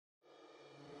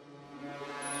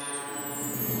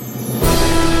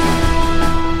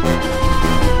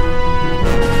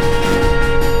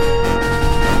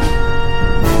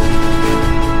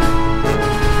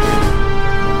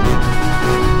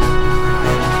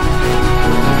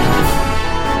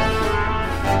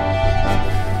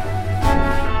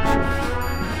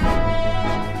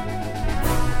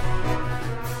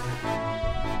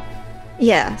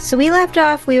Yeah, so we left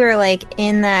off, we were like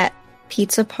in that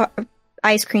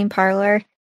ice cream parlor.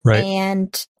 Right.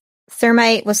 And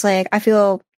Thermite was like, I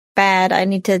feel bad, I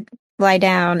need to lie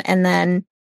down. And then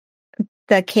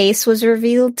the case was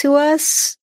revealed to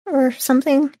us or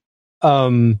something.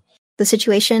 The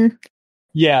situation.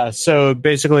 Yeah, so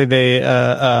basically they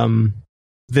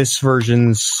this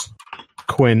version's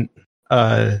Quint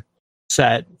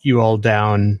sat you all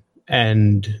down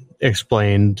and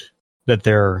explained that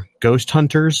they're ghost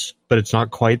hunters, but it's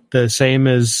not quite the same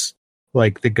as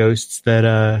like the ghosts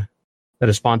that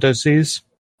Espanto sees.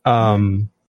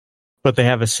 But they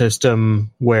have a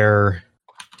system where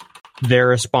their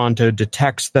Espanto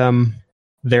detects them,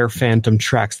 their Phantom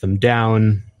tracks them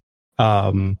down,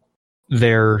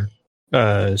 their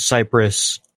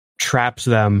Cypress traps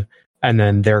them, and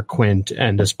then their Quint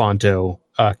and Espanto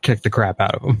kick the crap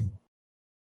out of them.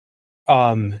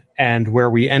 And where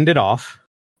we ended off,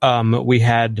 we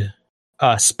had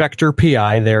Spectre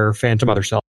PI, their Phantom other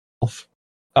self,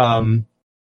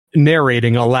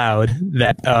 narrating aloud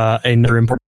that another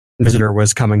important visitor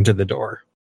was coming to the door.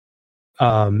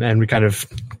 And we kind of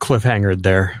cliffhangered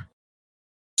there.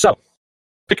 So,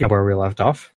 picking up where we left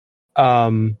off.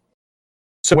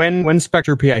 So when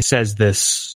Spectre PI says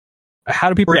this, how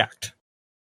do people react?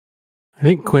 I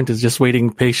think Quint is just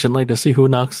waiting patiently to see who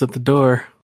knocks at the door.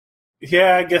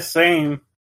 Yeah, I guess same.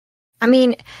 I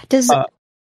mean, did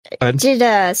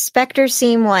Spectre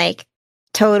seem like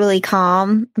totally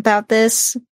calm about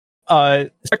this?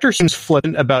 Spectre seems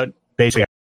flippant about basically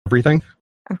everything.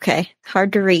 Okay,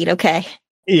 hard to read. Okay.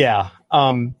 Yeah,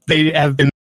 they have been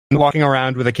walking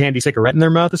around with a candy cigarette in their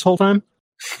mouth this whole time.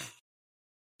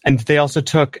 And they also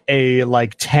took a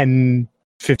 10-15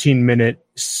 minute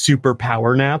super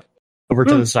power nap over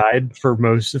to the side for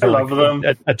most of them.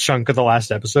 A chunk of the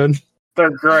last episode. They're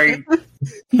great.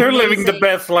 They're living the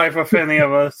best life of any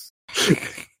of us.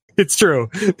 It's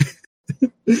true.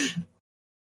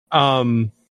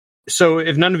 So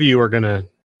if none of you are gonna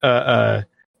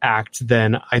act,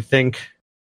 then I think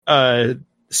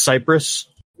Cypress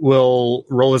will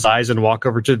roll his eyes and walk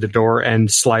over to the door and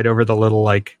slide over the little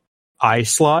eye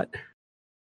slot.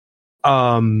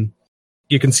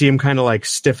 You can see him kind of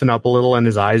stiffen up a little and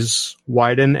his eyes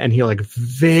widen, and he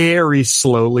very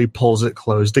slowly pulls it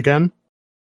closed again.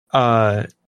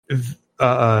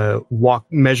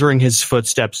 Measuring his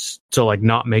footsteps to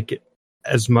not make it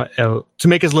as much to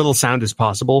make as little sound as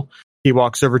possible. He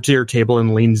walks over to your table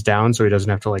and leans down so he doesn't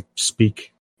have to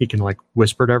speak. He can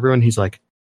whisper to everyone. He's like,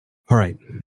 "All right,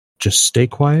 just stay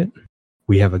quiet.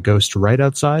 We have a ghost right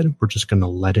outside. We're just going to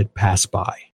let it pass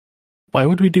by." Why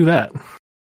would we do that?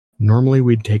 Normally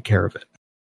we'd take care of it.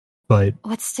 But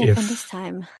what's different this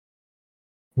time?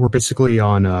 We're basically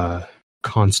on a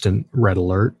constant red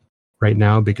alert right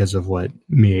now because of what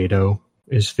Miedo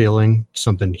is feeling,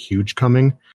 something huge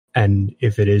coming. And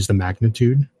if it is the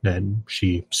magnitude that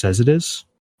she says it is,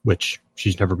 which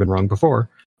she's never been wrong before,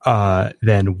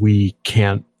 then we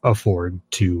can't afford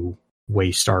to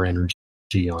waste our energy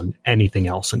on anything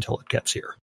else until it gets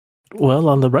here. Well,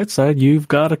 on the bright side, you've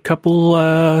got a couple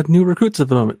new recruits at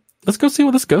the moment. Let's go see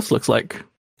what this ghost looks like.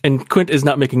 And Quint is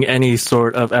not making any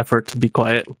sort of effort to be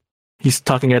quiet. He's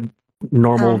talking at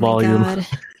normal volume. God.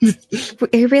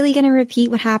 Are you really going to repeat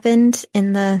what happened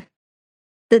in the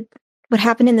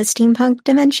steampunk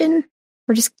dimension?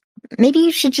 Or maybe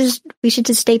we should just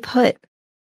stay put.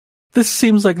 This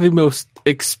seems like the most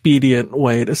expedient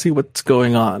way to see what's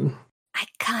going on. I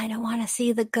kind of want to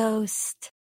see the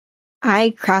ghost.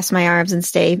 I cross my arms and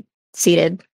stay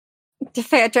seated. The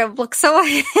Phantom looks so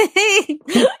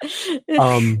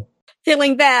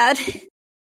feeling bad.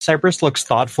 Cypress looks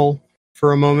thoughtful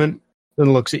for a moment,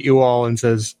 then looks at you all and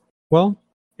says, "Well,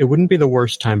 it wouldn't be the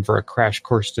worst time for a crash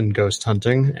course in ghost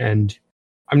hunting, and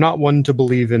I'm not one to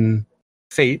believe in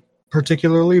fate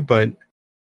particularly, but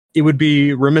it would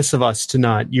be remiss of us to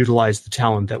not utilize the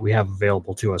talent that we have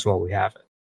available to us while we have it.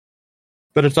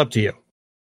 But it's up to you."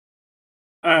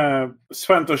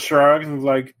 Svento shrugs and is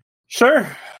like,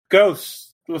 "Sure,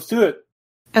 ghosts, let's do it."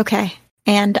 Okay,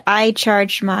 and I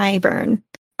charge my burn.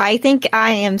 I think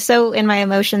I am so in my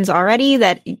emotions already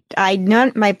that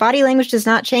my body language does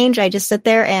not change. I just sit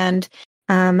there and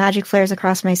magic flares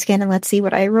across my skin, and let's see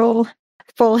what I roll.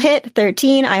 Full hit,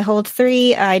 13. I hold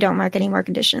 3. I don't mark any more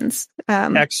conditions.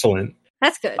 Excellent.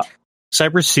 That's good.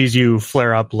 Cypress sees you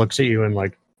flare up, looks at you,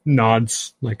 and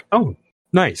nods, "Oh,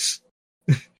 nice.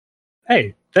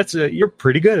 Hey, that's you're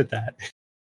pretty good at that."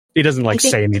 He doesn't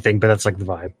say anything, but that's the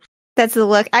vibe. That's the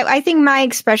look. I think my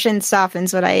expression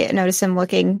softens when I notice him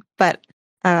looking, but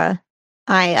I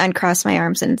uncross my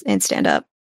arms and stand up,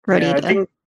 ready to. I think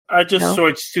I just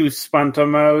switched to Spanta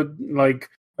mode.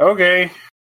 Okay.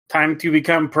 Time to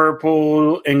become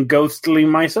purple and ghostly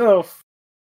myself.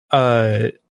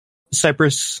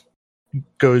 Cypress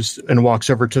goes and walks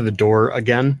over to the door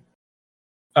again,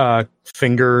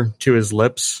 finger to his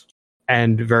lips,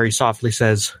 and very softly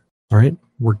says, "All right,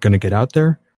 we're going to get out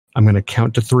there. I'm going to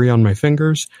count to 3 on my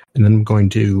fingers, and then I'm going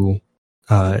to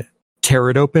tear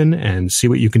it open and see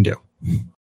what you can do.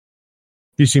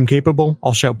 You seem capable.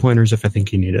 I'll shout pointers if I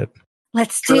think you need it."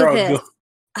 Let's do Sure, this.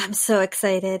 I'm so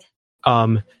excited.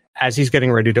 As he's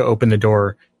getting ready to open the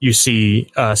door, you see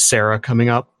Sarah coming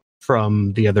up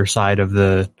from the other side of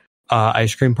the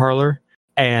ice cream parlor,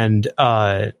 and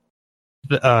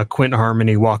Quint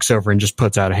Harmony walks over and just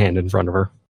puts out a hand in front of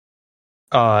her.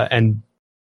 And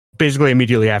basically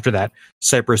immediately after that,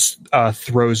 Cypress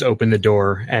throws open the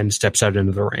door and steps out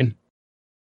into the rain.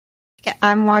 Okay,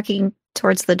 I'm walking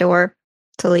towards the door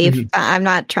to leave. Mhm. I'm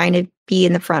not trying to be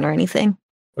in the front or anything.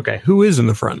 Okay, who is in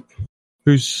the front?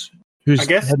 Who's I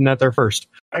guess- heading out there first?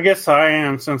 I guess I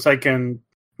am, since I can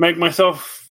make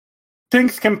myself...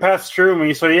 Things can pass through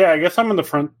me, so yeah, I guess I'm in the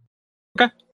front.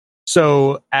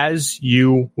 So as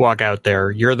you walk out there,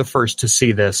 you're the first to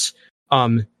see this.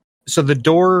 So the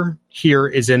door here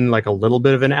is in like a little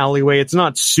bit of an alleyway. It's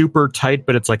not super tight,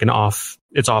 but it's like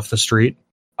it's off the street.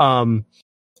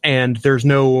 And there's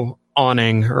no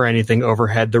awning or anything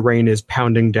overhead. The rain is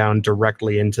pounding down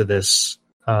directly into this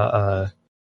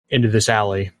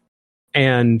alley.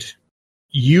 And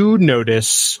you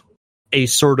notice a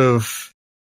sort of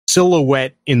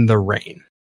silhouette in the rain.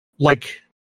 Like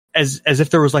as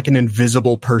if there was like an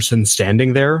invisible person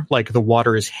standing there, like the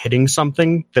water is hitting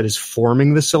something that is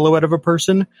forming the silhouette of a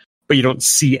person, but you don't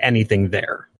see anything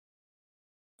there.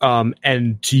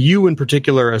 And to you in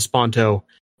particular, Espanto,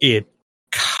 it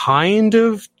kind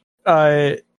of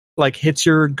like hits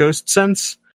your ghost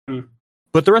sense,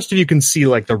 but the rest of you can see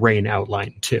like the rain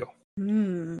outline too.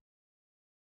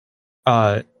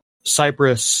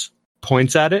 Cypress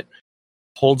points at it,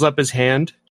 holds up his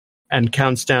hand, and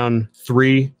counts down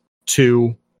 3,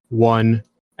 2, 1,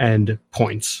 and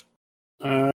points.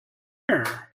 Sure.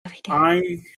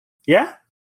 Yeah.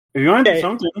 If you want to do Okay.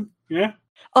 something, yeah.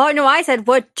 Oh, no, I said,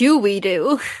 what do we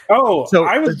do? Oh, So-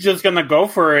 I was just gonna go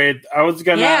for it. I was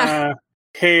gonna Yeah.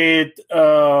 hit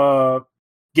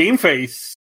Game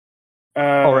Face.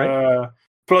 All right.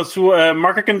 Plus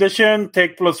marker condition,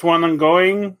 take +1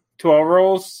 ongoing to all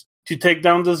rolls to take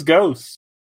down this ghost.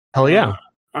 Hell yeah.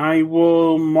 I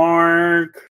will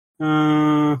mark.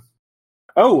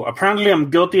 Oh, apparently I'm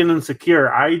guilty and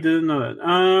insecure. I didn't know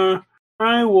that.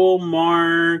 I will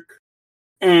mark.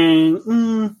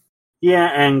 Angry.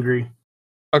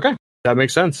 Okay, that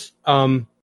makes sense.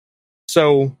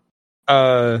 So,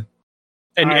 and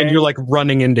you're like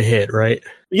running into hit, right?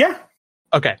 Yeah,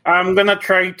 Okay. I'm gonna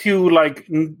try to like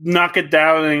knock it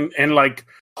down and like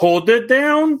hold it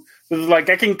down. It's like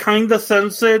I can kind of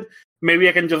sense it. Maybe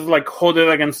I can just like hold it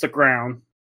against the ground.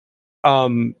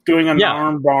 Doing an Yeah.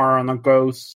 arm bar on a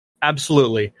ghost.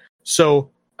 Absolutely. So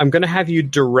I'm going to have you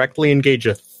directly engage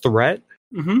a threat.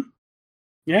 Mm-hmm.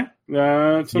 Yeah,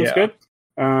 that sounds Yeah. good.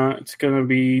 It's gonna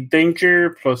be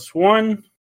danger +1.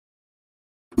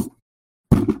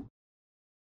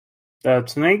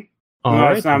 That's an 8. All No,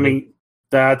 right. that's not me.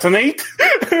 That's an 8.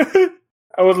 I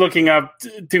was looking up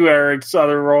to Eric's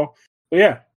other roll. But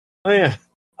yeah. Oh yeah.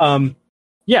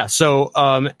 Yeah. So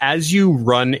as you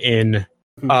run in,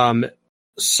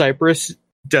 Cypress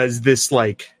does this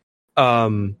like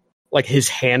his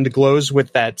hand glows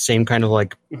with that same kind of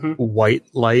like Mhm. white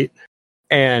light,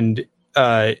 and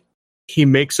he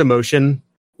makes a motion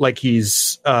like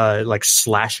he's like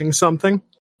slashing something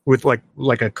with like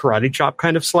a karate chop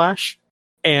kind of slash,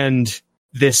 and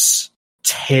this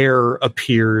tear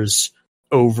appears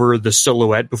over the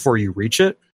silhouette before you reach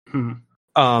it.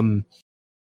 Mhm.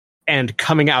 And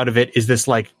coming out of it is this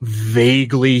like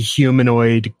vaguely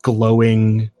humanoid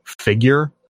glowing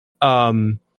figure.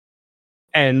 And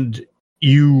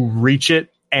you reach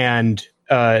it, and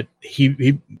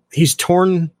he's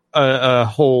torn a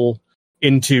hole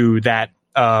into that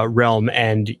realm,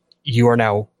 and you are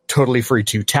now totally free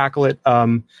to tackle it.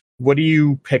 What are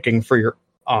you picking for your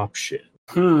option?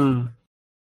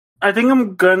 I think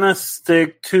I'm gonna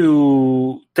stick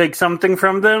to take something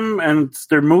from them and it's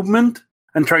their movement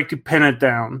and try to pin it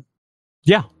down.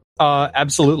 Yeah,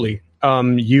 absolutely.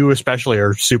 You especially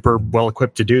are super well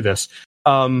equipped to do this.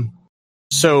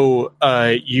 So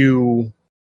you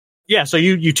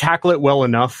tackle it well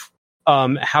enough.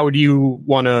 How do you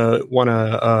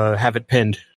wanna have it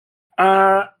pinned?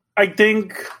 I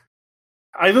think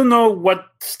I don't know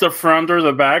what's the front or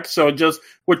the back, so just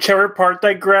whichever part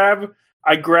I grab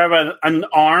an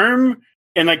arm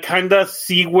and I kind of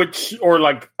see or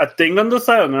like a thing on the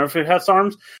side. I don't know if it has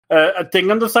arms. A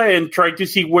thing on the side, and try to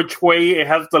see which way it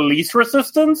has the least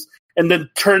resistance, and then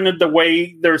turn it the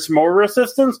way there's more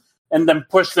resistance, and then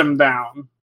push them down.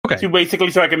 Okay.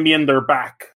 So I can be in their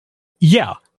back.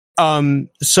 Yeah.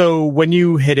 So when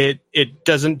you hit it, it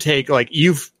doesn't take like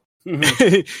you've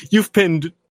you've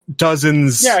pinned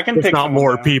dozens, I can if take not some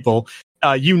more of that. people.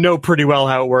 You know pretty well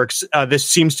how it works. This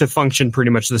seems to function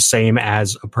pretty much the same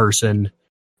as a person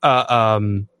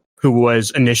who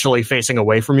was initially facing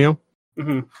away from you.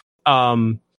 Mm-hmm.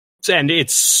 And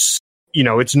it's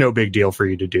it's no big deal for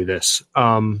you to do this.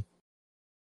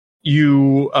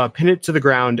 You pin it to the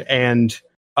ground, and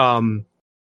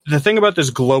the thing about this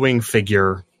glowing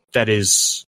figure that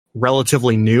is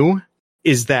relatively new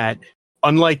is that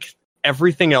unlike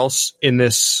everything else in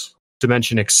this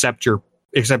dimension except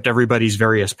everybody's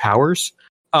various powers,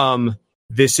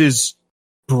 this is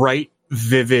bright,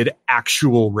 vivid,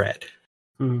 actual red.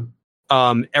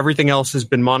 Everything else has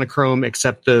been monochrome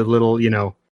except the little,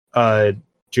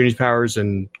 Junie's powers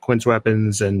and Quint's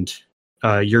weapons, and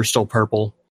you're still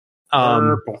purple.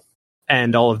 Purple.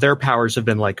 And all of their powers have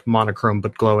been like monochrome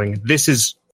but glowing. This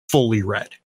is fully red.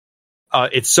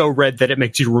 It's so red that it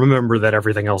makes you remember that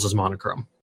everything else is monochrome.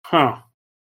 Huh.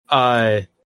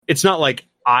 It's not like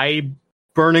eye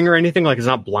burning or anything. Like, it's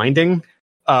not blinding.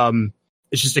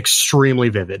 It's just extremely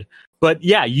vivid. But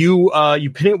yeah, you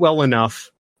pin it well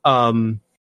enough.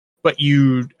 But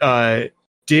you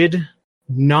did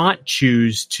not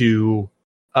choose to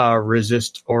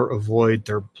resist or avoid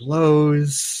their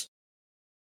blows.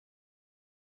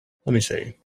 Let me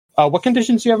see. What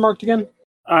conditions do you have marked again?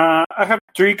 I have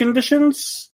 3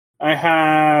 conditions. I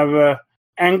have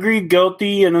angry,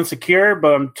 guilty, and insecure,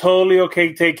 but I'm totally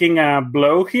okay taking a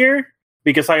blow here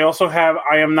because I also have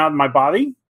I am not my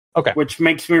body. Okay. Which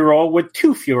makes me roll with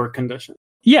 2 fewer conditions.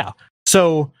 Yeah.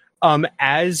 So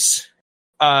as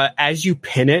you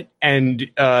pin it and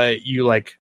you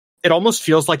like, it almost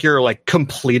feels like you're like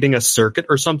completing a circuit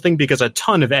or something because a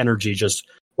ton of energy just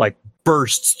like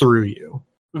bursts through you.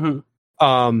 Mm-hmm.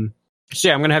 So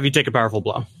yeah, I'm gonna have you take a powerful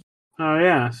blow. Oh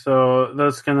yeah, so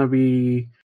that's gonna be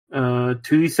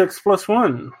 2d6 plus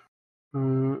 1.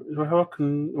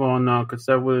 Well, no, because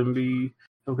that wouldn't be.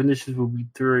 The conditions would be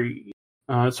 3.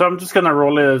 So I'm just gonna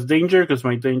roll it as danger because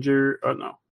my danger. Oh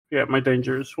no, yeah, my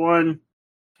danger is 1.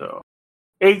 So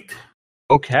 8.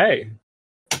 Okay.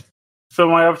 So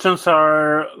my options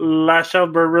are lash out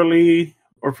verbally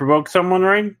or provoke someone,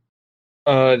 right?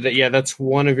 That's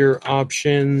one of your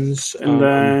options. And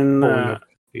then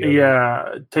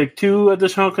take 2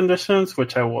 additional conditions,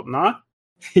 which I will not.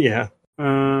 Yeah.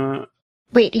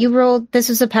 Wait, you rolled. This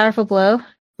was a powerful blow,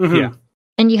 Mm-hmm. Yeah.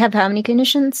 and you have how many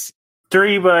conditions?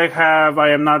 3, but I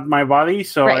am not my body,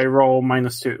 so Right. I roll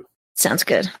 -2. Sounds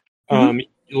good.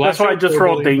 That's why I just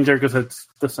rolled danger because it's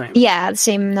the same. Yeah, the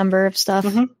same number of stuff.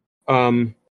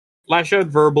 Mhm. Lash out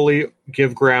verbally,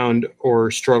 give ground, or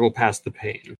struggle past the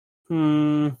pain.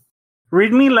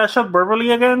 Read me lash out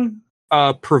verbally again.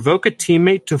 Provoke a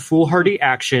teammate to foolhardy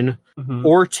action,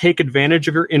 or take advantage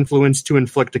of your influence to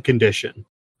inflict a condition.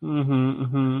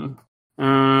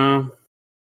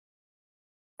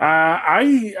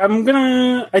 I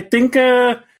think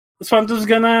Swanta's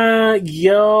gonna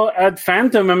yell at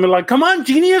Phantom and be like, "Come on,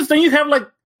 genius! Don't you have like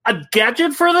a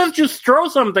gadget for this? Just throw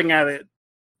something at it."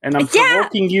 And I'm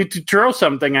provoking you to throw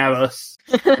something at us.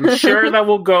 I'm sure that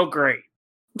will go great.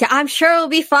 Yeah, I'm sure it'll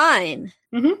be fine.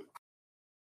 Mm-hmm.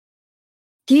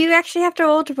 Do you actually have to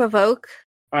roll to provoke?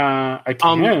 I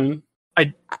can.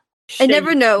 I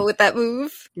never know with that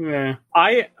move. Yeah.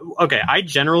 I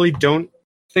generally don't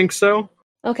think so.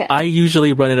 Okay. I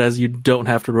usually run it as you don't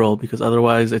have to roll because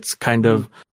otherwise it's kind of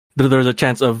there's a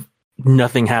chance of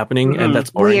nothing happening and that's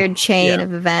boring. Weird chain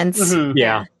of events.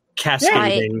 Yeah.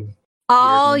 Cascading.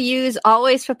 I'll use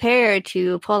always prepared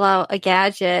to pull out a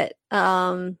gadget.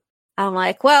 I'm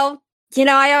like, well,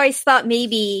 I always thought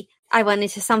maybe I went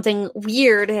into something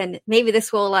weird and maybe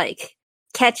this will like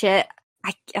catch it.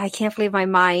 I can't believe my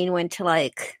mind went to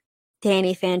like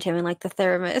Danny Phantom and like the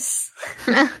thermos.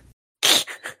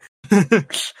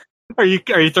 Are you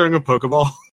throwing a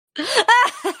Pokeball?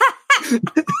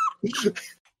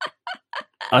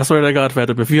 I swear to God,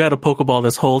 Phantom, if you had a Pokeball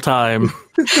this whole time.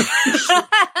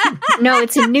 No,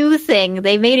 it's a new thing.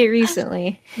 They made it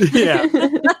recently. Yeah.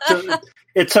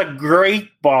 It's a great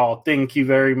ball. Thank you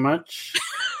very much.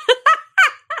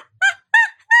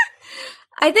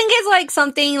 I think it's like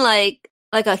something like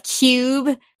a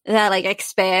cube that like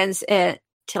expands it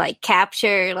to like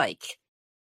capture like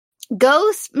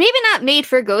ghosts. Maybe not made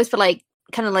for ghosts, but like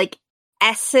kind of like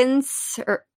essence.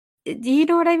 Or do you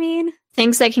know what I mean?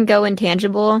 Things that can go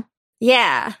intangible.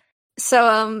 Yeah.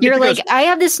 So You're like, I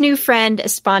have this new friend,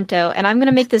 Espanto, and I'm going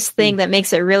to make this thing that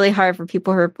makes it really hard for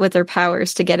people with their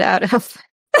powers to get out of.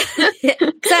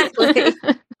 Exactly.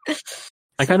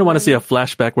 I kind of want to see a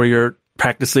flashback where you're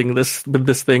practicing this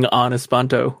thing on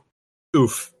Espanto.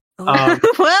 Oof. Well,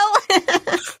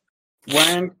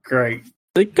 Went great.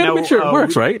 They gotta make sure it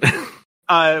works, right?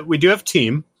 We do have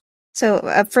team.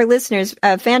 so for listeners,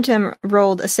 Phantom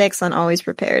rolled a 6 on Always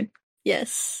Prepared.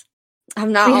 Yes.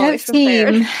 I'm not We always have team.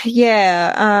 prepared.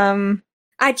 Yeah.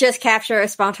 I just capture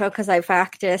Espanto because I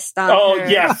practiced on her.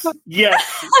 Yes,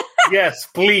 yes,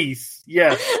 please,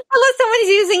 yes. Unless someone's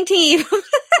using team.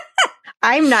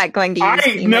 I'm not going to use I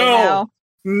team know. right now.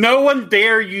 No one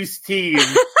dare use team.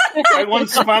 I want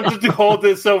Sponta to hold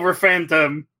this over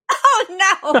Phantom.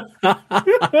 Oh no.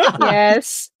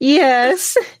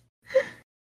 Yes.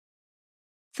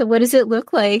 So what does it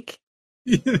look like?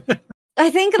 I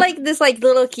think like this like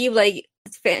little cube like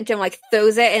Phantom like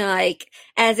throws it and like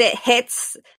as it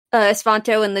hits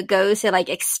Espanto and the ghost it like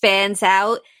expands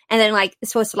out and then like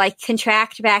it's supposed to like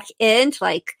contract back in to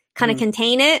like kind of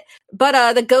contain it.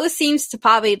 But the ghost seems to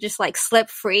probably just like slip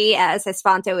free as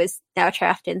Espanto is now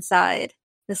trapped inside.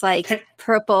 This like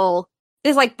purple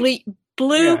this like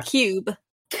blue cube.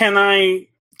 Can I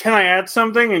add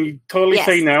something and you totally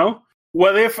say no?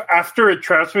 What if after it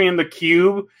traps me in the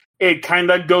cube it kind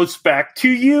of goes back to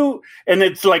you and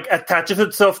it's like attaches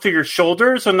itself to your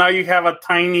shoulder. So now you have a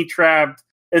tiny trapped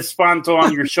Espanto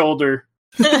on your shoulder.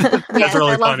 Yes,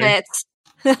 really I love funny. it.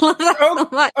 I love that so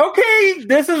much. Okay,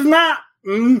 this is not.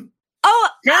 Oh,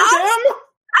 Goddamn!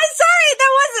 I'm sorry.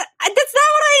 That's not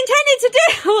what I intended to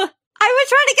do. I was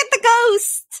trying to get the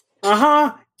ghost.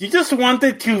 You just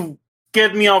wanted to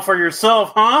get me all for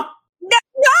yourself, huh?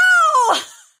 No!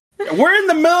 We're in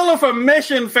the middle of a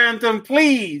mission, Phantom.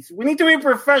 Please, we need to be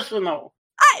professional.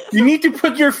 You need to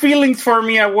put your feelings for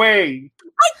me away.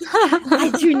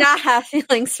 I do not have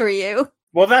feelings for you.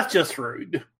 Well, that's just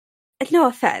rude. No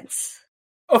offense.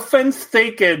 Offense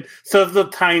taken, says the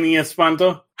tiny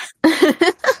Espanto.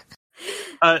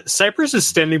 Cypress is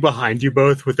standing behind you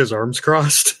both with his arms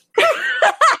crossed.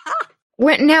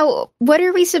 Now, what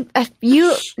are we?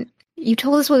 You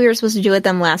told us what we were supposed to do with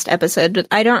them last episode, but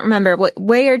I don't remember.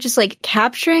 We are just like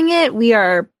capturing it. We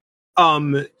are,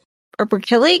 or we're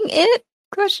killing it?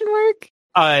 Question mark.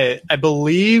 I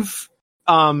believe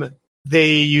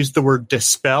they used the word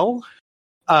dispel.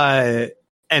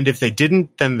 And if they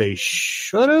didn't, then they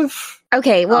should have.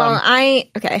 Okay. Well,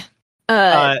 okay.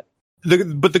 But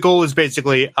the goal is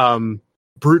basically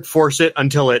brute force it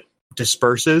until it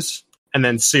disperses, and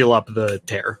then seal up the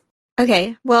tear.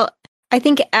 Okay. Well, I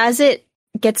think as it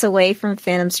gets away from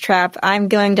Phantom's trap, I'm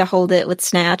going to hold it with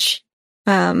Snatch.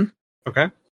 Okay.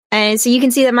 And so you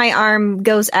can see that my arm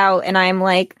goes out, and I'm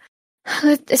like,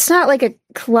 it's not like a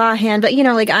claw hand, but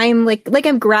like I'm like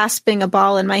I'm grasping a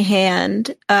ball in my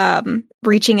hand,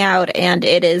 reaching out, and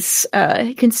it is.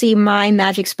 You can see my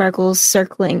magic sparkles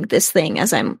circling this thing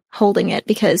as I'm holding it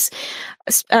because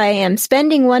I am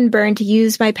spending 1 burn to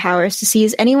use my powers to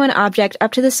seize any one object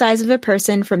up to the size of a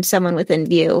person from someone within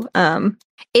view.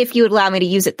 If you would allow me to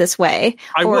use it this way,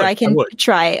 I can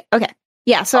try. Okay,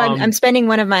 yeah. So I'm spending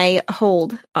 1 of my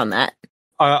hold on that.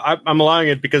 I'm allowing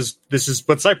it because this is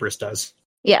what Cypress does.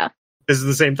 Yeah. This is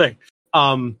the same thing.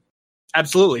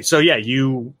 Absolutely. So yeah,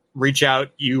 you reach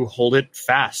out, you hold it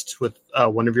fast with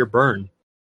 1 of your burn.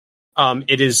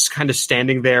 It is kind of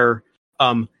standing there.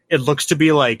 It looks to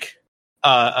be like,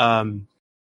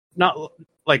 not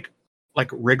like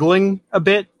wriggling a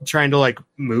bit, trying to like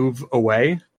move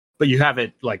away, but you have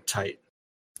it like tight.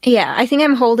 Yeah, I think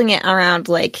I'm holding it around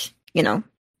like,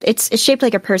 it's shaped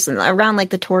like a person, around like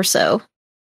the torso.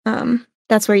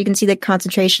 That's where you can see the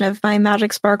concentration of my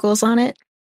magic sparkles on it.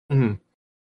 Mm-hmm.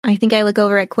 I think I look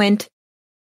over at Quint.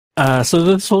 So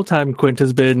this whole time, Quint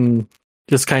has been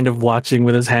just kind of watching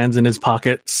with his hands in his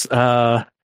pockets,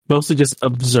 mostly just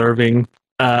observing.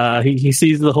 He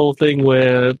sees the whole thing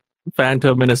with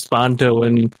Phantom and Espanto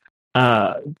and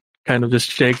kind of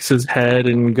just shakes his head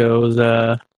and goes,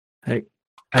 I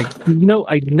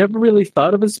never really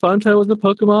thought of Espanto as a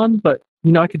Pokemon, but,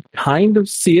 I could kind of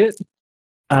see it.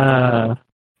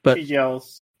 But She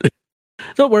yells.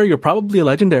 Don't worry, you're probably a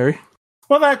legendary.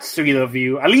 Well, that's sweet of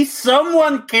you. At least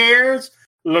someone cares.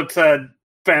 Looks at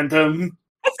Phantom.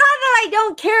 It's not that I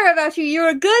don't care about you. You're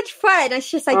a good friend.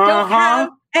 It's just I don't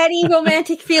have any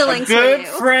romantic feelings for you. A good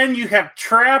friend you have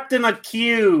trapped in a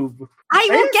cube. I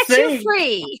will get you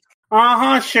free.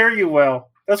 Sure you will.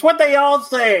 That's what they all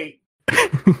say.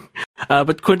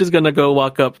 But Quint is going to go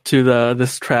walk up to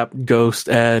this trapped ghost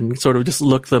and sort of just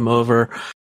look them over.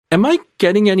 Am I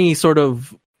getting any sort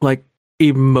of like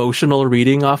emotional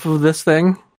reading off of this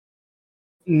thing?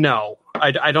 No,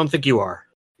 I don't think you are.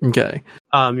 Okay.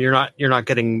 You're not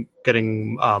getting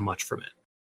much from it.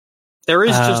 There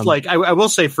is just like I will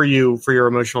say for your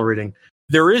emotional reading,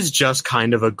 there is just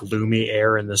kind of a gloomy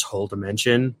air in this whole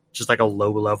dimension, just like a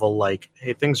low level, like,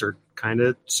 hey, things are kind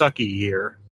of sucky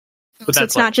here. But so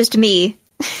it's not just me.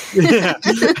 Yeah.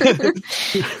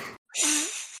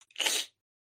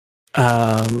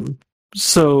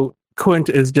 So Quint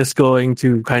is just going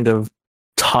to kind of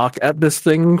talk at this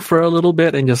thing for a little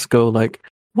bit and just go like,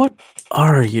 "What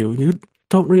are you? You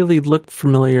don't really look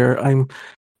familiar.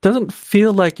 Doesn't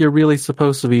feel like you're really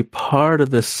supposed to be part of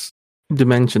this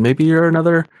dimension. Maybe you're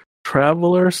another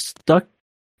traveler stuck.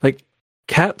 Like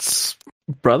Kat's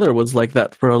brother was like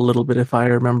that for a little bit, if I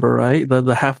remember right.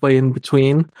 The halfway in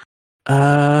between.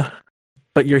 But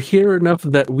you're here enough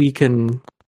that we can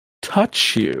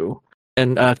touch you."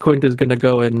 And Quint is going to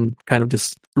go and kind of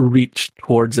just reach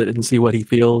towards it and see what he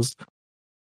feels.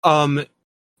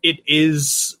 It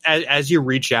is as you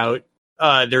reach out.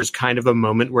 There's kind of a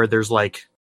moment where there's like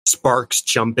sparks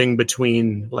jumping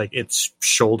between like its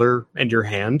shoulder and your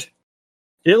hand.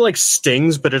 It like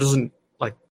stings, but it doesn't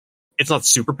like. It's not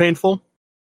super painful.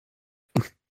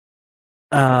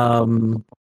 Then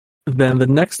the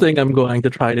next thing I'm going to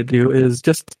try to do is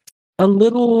just a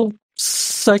little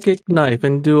psychic knife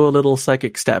and do a little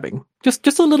psychic stabbing.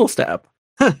 Just a little stab.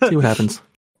 See what happens.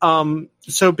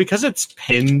 So because it's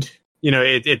pinned,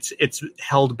 it's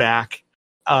held back.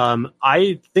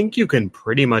 I think you can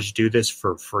pretty much do this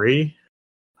for free.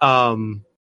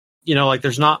 Like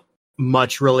there's not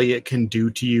much really it can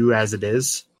do to you as it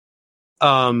is.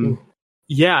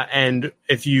 Yeah, and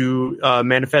if you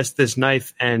manifest this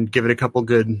knife and give it a couple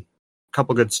good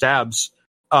stabs,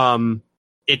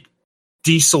 it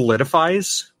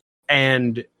desolidifies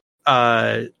and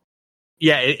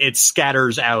it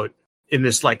scatters out in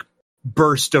this like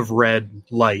burst of red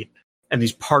light, and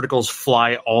these particles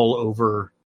fly all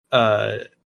over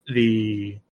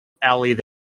the alley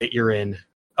that you're in,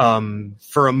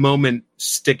 for a moment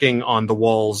sticking on the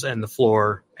walls and the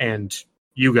floor and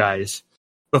you guys,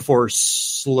 before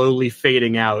slowly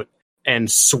fading out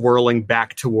and swirling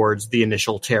back towards the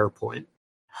initial tear point.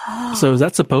 So is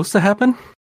that supposed to happen?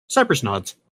 Cypress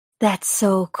nods. That's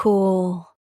so cool.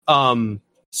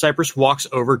 Cypress walks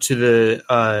over to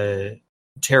the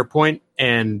tear point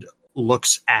and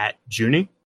looks at Junie.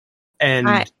 And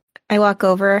I walk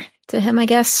over to him, I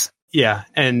guess. Yeah,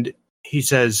 and he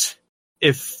says,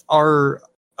 if our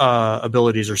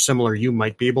abilities are similar, you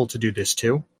might be able to do this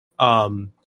too.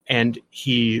 And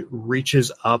he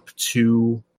reaches up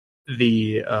to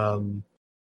the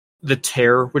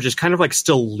tear, which is kind of like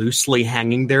still loosely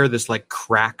hanging there, this like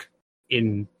crack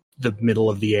in the middle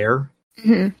of the air.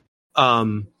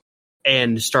 Mm-hmm.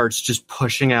 And starts just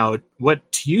pushing out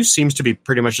what to you seems to be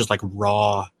pretty much just like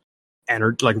raw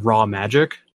energy, like raw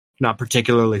magic, not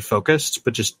particularly focused,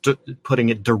 but just putting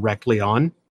it directly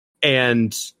on.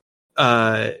 And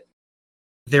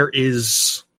there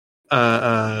is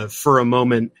for a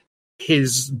moment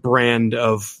his brand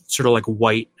of sort of like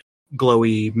white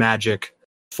glowy magic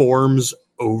forms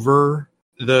over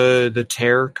the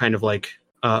tear, kind of like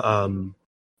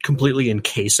completely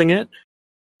encasing it.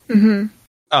 Mm-hmm.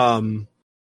 And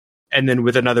then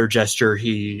with another gesture,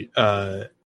 he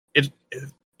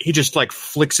just like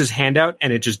flicks his hand out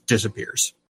and it just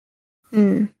disappears.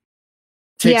 Mm.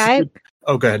 Go ahead.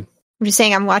 I'm just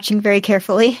saying I'm watching very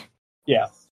carefully. Yeah.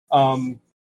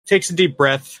 Takes a deep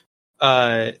breath,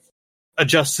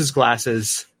 adjusts his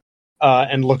glasses,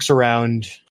 and looks around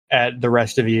at the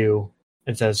rest of you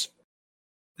and says,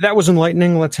 "That was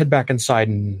enlightening. Let's head back inside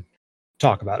and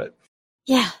talk about it."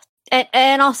 Yeah.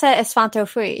 And I'll set Espanto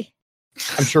free.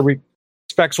 I'm sure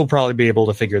Specs will probably be able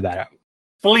to figure that out.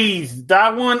 Please,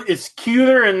 that one is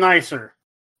cuter and nicer.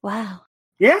 Wow.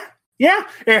 Yeah,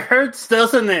 it hurts,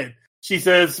 doesn't it? She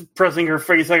says, pressing her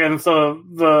face against the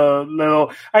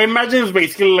little... I imagine it's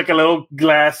basically like a little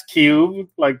glass cube.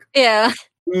 Like, yeah.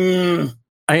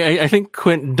 I think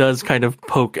Quint does kind of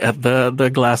poke at the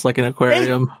glass like an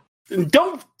aquarium. Hey,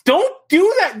 don't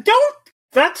do that. Don't.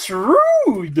 That's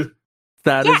rude.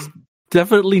 That is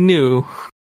definitely new.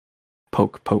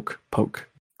 Poke.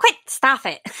 Quit! Stop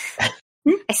it.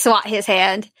 I swat his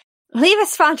hand. Leave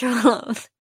Espanto alone.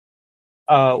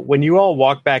 When you all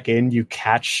walk back in, you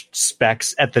catch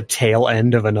Specs at the tail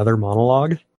end of another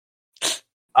monologue.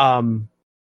 And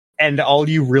all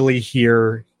you really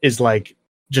hear is like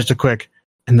just a quick,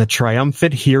 "and the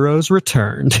triumphant heroes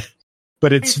returned."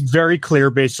 But it's very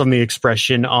clear based on the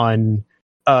expression on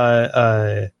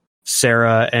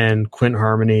Sarah and Quint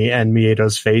Harmony and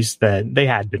Mieto's face that they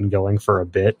had been going for a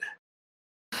bit.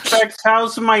 Specs,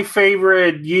 how's my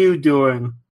favorite you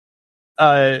doing?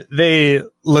 They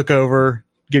look over,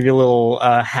 give you a little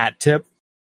hat tip.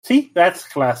 See, that's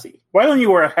classy. Why don't you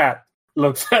wear a hat?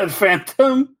 Looks at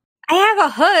Phantom. I have a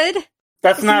hood.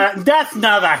 That's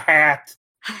not a hat.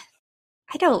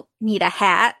 I don't need a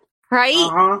hat, right?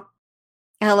 Uh-huh.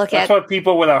 And That's what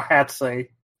people without hats say.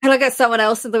 I look at someone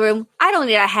else in the room. I don't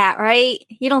need a hat, right?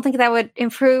 You don't think that would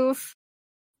improve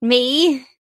me?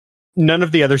 None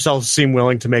of the other cells seem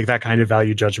willing to make that kind of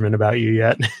value judgment about you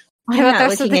yet. I'm not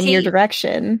looking in your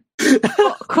direction.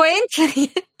 Quint?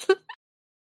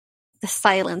 The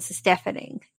silence is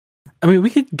deafening. I mean, we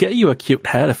could get you a cute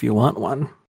hat if you want one.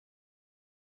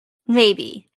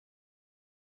 Maybe.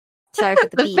 Sorry for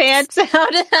the The beats. fan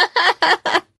sound.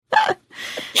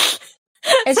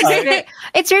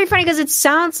 It's very funny because it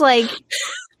sounds like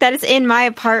that it's in my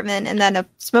apartment and then a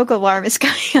smoke alarm is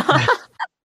going off.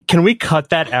 Can we cut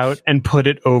that out and put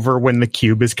it over when the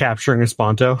cube is capturing a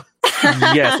Sponto?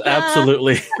 Yes,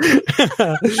 absolutely.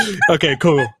 Okay,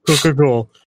 cool.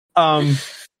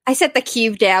 I set the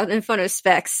cube down in front of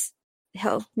Specs.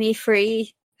 Help me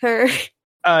free her.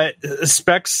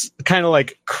 Specs kind of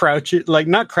like crouches, like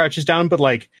not crouches down, but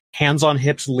like hands on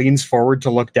hips, leans forward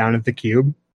to look down at the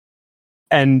cube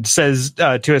and says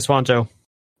to Esponto,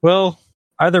 well,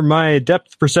 either my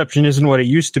depth perception isn't what it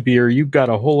used to be, or you got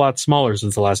a whole lot smaller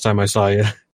since the last time I saw you.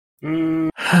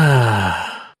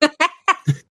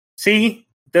 See?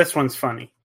 This one's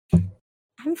funny.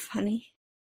 I'm funny.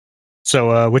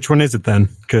 So, which one is it then?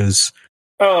 Because...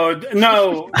 Oh,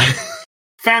 no.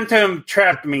 Phantom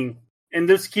trapped me in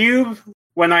this cube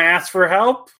when I asked for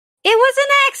help. It was an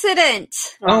accident.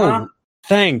 Oh,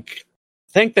 thank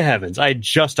the heavens. I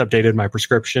just updated my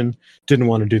prescription. Didn't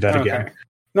want to do that again.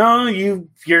 No,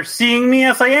 you're seeing me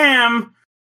as I am.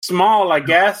 Small, I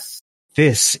guess.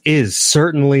 This is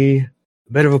certainly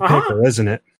a bit of a pickle, isn't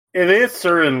it? It is,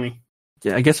 certainly.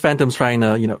 Yeah, I guess Phantom's trying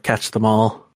to, catch them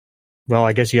all. Well,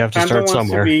 I guess you have to Phantom start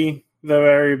somewhere. Wants to be the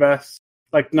very best,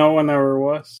 like no one ever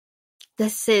was.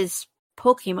 This is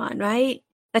Pokemon, right?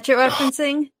 That you're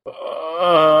referencing?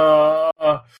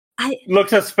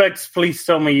 Look at Specs, please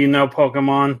tell me you know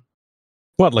Pokemon.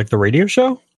 What, like the radio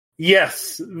show?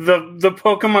 Yes, the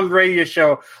Pokemon radio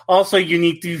show. Also, you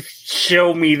need to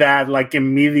show me that, like,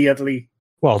 immediately.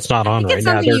 Well, it's not on right it's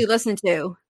now. something you listen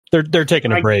to. They're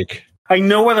taking a break. I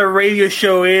know what a radio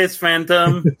show is,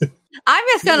 Phantom. I'm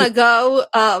just gonna go.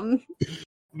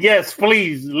 Yes,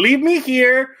 please leave me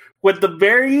here with the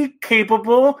very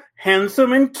capable,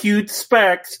 handsome, and cute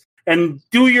Specs, and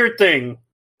do your thing.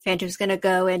 Phantom's gonna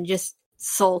go and just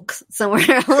sulk somewhere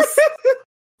else.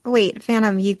 Wait,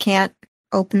 Phantom, you can't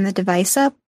open the device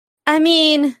up? I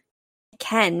mean, I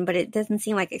can, but it doesn't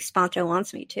seem like Esponto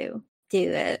wants me to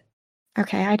do it.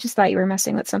 Okay, I just thought you were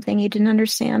messing with something you didn't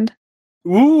understand.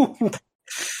 Ooh.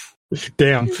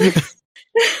 Damn.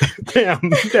 Damn,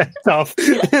 that's tough.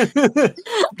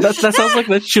 That sounds like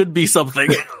that should be something.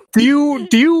 Do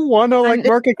you want to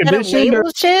mark a condition? Is that a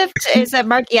label shift? Is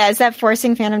that is that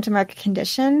forcing Phantom to mark a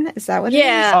condition? Is that what it is?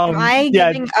 Am I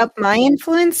giving up my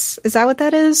influence? Is that what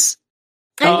that is?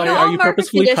 Are you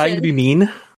purposefully trying to be mean?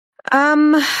 I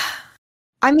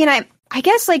mean, I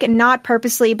guess not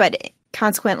purposely, but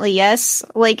consequently, yes.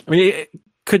 It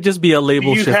could just be a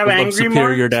label shift of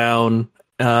superior down.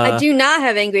 I do not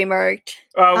have angry marked.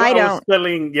 I don't.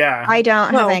 I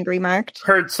don't have angry marked.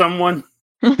 Hurt someone.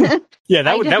 Yeah,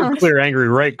 that would clear angry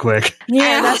right quick.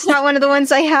 Yeah, that's not one of the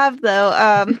ones I have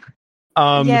though.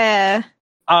 Yeah.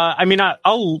 I mean,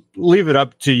 I'll leave it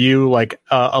up to you.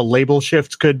 A label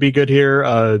shift could be good here.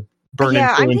 Burn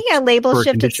yeah, I'm thinking a label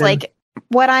shift. Condition. It's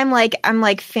what I'm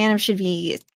Phantom should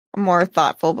be more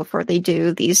thoughtful before they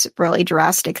do these really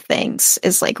drastic things.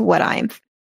 Is what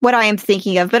I am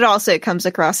thinking of, but also it comes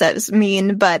across as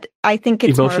mean. But I think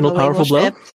it's emotional, more of a powerful blow.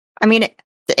 shift. I mean,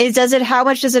 how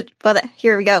much does it? Well,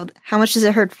 here we go. How much does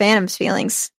it hurt Phantom's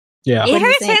feelings? Yeah, it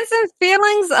hurts Phantom's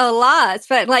feelings a lot.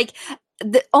 But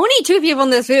the only two people in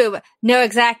this room know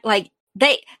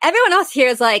everyone else here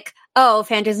is oh,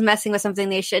 Phantom's messing with something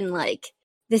they shouldn't like.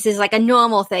 This is a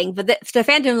normal thing, but the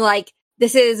Phantom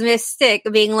this is Mystic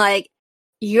being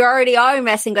you already are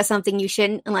messing with something you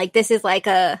shouldn't. And this is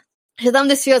to them,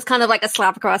 this feels kind of like a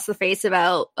slap across the face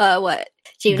about what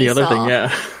Jamie the other saw. thing,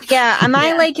 yeah. Yeah, am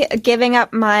I giving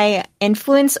up my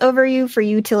influence over you for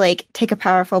you to take a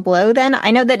powerful blow? Then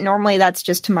I know that normally that's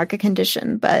just to mark a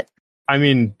condition, but I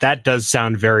mean that does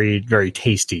sound very, very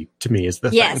tasty to me. Is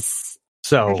the thing.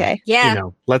 So okay, yeah.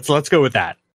 Let's go with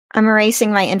that. I'm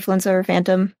erasing my influence over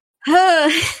Phantom.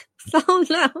 Oh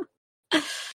no.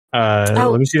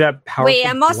 Let me see that powerful Wait,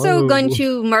 I'm also blow. going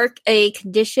to mark a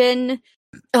condition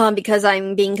because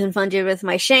I'm being confronted with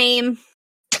my shame.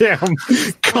 Damn,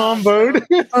 comboed.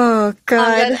 Oh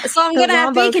God! I'm gonna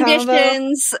have 3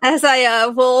 conditions as I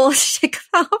will shake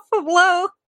off a blow.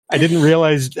 I didn't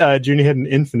realize Junie had an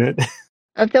infinite.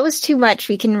 If that was too much,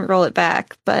 we can roll it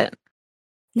back. But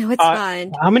No, it's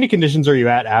fine. How many conditions are you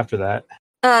at after that?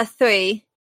 3.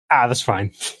 That's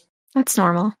fine. that's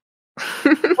normal.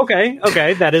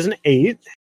 Okay, that is an 8.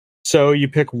 So you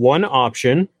pick one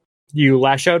option. You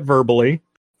lash out verbally,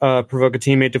 provoke a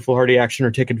teammate to foolhardy action,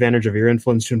 or take advantage of your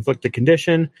influence to inflict a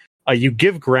condition. You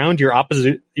give ground. Your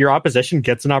opposition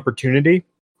gets an opportunity.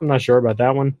 I'm not sure about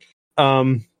that one.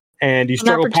 And you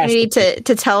struggle an opportunity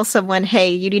to tell someone,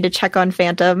 "Hey, you need to check on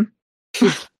Phantom."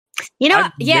 You know,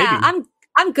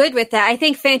 I'm good with that. I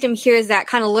think Phantom hears that,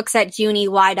 kind of looks at Junie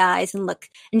wide eyes and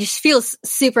just feels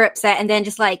super upset, and then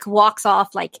just like walks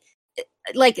off. Like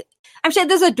I'm sure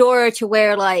there's a door to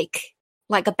where like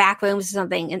a back room or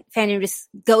something, and Phantom just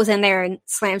goes in there and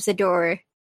slams the door,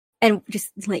 and just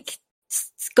like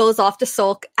goes off to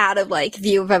sulk out of like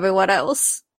view of everyone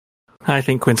else. I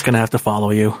think Quint's gonna have to follow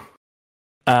you.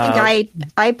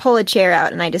 I pull a chair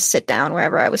out and I just sit down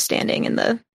wherever I was standing in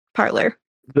the parlor.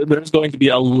 There's going to be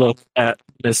a look at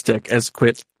Mystic as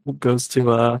Quint goes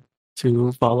to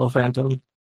follow Phantom.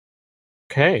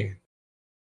 Okay.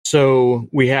 So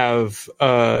we have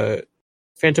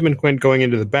Phantom and Quint going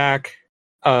into the back.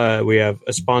 We have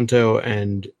Espanto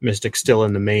and Mystic still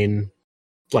in the main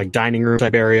like dining room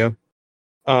type area.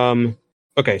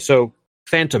 Okay, so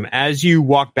Phantom, as you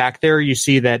walk back there, you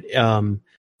see that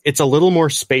it's a little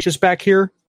more spacious back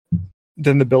here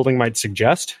than the building might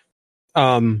suggest.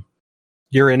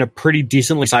 You're in a pretty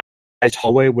decently sized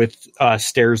hallway with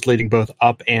stairs leading both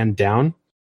up and down,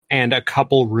 and a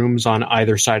couple rooms on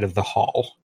either side of the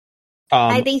hall.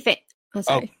 I think.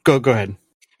 Go ahead.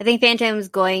 I think Phantom's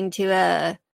going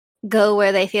to go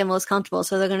where they feel most comfortable,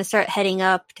 so they're going to start heading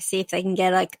up to see if they can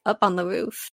get like up on the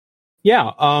roof.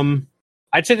 Yeah,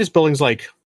 I'd say this building's like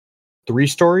 3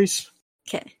 stories.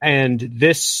 Okay. And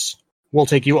this will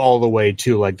take you all the way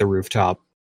to like the rooftop,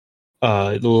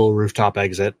 the little rooftop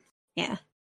exit. Yeah.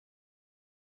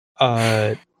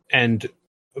 And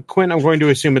Quinn, I'm going to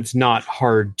assume it's not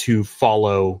hard to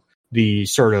follow the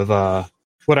sort of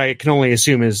what I can only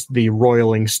assume is the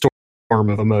roiling storm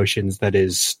of emotions that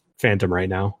is Phantom right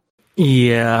now.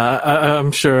 Yeah,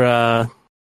 I'm sure.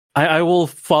 I will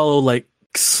follow like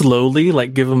slowly,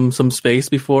 like give him some space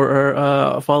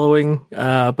before following.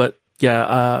 But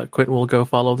yeah, Quentin will go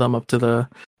follow them up to the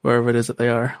wherever it is that they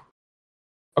are.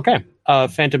 Okay,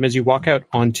 Phantom, as you walk out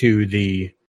onto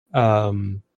the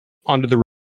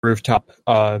rooftop,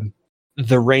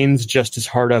 the rain's just as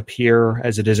hard up here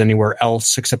as it is anywhere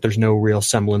else, except there's no real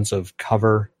semblance of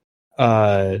cover.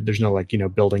 There's no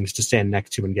buildings to stand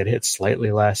next to and get hit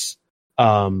slightly less.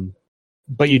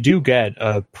 But you do get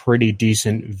a pretty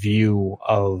decent view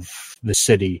of the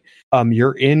city.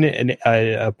 You're in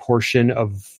a portion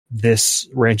of this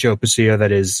Rancho Pasillo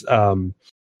that is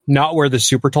not where the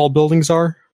super tall buildings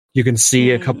are. You can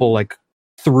see a couple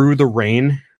through the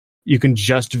rain. You can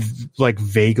just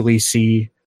vaguely see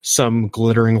some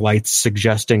glittering lights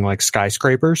suggesting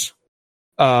skyscrapers.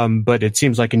 But it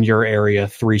seems like in your area,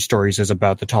 3 stories is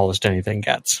about the tallest anything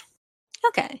gets.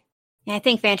 Okay. Yeah, I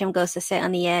think Phantom goes to sit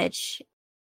on the edge.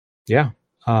 Yeah.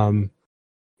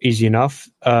 Easy enough.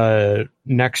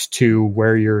 Next to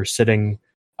where you're sitting,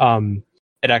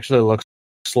 it actually looks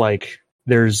like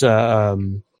there's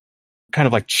kind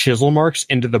of like chisel marks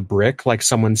into the brick, like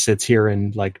someone sits here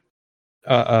and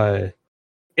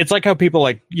it's like how people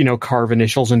carve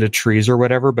initials into trees or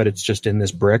whatever, but it's just in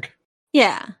this brick.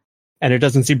 Yeah. And it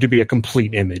doesn't seem to be a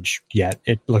complete image yet.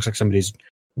 It looks like somebody's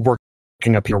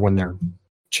working up here when they're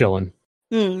chilling.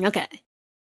 Okay.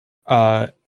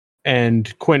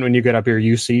 And Quinn, when you get up here,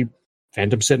 you see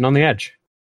Phantom sitting on the edge.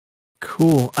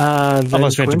 Cool.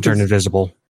 Unless Phantom turned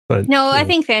invisible. But no, I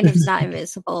think Phantom's not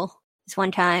invisible. It's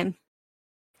one time.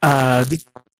 Does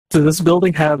this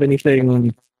building have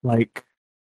anything like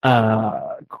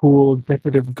cool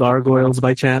decorative gargoyles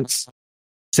by chance?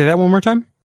 Say that one more time.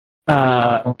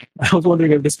 I was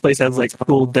wondering if this place has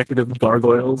cool decorative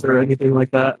gargoyles or anything like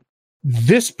that.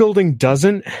 This building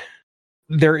doesn't.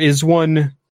 There is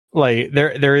one.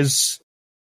 There is,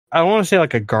 I don't want to say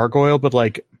a gargoyle, but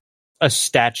a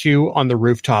statue on the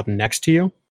rooftop next to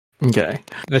you. Okay.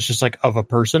 That's just of a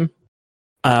person.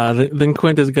 Then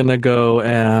Quint is going to go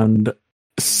and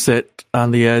sit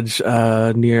on the edge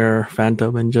near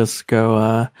Phantom and just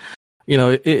go,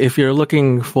 if you're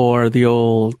looking for the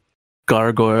old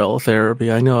gargoyle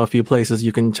therapy, I know a few places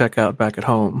you can check out back at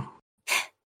home.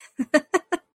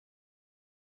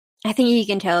 I think you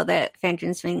can tell that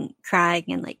Phantom's been crying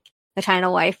and They're trying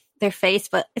to wipe their face,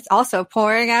 but it's also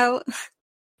pouring out.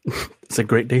 It's a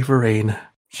great day for rain.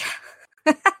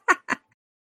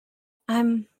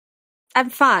 I'm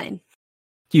fine.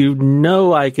 You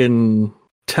know I can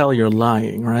tell you're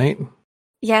lying, right?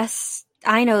 Yes,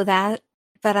 I know that,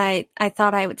 but I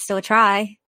thought I would still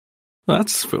try.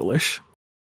 That's foolish.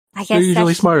 I You're guess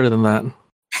usually smarter than that.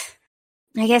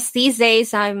 I guess these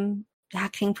days I'm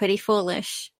acting pretty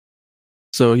foolish.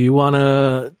 So you want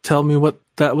to tell me what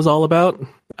that was all about?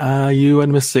 You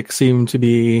and Mystic seem to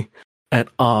be at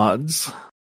odds.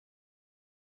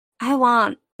 I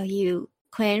want you,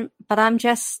 Quinn, but I'm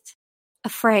just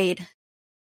afraid.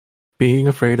 Being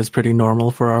afraid is pretty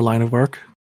normal for our line of work.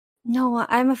 No,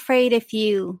 I'm afraid if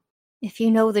you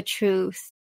know the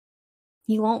truth,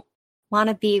 you won't want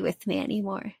to be with me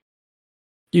anymore.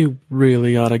 You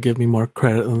really ought to give me more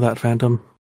credit than that, Phantom.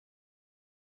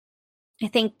 I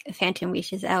think Phantom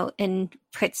reaches out and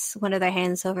puts one of their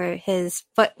hands over his,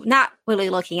 but not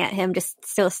really looking at him, just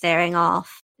still staring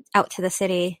off out to the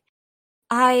city.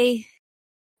 You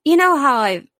know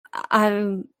how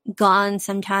I'm gone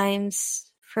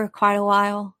sometimes for quite a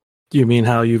while? You mean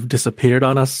how you've disappeared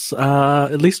on us,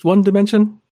 at least one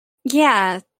dimension?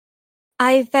 Yeah,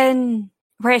 I've been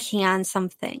working on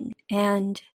something,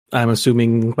 and I'm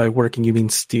assuming by working you mean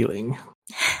stealing.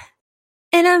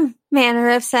 in a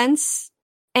manner of sense.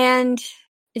 And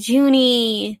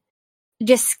Junie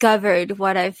discovered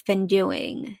what I've been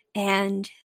doing, and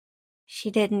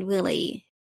she didn't really.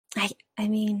 I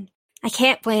mean, I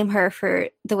can't blame her for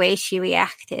the way she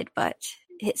reacted, but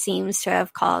it seems to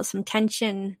have caused some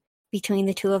tension between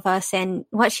the two of us. And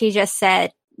what she just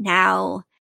said now,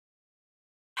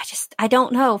 I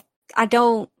don't know. I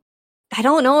don't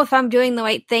know if I'm doing the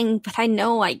right thing, but I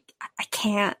know I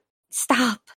can't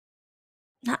stop.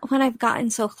 Not when I've gotten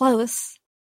so close.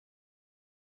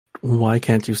 Why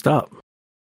can't you stop?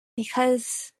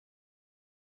 Because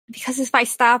if I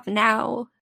stop now,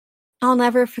 I'll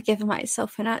never forgive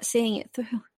myself for not seeing it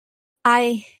through.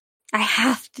 I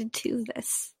have to do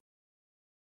this.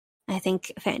 I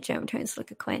think Phantom turns to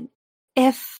look at Quinn.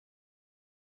 If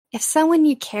someone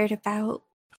you cared about...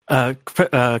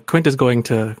 Quint is going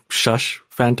to shush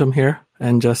Phantom here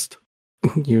and just...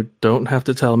 You don't have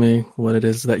to tell me what it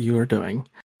is that you are doing,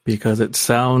 because it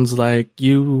sounds like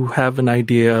you have an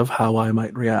idea of how I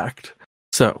might react.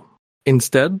 So,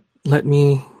 instead, let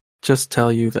me just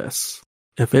tell you this.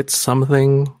 If it's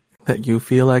something that you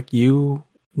feel like you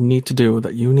need to do,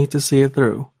 that you need to see it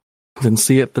through, then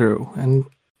see it through, and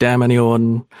damn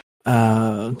anyone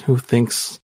who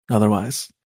thinks otherwise,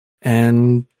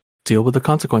 and deal with the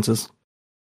consequences.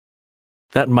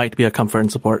 That might be a comfort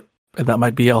and support, and that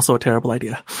might be also a terrible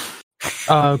idea.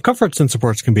 Comforts and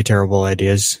supports can be terrible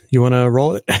ideas. You want to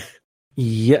roll it?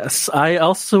 Yes, I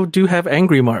also do have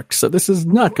angry marks, so this is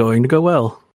not going to go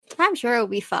well. I'm sure it'll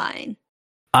be fine.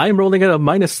 I'm rolling at a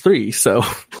 -3, so...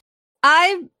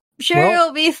 I'm sure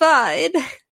it'll be fine.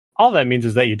 All that means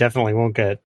is that you definitely won't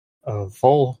get a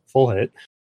full hit.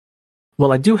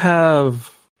 Well, I do have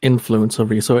influence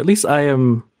over you, so at least I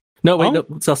am... No, wait, no,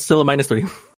 it's still a -3.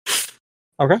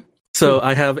 Okay. So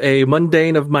I have a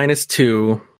mundane of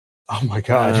 -2. Oh my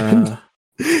god.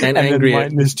 And angry.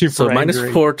 -2 for so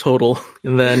angry. -4 total.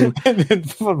 And then, and then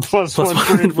plus one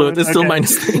for influence is still okay.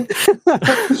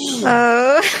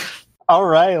 -3. All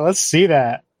right, let's see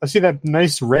that. Let's see that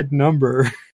nice red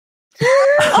number.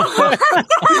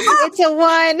 It's a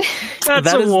 1.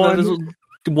 That's a 1. That is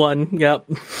 1, yep.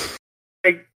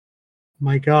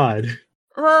 My god.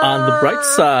 On the bright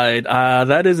side,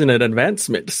 that isn't an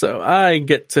advancement, so I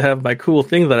get to have my cool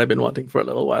thing that I've been wanting for a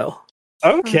little while.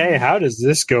 Okay, how does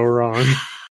this go wrong?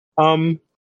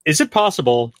 Is it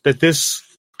possible that this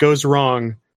goes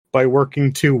wrong by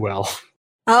working too well?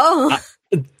 Oh.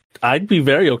 I'd be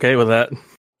very okay with that.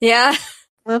 Yeah.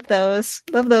 Love those.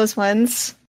 Love those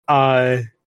ones.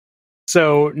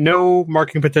 So no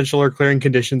marking potential or clearing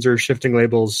conditions or shifting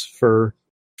labels for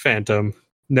Phantom.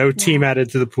 No team added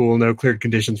to the pool, no cleared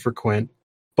conditions for Quint.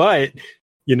 But,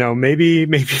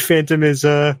 maybe Phantom is,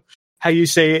 how you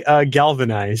say,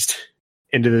 galvanized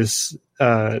into this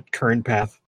current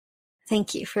path.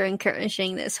 Thank you for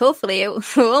encouraging this. Hopefully it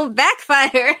won't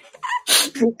backfire.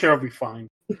 It'll be fine.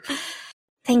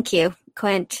 Thank you,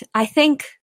 Quint. I think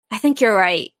you're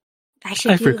right. I should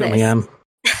do this. I frequently am.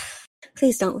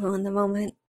 Please don't ruin the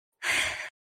moment.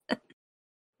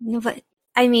 No, but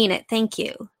I mean it. Thank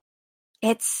you.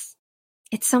 It's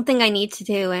something I need to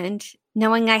do, and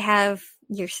knowing I have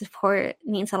your support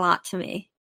means a lot to me.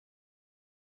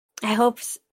 I hope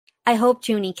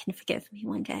Junie can forgive me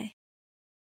one day.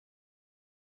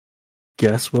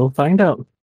 Guess we'll find out.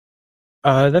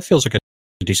 That feels like a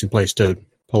decent place to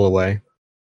pull away.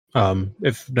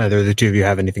 If neither of the two of you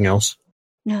have anything else.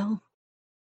 No.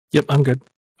 Yep, I'm good.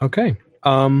 Okay.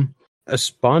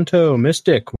 Espanto,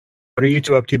 Mystic, what are you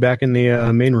two up to back in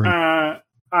the main room?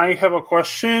 I have a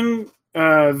question.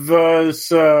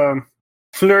 Does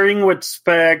flirting with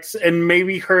Specs and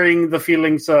maybe hurting the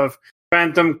feelings of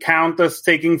Phantom count as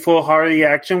taking foolhardy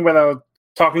action without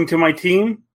talking to my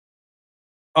team?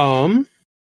 I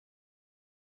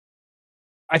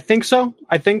think so.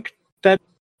 I think that,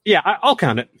 yeah, I'll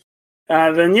count it.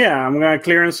 Then yeah, I'm gonna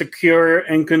clear and secure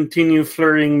and continue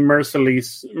flirting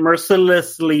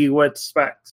mercilessly with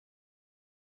Specs.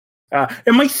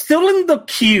 Am I still in the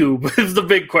cube? Is the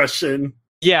big question.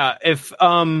 Yeah, if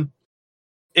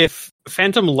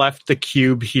Phantom left the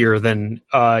cube here, then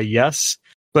yes.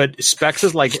 But Specs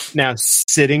is like now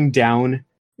sitting down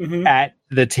at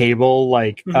the table,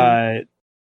 like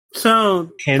so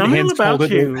tell me all about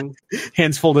you.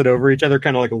 Hands folded over each other,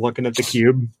 kind of like looking at the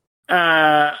cube.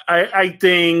 I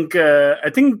think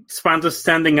Spanta's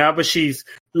standing up, but she's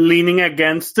leaning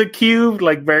against the cube,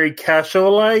 like very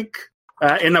casual, like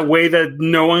in a way that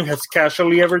no one has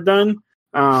casually ever done.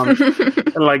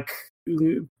 Like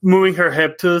moving her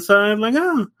hip to the side, like,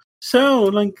 oh, so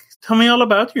like, tell me all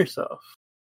about yourself.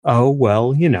 Oh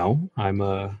well, you know, I'm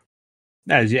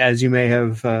as you may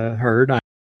have heard,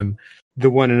 I'm the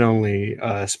one and only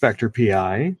Spectre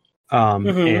PI,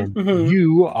 and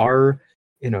you are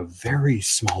in a very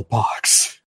small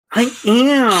box. I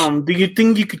am. Do you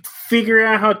think you could figure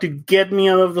out how to get me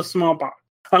out of the small box?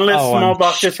 Unless small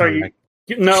boxes are you?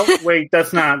 No, wait,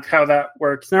 that's not how that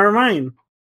works. Never mind.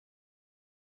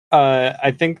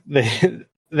 I think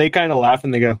they kind of laugh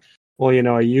and they go, well, you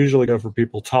know, I usually go for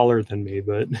people taller than me,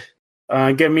 but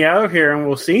get me out of here and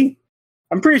we'll see.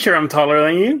 I'm pretty sure I'm taller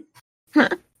than you.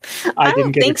 I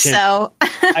don't think so.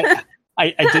 I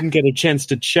didn't get a chance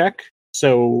to check.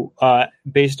 So,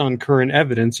 based on current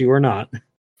evidence, you are not.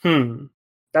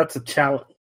 That's a challenge.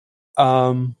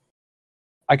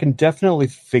 I can definitely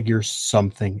figure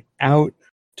something out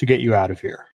to get you out of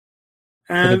here.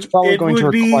 But it's probably going to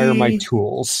require my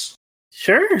tools.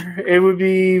 Sure, it would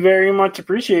be very much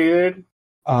appreciated.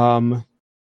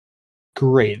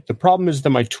 Great. The problem is that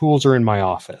my tools are in my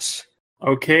office.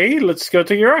 Okay, let's go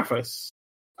to your office.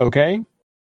 Okay.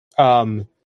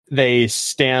 They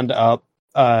stand up,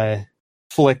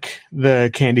 flick the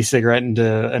candy cigarette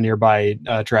into a nearby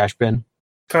trash bin.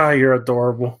 God, you're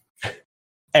adorable.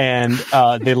 And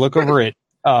they look over at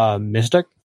Mystic.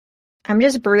 I'm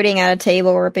just brooding at a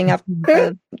table, ripping up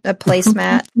a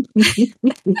placemat.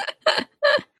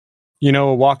 You know,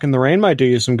 a walk in the rain might do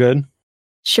you some good.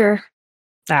 Sure.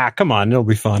 Come on, it'll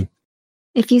be fun.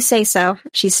 If you say so.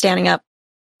 She's standing up.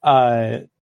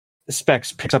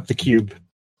 Specs picks up the cube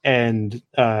and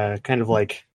kind of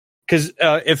like, because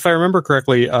if I remember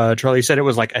correctly, Charlie said it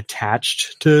was like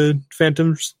attached to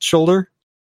Phantom's shoulder.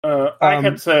 I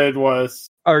had said it was.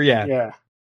 Oh yeah, yeah.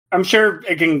 I'm sure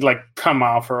it can like come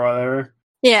off or whatever.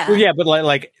 Yeah, well, yeah, but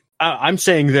like I'm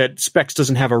saying that Specs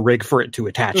doesn't have a rig for it to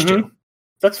attach to.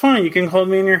 That's fine. You can hold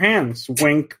me in your hands.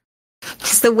 Wink.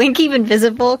 Is the wink even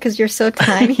visible because you're so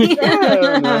tiny?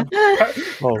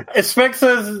 Specs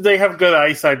says they have good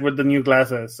eyesight with the new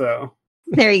glasses, so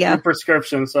there you go.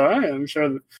 Prescription, so I'm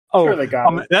sure. Sure they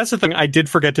got it. That's the thing I did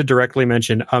forget to directly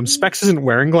mention. Specs isn't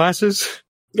wearing glasses.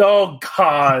 Oh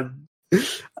God.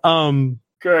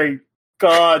 Great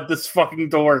God, this fucking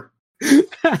dork.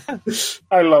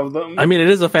 I love them. I mean, it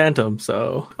is a Phantom,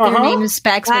 so their name is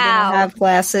Specs, but they don't have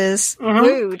glasses.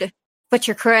 Rude, but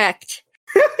you're correct.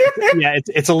 Yeah,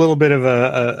 it's a little bit of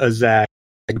a zag,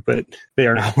 but they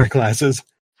are not wearing glasses.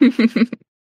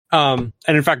 And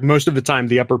in fact, most of the time,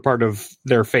 the upper part of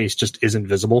their face just isn't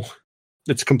visible.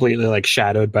 It's completely like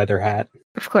shadowed by their hat.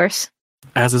 Of course,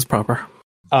 as is proper.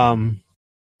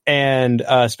 And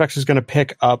Specs is going to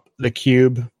pick up the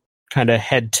cube, kind of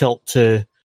head tilt to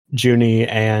Junie,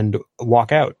 and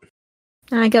walk out.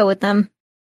 I go with them.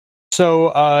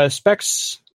 So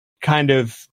Specs kind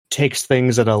of takes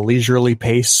things at a leisurely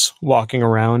pace, walking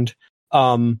around.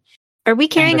 Are we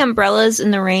carrying umbrellas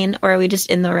in the rain, or are we just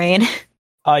in the rain?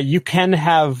 You can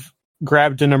have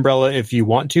grabbed an umbrella if you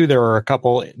want to. There are a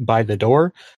couple by the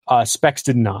door. Specs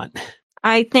did not.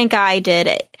 I think I did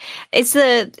it.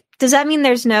 Does that mean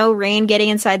there's no rain getting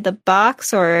inside the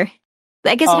box, or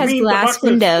I guess it has glass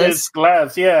windows? It's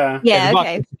glass, yeah. Yeah, the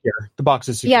okay. The box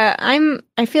is secure. Yeah,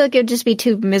 I feel like it would just be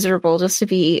too miserable just to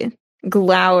be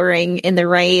glowering in the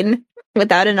rain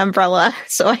without an umbrella,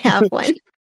 so I have one.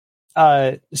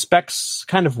 Specs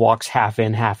kind of walks half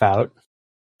in, half out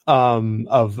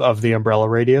of the umbrella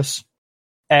radius,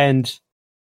 and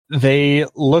they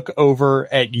look over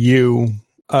at you,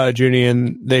 Junie,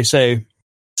 and they say,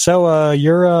 So,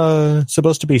 you're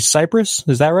supposed to be Cypress,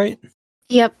 is that right?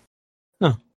 Yep.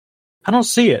 I don't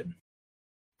see it.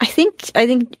 I think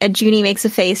Junie makes a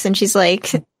face and she's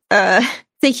like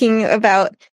thinking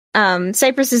about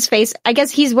Cypress's face. I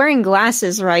guess he's wearing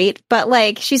glasses, right? But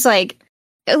like she's like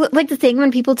the thing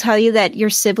when people tell you that your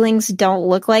siblings don't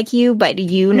look like you, but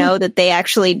you know that they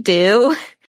actually do.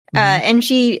 And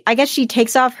I guess she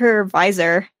takes off her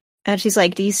visor and she's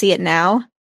like, "Do you see it now?"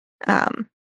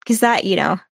 Because that,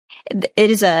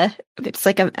 it's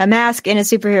like a mask and a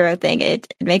superhero thing.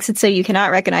 It makes it so you cannot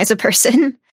recognize a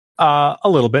person. A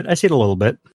little bit. I see it a little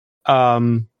bit.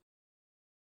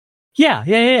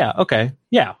 Yeah. Okay.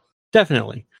 Yeah,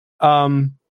 definitely.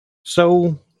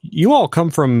 So you all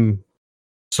come from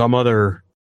some other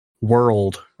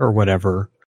world or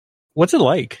whatever. What's it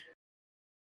like?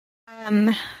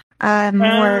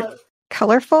 More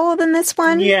colorful than this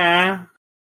one. Yeah.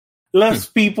 Less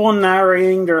people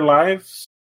narrating their lives.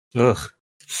 Ugh.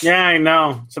 Yeah, I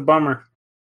know. It's a bummer.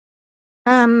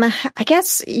 I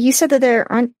guess you said that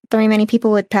there aren't very many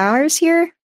people with powers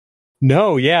here.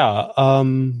 No, yeah.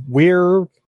 We're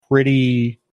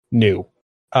pretty new.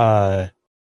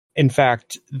 In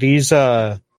fact, these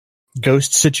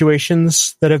ghost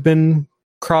situations that have been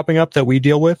cropping up that we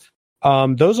deal with,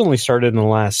 those only started in the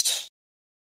last,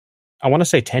 I want to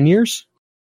say 10 years.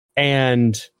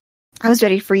 And I was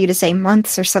ready for you to say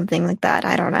months or something like that.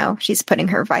 I don't know. She's putting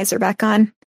her visor back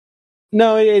on.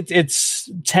 no, it's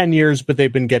 10 years, but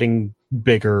they've been getting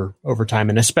bigger over time,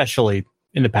 and especially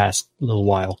in the past little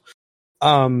while.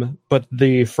 But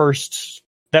the first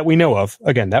that we know of,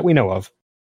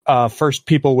 first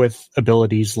people with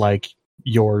abilities like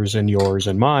yours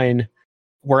and mine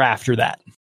were after that.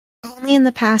 Only in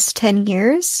the past 10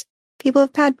 years, people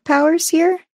have had powers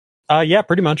here? Yeah,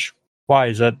 pretty much. Why,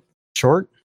 is that short?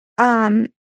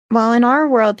 Well, in our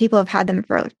world, people have had them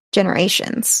for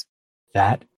generations.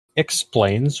 That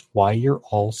explains why you're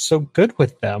all so good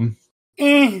with them.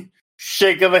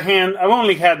 Shake of the hand. I've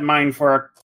only had mine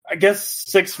for, I guess,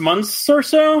 6 months or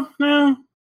so now.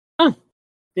 Huh.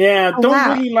 Yeah, Oh, don't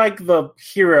wow. really like the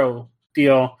hero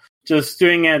deal. Just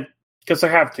doing it because I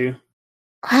have to.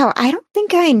 Wow, I don't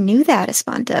think I knew that,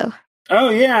 Espanto. Oh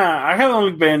yeah, I have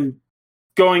only been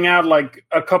going out like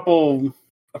a couple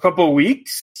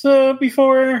weeks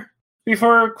before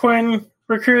Quinn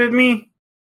recruited me.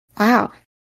 Wow.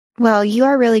 Well, you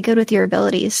are really good with your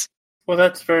abilities. Well,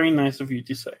 that's very nice of you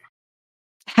to say.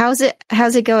 How's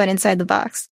it going inside the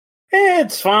box?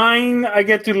 It's fine. I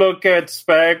get to look at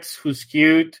Specs, who's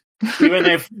cute, even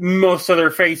if most of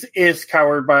their face is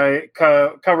covered by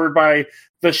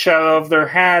the shadow of their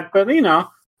hat. But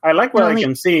I like what I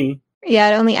can see.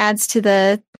 Yeah, it only adds to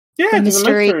the Yeah, to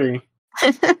mystery.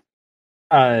 the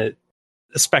mystery.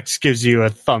 Specs gives you a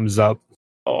thumbs up.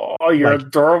 Oh, you're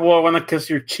adorable. I want to kiss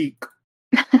your cheek.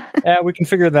 Yeah, we can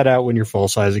figure that out when you're full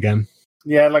size again.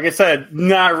 Yeah, like I said,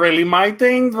 not really my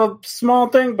thing, the small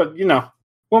thing, but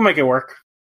we'll make it work.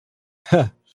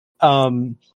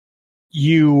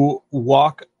 You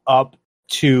walk up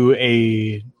to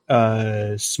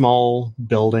a small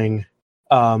building,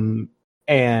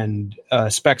 and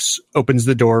Specs opens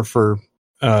the door for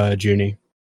Junie.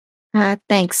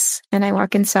 Thanks. And I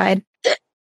walk inside.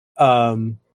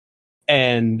 And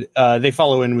they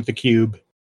follow in with the cube,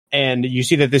 and you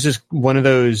see that this is one of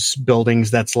those buildings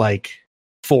that's like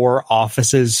 4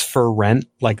 offices for rent,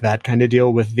 like that kind of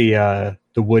deal, with the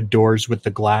wood doors with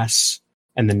the glass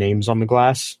and the names on the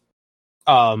glass.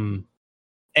 And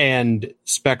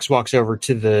Specs walks over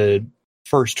to the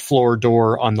first floor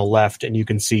door on the left, and you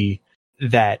can see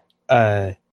that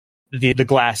the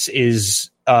glass is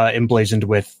emblazoned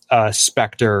with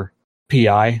Spectre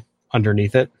PI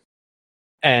underneath it.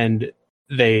 And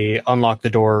they unlock the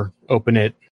door, open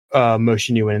it,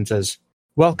 motion you in, and says,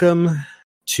 "Welcome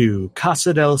to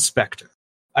Casa del Spectre.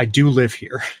 I do live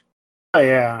here." Oh,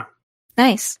 yeah.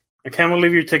 Nice. I can't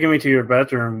believe you're taking me to your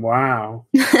bedroom. Wow.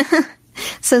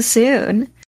 So soon.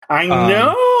 I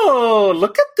know!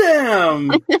 Look at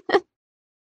them!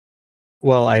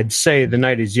 Well, I'd say the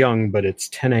night is young, but it's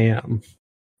 10 a.m.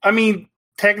 I mean,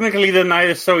 technically the night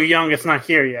is so young it's not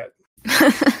here yet.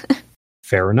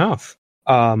 Fair enough.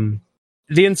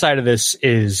 The inside of this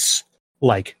is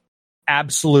like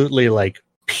absolutely like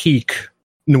peak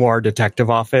noir detective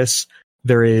office.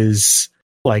 There is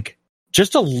like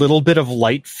just a little bit of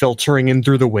light filtering in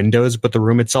through the windows, but the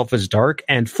room itself is dark.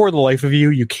 And for the life of you,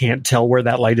 you can't tell where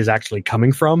that light is actually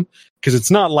coming from because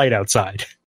it's not light outside.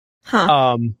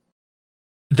 Huh.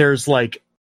 There's like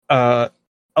a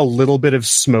little bit of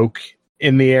smoke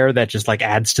in the air that just like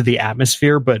adds to the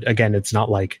atmosphere. But again, it's not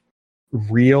like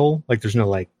real, like there's no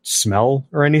like smell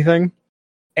or anything.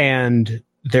 And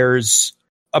there's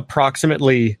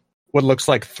approximately what looks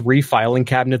like 3 filing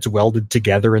cabinets welded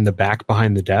together in the back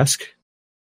behind the desk,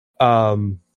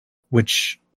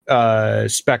 which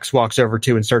Specs walks over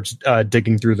to and starts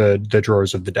digging through the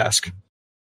drawers of the desk.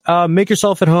 Make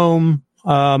yourself at home.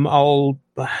 I'll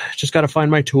just got to find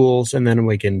my tools, and then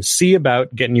we can see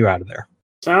about getting you out of there.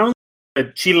 Sounds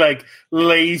good. She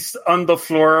lays on the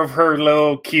floor of her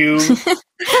little cube,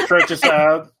 stretches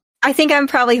out. I think I'm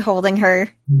probably holding her.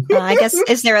 I guess,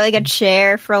 is there like a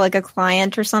chair for like a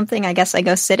client or something? I guess I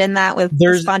go sit in that with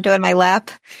Sponto in my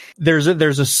lap. There's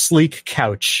a sleek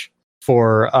couch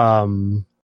for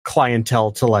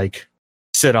clientele to like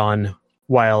sit on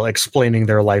while explaining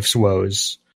their life's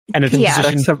woes. And it's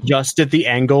positioned just at the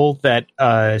angle that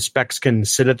Specs can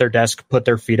sit at their desk, put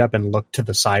their feet up, and look to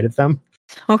the side of them.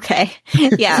 Okay.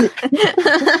 Yeah.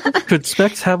 Could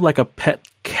Specs have like a pet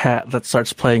cat that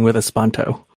starts playing with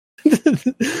Espanto?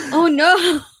 Oh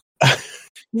no!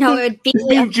 No, it would be.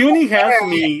 Junie has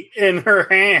me in her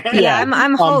hand. Yeah,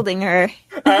 I'm holding her.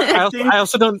 I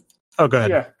also don't. Oh, go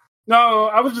ahead. Yeah. No,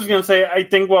 I was just gonna say. I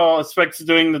think while Specs is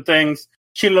doing the things,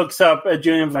 she looks up at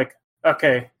Junie and is like,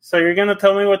 "Okay, so you're gonna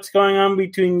tell me what's going on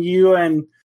between you and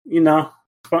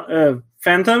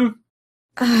Phantom?"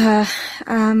 I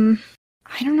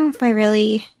don't know if I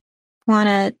really want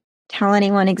to tell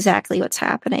anyone exactly what's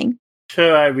happening.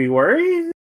 Should I be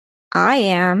worried? I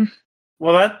am.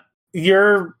 Well,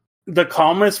 you're the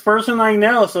calmest person I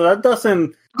know, so that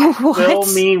doesn't fill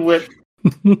me with.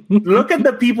 Look at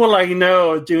the people I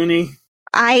know, Junie.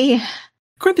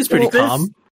 Quint is pretty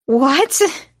calm. What?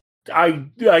 I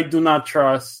do not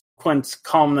trust Quint's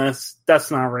calmness. That's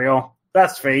not real.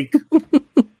 That's fake.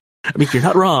 I mean, you're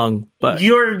not wrong, but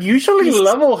you're usually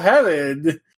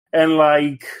level-headed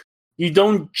and you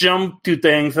don't jump to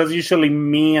things. That's usually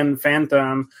me and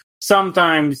Phantom.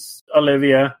 Sometimes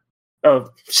Olivia. Oh,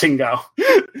 Shingo.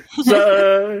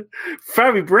 So,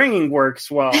 Fabi bringing works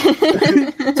well.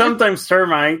 Sometimes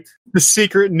Termite. The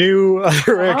secret new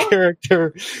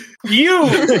character. You!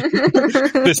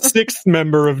 The 6th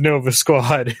member of Nova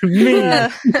Squad. Me!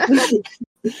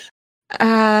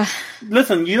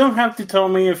 Listen, you don't have to tell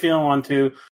me if you don't want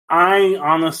to. I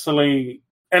honestly...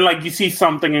 And, you see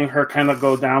something in her kind of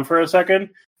go down for a second.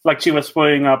 Like she was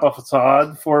putting up a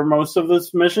facade for most of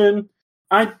this mission.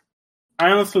 I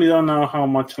honestly don't know how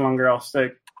much longer I'll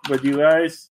stick with you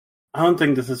guys. I don't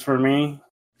think this is for me.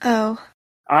 Oh.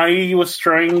 I was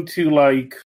trying to,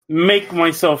 make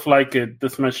myself like it,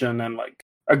 this mission, and,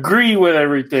 agree with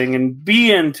everything and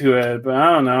be into it, but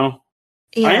I don't know.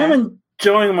 Yeah. I am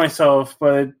enjoying myself,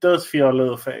 but it does feel a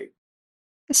little fake.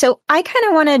 So I kind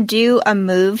of want to do a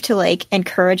move to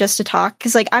encourage us to talk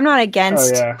because I'm not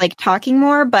against talking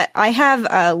more, but I have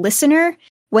a listener.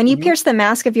 When you pierce the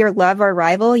mask of your love or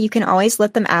rival, you can always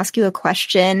let them ask you a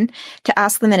question to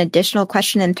ask them an additional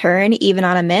question in turn, even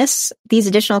on a miss. These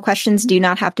additional questions do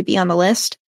not have to be on the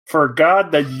list.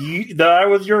 Forgot that I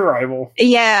was your rival.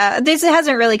 Yeah, this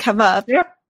hasn't really come up. Yeah.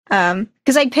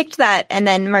 Because I picked that, and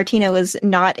then Martina was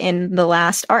not in the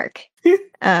last arc.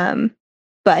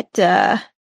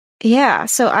 Yeah,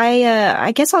 so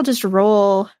I guess I'll just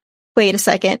roll. Wait a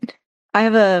second. I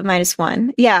have a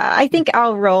 -1. Yeah, I think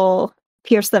I'll roll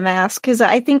Pierce the Mask because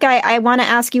I think I want to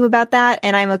ask you about that,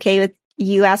 and I'm okay with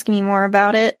you asking me more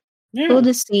about it. Yeah. We'll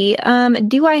just see.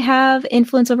 Do I have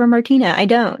influence over Martina? I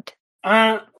don't.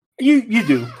 You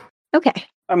do. Okay.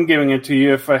 I'm giving it to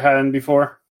you if I hadn't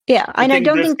before. Yeah, I don't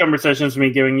think this conversation is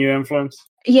me giving you influence.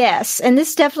 Yes, and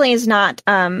this definitely is not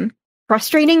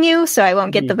frustrating you, so I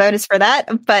won't get the bonus for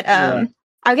that. But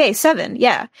okay, 7.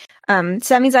 Yeah. So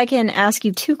that means I can ask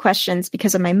you 2 questions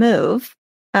because of my move.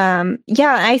 Yeah,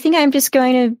 I think I'm just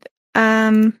going to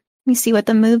let me see what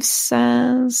the move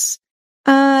says.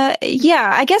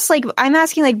 Yeah, I guess I'm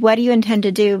asking what do you intend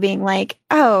to do, being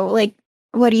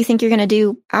what do you think you're gonna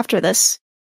do after this?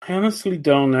 I honestly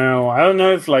don't know. I don't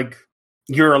know if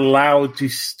you're allowed to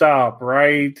stop,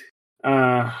 right?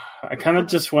 I kind of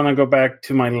just want to go back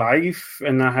to my life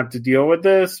and not have to deal with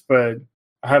this, but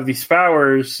I have these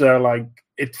powers, so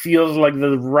it feels like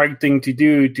the right thing to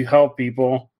do to help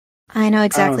people. I know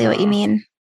exactly what you mean.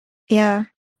 Yeah.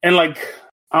 And I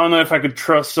don't know if I could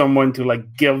trust someone to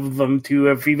give them to,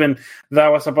 if even that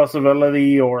was a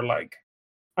possibility, or I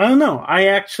don't know. I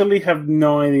actually have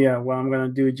no idea what I'm gonna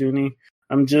do, Junie.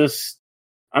 I'm just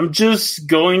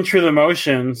going through the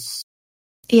motions.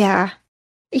 Yeah.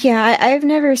 Yeah, I've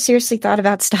never seriously thought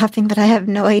about stopping, but I have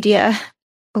no idea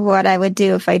what I would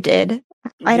do if I did.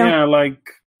 I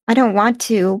don't want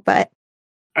to, but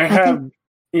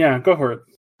yeah, go for it.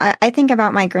 I think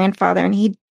about my grandfather, and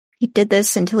he did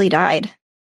this until he died.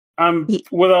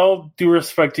 With all due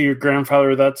respect to your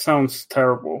grandfather, that sounds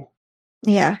terrible.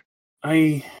 Yeah.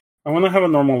 I want to have a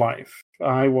normal life.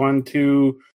 I want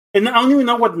to, and I don't even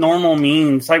know what normal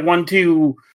means. I want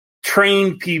to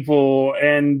train people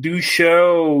and do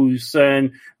shows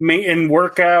and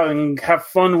work out and have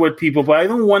fun with people. But I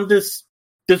don't want this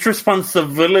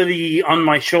responsibility on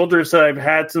my shoulders that I've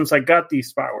had since I got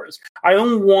these powers. I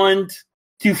don't want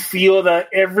to feel that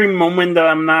every moment that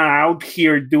I'm not out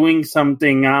here doing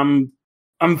something, I'm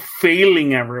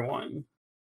failing everyone.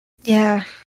 Yeah.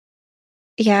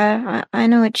 Yeah, I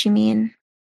know what you mean.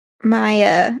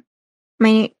 My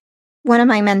one of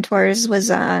my mentors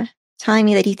was telling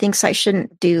me that he thinks I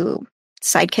shouldn't do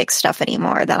sidekick stuff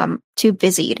anymore, that I'm too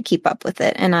busy to keep up with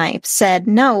it. And I said,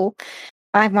 no,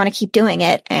 I want to keep doing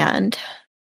it. And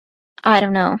I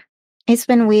don't know. It's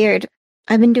been weird.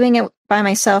 I've been doing it by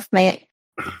myself. My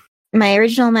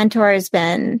original mentor has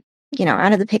been,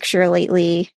 out of the picture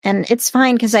lately. And it's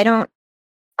fine because I don't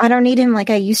need him like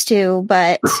I used to,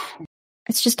 but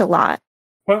it's just a lot.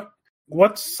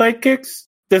 What's psychics?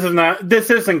 This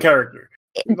isn't character.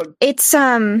 It's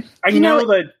I know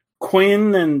that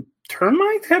Quinn and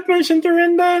Termite have mentioned her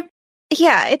in that.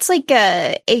 Yeah, it's like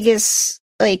a Aegis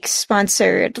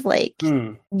sponsored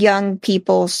young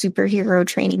people superhero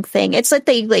training thing. It's like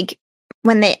they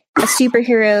when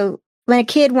a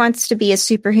kid wants to be a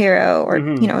superhero or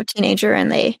a teenager, and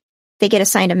they get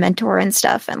assigned a mentor and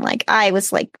stuff. And I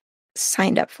was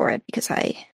signed up for it because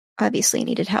I obviously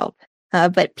needed help.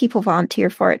 But people volunteer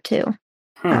for it too.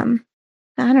 I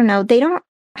don't know. They don't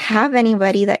have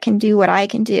anybody that can do what I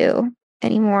can do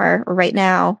anymore right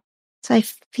now. So I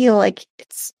feel like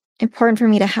it's important for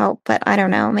me to help, but I don't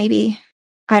know. Maybe,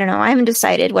 I don't know. I haven't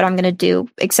decided what I'm going to do,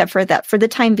 except for that for the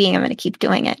time being, I'm going to keep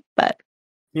doing it. But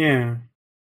yeah,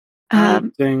 I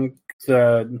think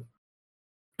that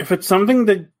if it's something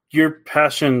that you're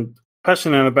passionate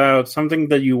about, something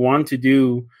that you want to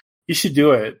do, you should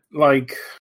do it. I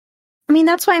mean,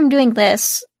 that's why I'm doing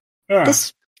this. Yeah.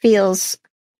 This feels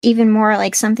even more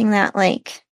like something that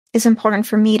is important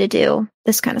for me to do,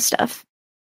 this kind of stuff.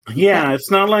 Yeah, it's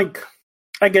not like,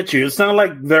 I get you. It's not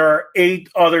like there are 8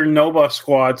 other Nova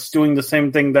squads doing the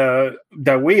same thing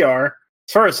that we are.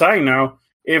 As far as I know,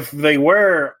 if they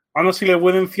were, honestly, I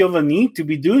wouldn't feel the need to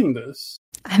be doing this.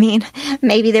 I mean,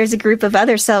 maybe there's a group of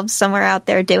other selves somewhere out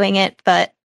there doing it,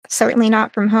 but certainly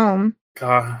not from home.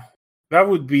 God, that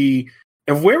would be...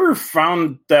 If we ever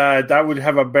found that would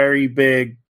have a very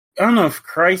big, I don't know if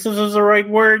crisis is the right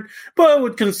word, but I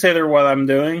would consider what I'm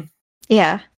doing.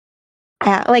 Yeah.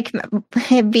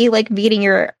 It'd be like meeting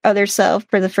your other self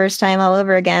for the first time all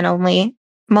over again, only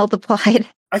multiplied.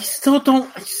 I still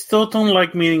don't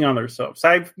like meeting other selves.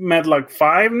 I've met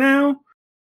 5 now.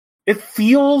 It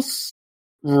feels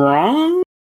wrong.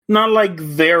 Not like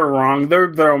they're wrong. They're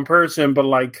their own person,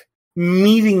 but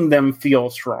meeting them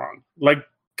feels wrong.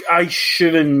 I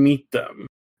shouldn't meet them.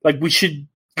 We should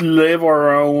live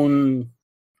our own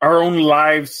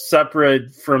lives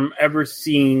separate from ever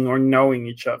seeing or knowing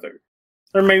each other.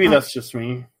 Or maybe that's just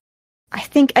me. I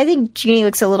think Jeannie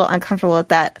looks a little uncomfortable with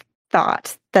that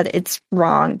thought that it's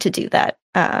wrong to do that.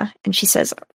 And she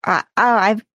says,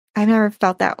 I've never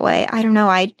felt that way. I don't know.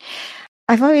 I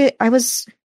grew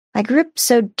up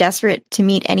so desperate to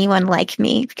meet anyone like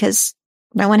me because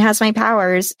no one has my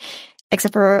powers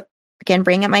except for, again,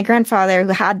 bringing up my grandfather who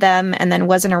had them and then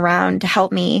wasn't around to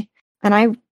help me. And I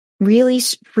really,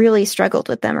 really struggled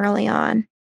with them early on.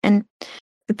 And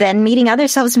then meeting other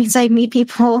selves means I meet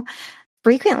people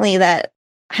frequently that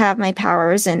have my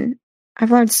powers, and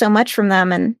I've learned so much from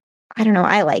them, and I don't know,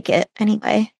 I like it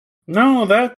anyway. No,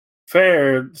 that's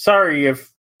fair. Sorry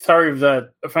if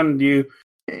that offended you.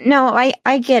 No,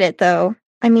 I get it though.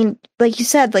 I mean, like you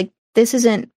said, this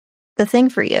isn't the thing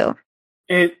for you.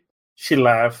 She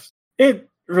laughed. It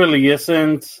really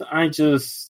isn't. I don't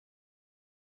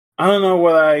know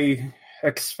what I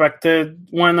expected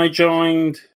when I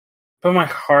joined, but my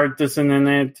heart isn't in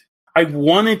it. I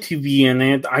wanted to be in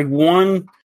it. I want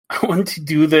to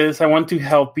do this. I want to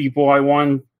help people. I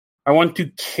want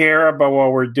to care about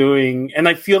what we're doing. And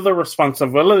I feel the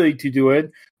responsibility to do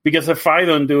it because if I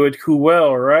don't do it, who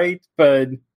will, right? But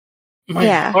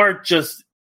my heart just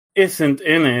isn't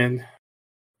in it.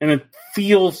 And it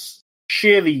feels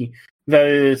shitty that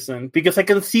it isn't, because I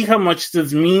can see how much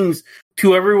this means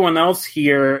to everyone else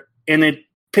here, and it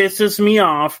pisses me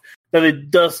off that it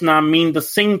does not mean the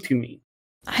same to me.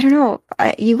 I don't know.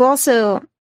 You also,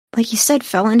 like you said,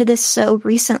 fell into this so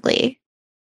recently.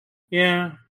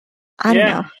 Yeah. I don't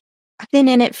know. I've been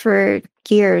in it for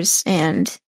years,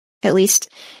 and at least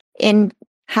in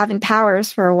having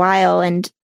powers for a while,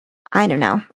 and I don't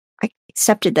know.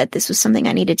 accepted that this was something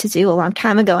I needed to do a long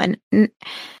time ago, and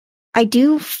I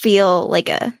do feel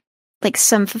like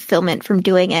some fulfillment from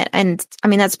doing it, and I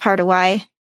mean that's part of why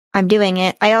I'm doing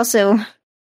it. I also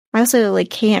like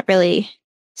can't really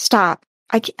stop.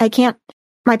 I can't.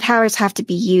 My powers have to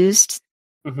be used.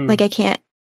 Mhm. Like I can't.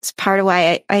 It's part of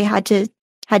why I had to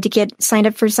get signed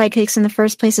up for sidekicks in the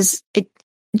first place. Is it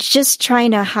just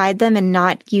trying to hide them and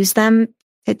not use them?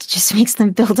 It just makes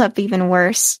them build up even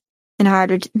worse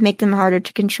and make them harder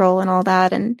to control and all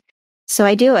that. And so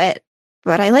I do it,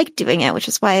 but I like doing it, which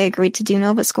is why I agreed to do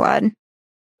Nova Squad.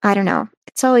 I don't know.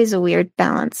 It's always a weird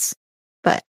balance,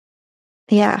 but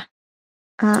yeah.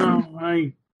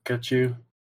 I get you.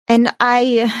 And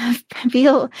I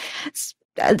feel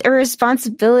a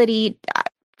responsibility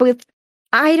with,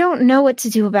 I don't know what to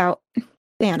do about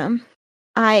Phantom.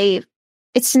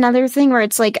 It's another thing where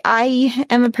it's like, I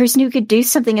am a person who could do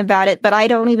something about it, but I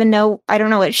don't know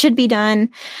what should be done.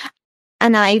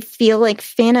 And I feel like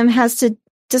Phantom has to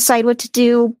decide what to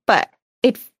do, but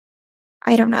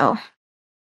I don't know.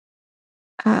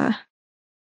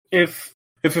 If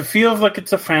it feels like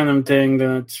it's a fandom thing,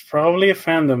 then it's probably a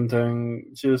fandom thing.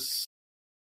 Just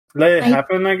let it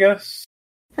happen, I guess.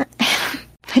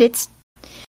 But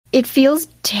it feels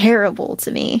terrible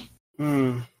to me.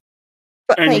 But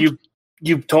and like,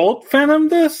 you told Phantom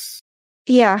this?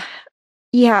 Yeah.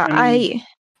 And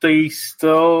they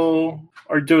still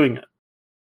are doing it.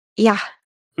 Yeah.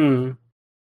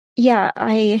 Yeah,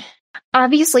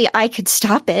 obviously I could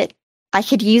stop it. I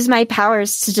could use my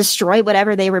powers to destroy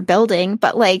whatever they were building,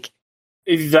 but like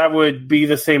that would be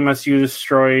the same as you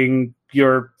destroying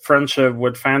your friendship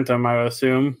with Phantom, I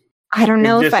assume. I don't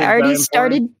know if I already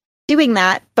started doing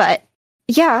that, but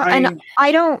yeah, and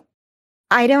I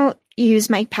don't use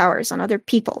my powers on other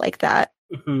people like that.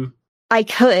 Mm-hmm. I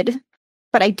could,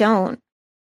 but I don't.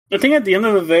 I think at the end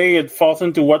of the day, it falls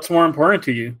into what's more important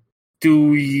to you.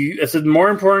 Is it more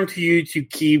important to you to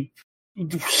keep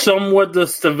somewhat the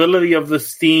stability of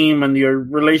this team and your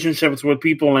relationships with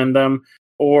people in them,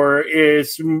 or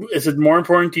is it more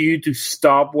important to you to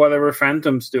stop whatever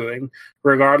Phantom's doing,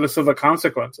 regardless of the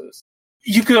consequences?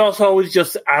 You could also always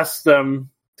just ask them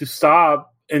to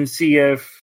stop and see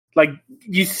if, like,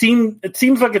 it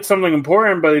seems like it's something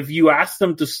important, but if you ask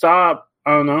them to stop,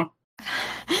 I don't know.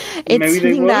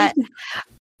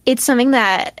 It's something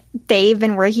that they've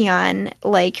been working on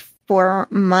like for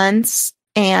months,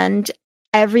 and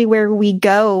everywhere we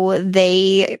go,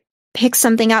 they pick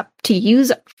something up to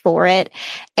use for it.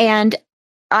 And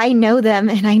I know them,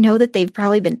 and I know that they've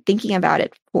probably been thinking about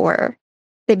it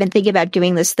they've been thinking about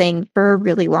doing this thing for a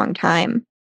really long time.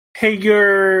 Hey,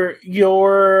 your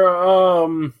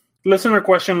listener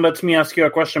question lets me ask you a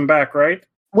question back, right?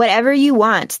 Whatever you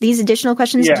want. These additional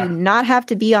questions do not have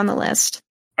to be on the list.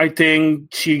 I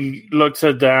think she looks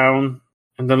it down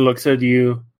and then looks at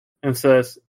you and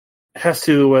says, it has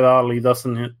to do with Ollie,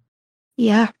 doesn't it?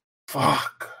 Yeah.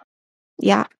 Fuck.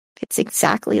 Yeah, it's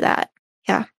exactly that.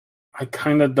 Yeah. I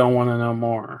kind of don't want to know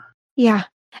more. Yeah.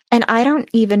 And I don't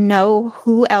even know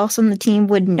who else on the team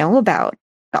would know about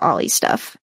the Ollie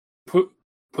stuff.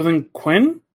 Within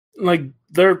Quinn? Like,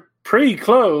 they're pretty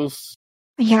close.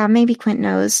 Yeah, maybe Quint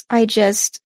knows. I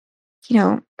just,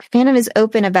 Phantom is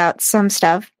open about some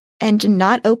stuff and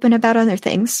not open about other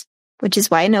things, which is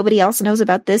why nobody else knows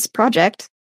about this project.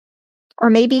 Or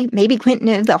maybe Quint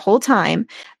knew the whole time,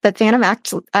 but Phantom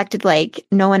acted like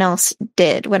no one else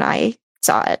did when I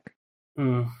saw it.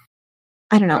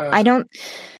 I don't know. I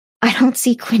don't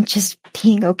see Quint just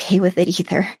being okay with it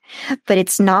either, but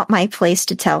it's not my place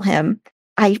to tell him.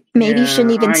 I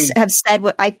shouldn't even have said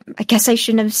what I guess I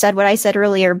shouldn't have said what I said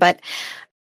earlier, but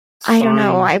I don't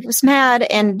know. I was mad,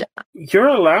 and you're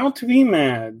allowed to be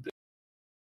mad.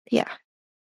 Yeah.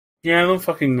 Yeah, I don't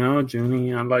fucking know,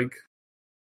 Junie.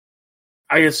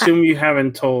 I assume you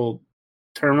haven't told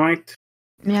Termite.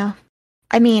 Yeah.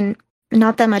 I mean,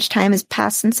 not that much time has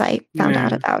passed since I found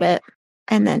out about it.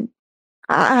 And then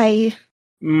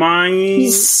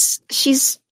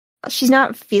she's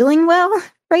not feeling well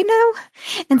right now.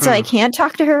 And so I can't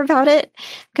talk to her about it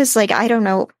because, like, I don't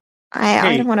know.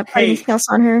 I don't want to put anything else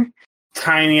on her.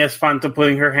 Tiny as Fanta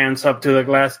putting her hands up to the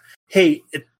glass. Hey,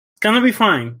 it's gonna be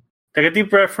fine. Take a deep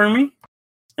breath for me.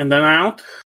 And then out.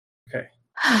 Okay.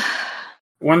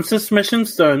 Once this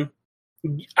mission's done,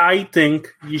 I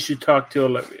think you should talk to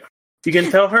Olivia. You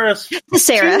can tell her as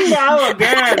Sarah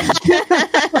again.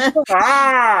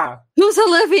 Who's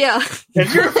Olivia?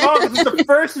 It's your fault. It's the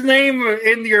first name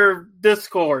in your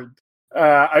Discord.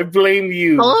 I blame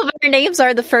you. All of our names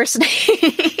are the first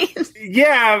names.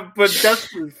 Yeah, but that's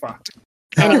fine.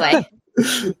 Anyway,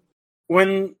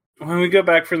 when we go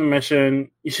back from the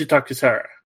mission, you should talk to Sarah.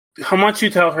 how much you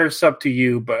tell her is up to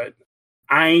you, but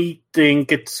I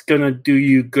think it's gonna do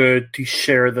you good to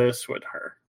share this with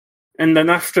her. And then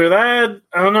after that,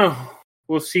 I don't know.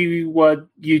 We'll see what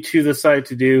you two decide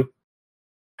to do.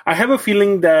 I have a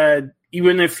feeling that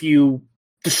even if you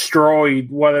destroyed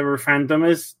whatever Phantom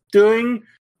is doing,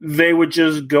 they would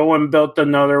just go and build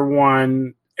another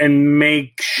one and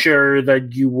make sure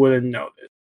that you wouldn't notice.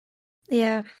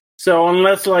 Yeah. So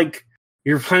unless, like,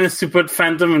 your plan is to put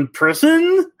Phantom in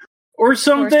prison or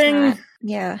something,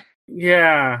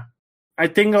 yeah, I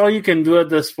think all you can do at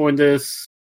this point is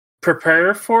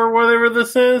prepare for whatever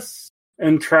this is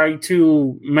and try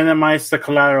to minimize the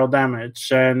collateral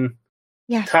damage. And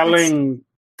telling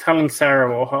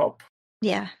Sarah will help.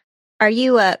 Yeah. Are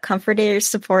you comforted or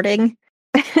supporting?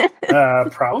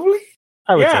 Probably.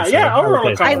 I would say so. I'll roll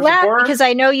a I comfort laugh support. because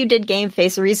I know you did Game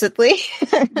Face recently.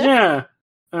 Yeah.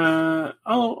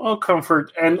 I'll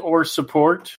comfort and or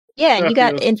support. Yeah, you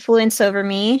got influence over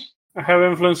me. I have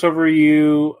influence over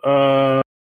you.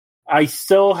 I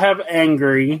still have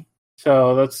angry,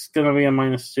 so that's gonna be a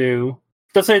 -2.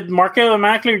 Does it mark it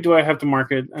automatically, or do I have to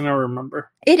mark it? I don't remember.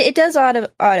 It does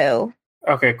auto.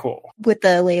 Okay, cool. With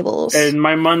the labels. And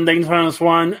my mundane's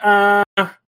 -1.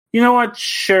 You know what?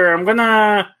 Sure, I'm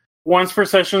gonna once per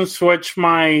session switch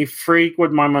my freak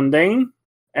with my mundane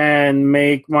and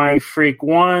make my freak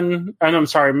 1. And I'm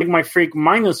sorry, make my freak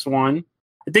 -1.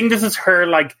 I think this is her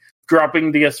like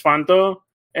dropping the Espanto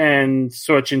and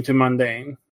switching to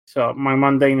mundane. So my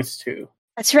mundane is 2.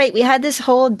 That's right. We had this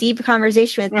whole deep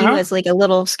conversation with you as like a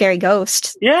little scary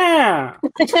ghost. Yeah.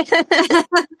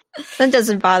 That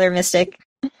doesn't bother Mystic.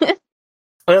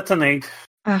 That's an 8.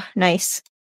 Oh, nice.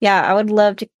 Yeah, I would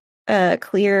love to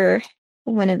clear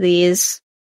one of these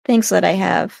things that I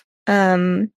have.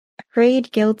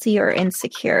 Afraid, guilty, or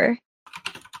insecure.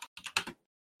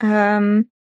 I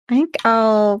think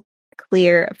I'll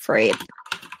clear afraid.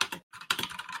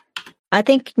 I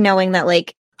think knowing that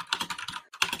like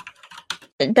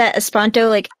that Espanto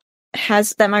like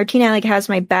has that Martina like has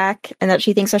my back and that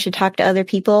she thinks I should talk to other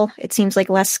people, it seems like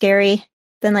less scary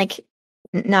than like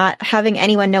not having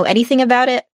anyone know anything about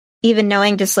it. Even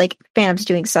knowing just like Phantom's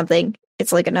doing something,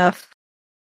 it's like enough.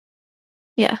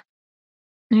 Yeah.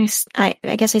 Nice. I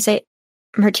guess I say,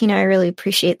 Martina, I really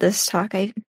appreciate this talk.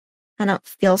 I don't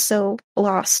feel so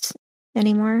lost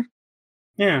anymore.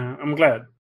 Yeah, I'm glad.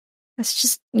 It's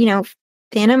just,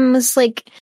 Phantom was like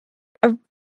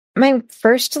my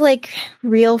first like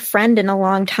real friend in a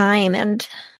long time, and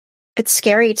it's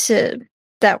scary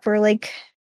that we're like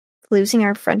losing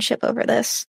our friendship over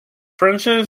this.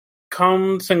 Friendship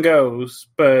comes and goes,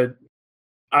 but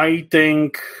I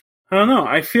think, I don't know,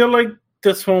 I feel like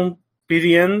this won't be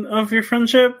the end of your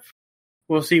friendship.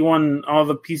 We'll see when all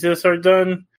the pieces are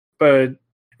done, but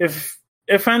if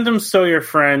Phantom's still your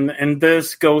friend and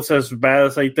this goes as bad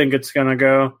as I think it's gonna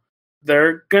go,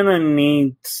 they're gonna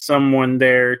need someone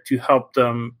there to help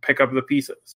them pick up the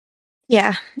pieces.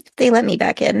 Yeah, if they let me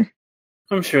back in.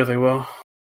 I'm sure they will.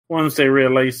 Once they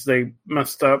realize they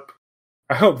messed up.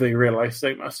 I hope they realize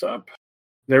they messed up.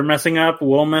 They're messing up,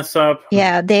 we'll mess up.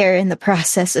 Yeah, they're in the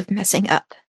process of messing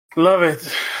up. Love it.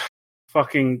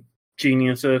 Fucking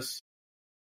geniuses.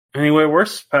 Anyway,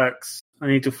 where's Specs? I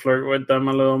need to flirt with them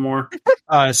a little more.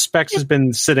 Specs has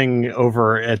been sitting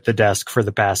over at the desk for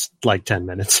the past, 10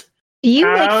 minutes. You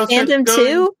like Phantom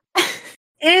too?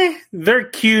 They're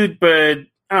cute, but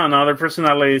I don't know, their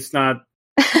personality is not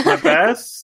the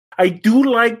best. I do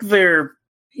like their,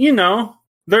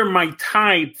 they're my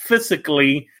type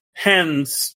physically,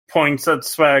 hence points at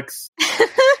Specs.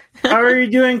 How are you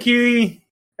doing, Kiwi?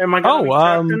 Am I going to be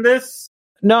trapped in this?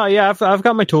 No, yeah, I've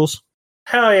got my tools.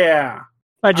 Hell yeah.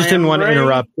 I just didn't want to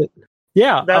interrupt it.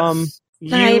 Yeah.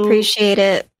 I appreciate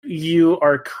it. You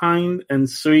are kind and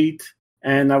sweet,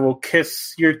 and I will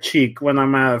kiss your cheek when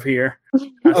I'm out of here.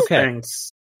 Okay.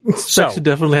 Thanks. So I should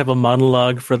definitely have a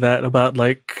monologue for that about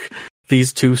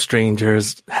these two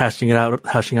strangers hashing out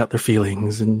their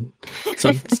feelings and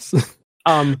so.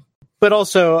 But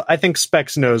also, I think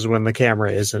Specs knows when the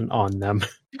camera isn't on them.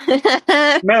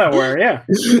 Malware, yeah.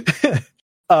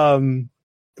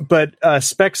 But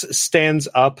Specs stands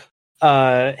up,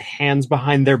 hands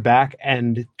behind their back,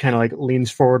 and kind of leans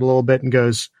forward a little bit and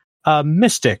goes,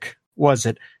 Mystic, was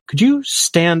it? Could you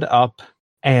stand up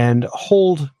and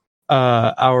hold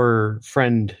our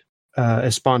friend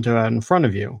Espanto out in front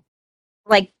of you?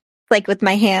 Like with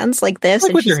my hands, like this,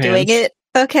 and with she's doing it?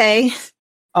 Okay.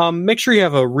 Make sure you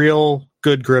have a real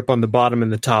good grip on the bottom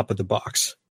and the top of the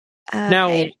box.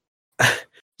 Now,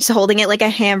 just holding it like a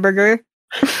hamburger.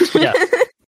 Yeah.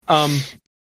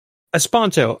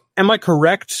 Espanto, am I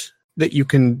correct that you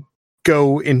can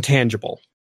go intangible?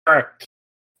 Correct.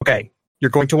 Okay,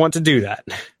 you're going to want to do that.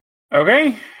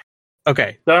 Okay.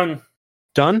 Okay, Done.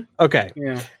 done? Okay.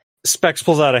 Yeah. Specs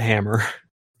pulls out a hammer.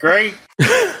 Great.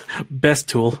 Best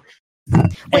tool. Wait,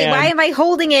 And why am I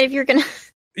holding it if you're gonna?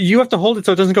 you have to hold it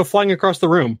so it doesn't go flying across the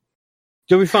room.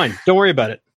 You'll be fine. Don't worry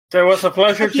about it. So it was a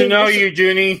pleasure Okay, to know this- you,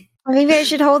 Junie. Or maybe I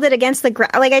should hold it against the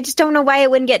ground. Like, I just don't know why it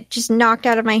wouldn't get just knocked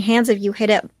out of my hands if you hit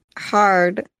it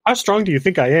hard. How strong do you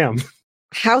think I am?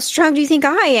 How strong do you think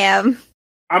I am?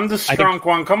 I'm the strong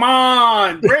one. Come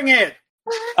on, bring it.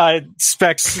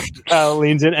 Specs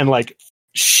leans in and like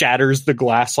shatters the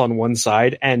glass on one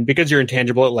side, and because you're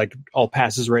intangible, it like all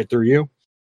passes right through you.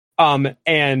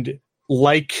 And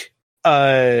like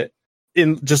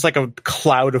in just like a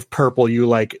cloud of purple, you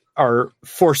like are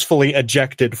forcefully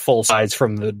ejected full size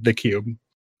from the cube.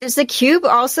 Does the cube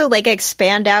also like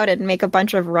expand out and make a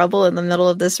bunch of rubble in the middle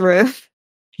of this room?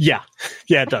 Yeah,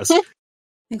 it does.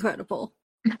 Incredible.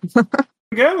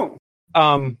 Go.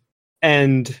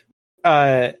 And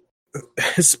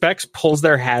Specs pulls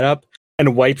their hat up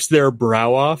and wipes their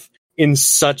brow off in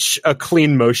such a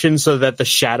clean motion so that the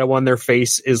shadow on their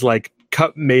face is like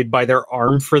cut made by their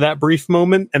arm for that brief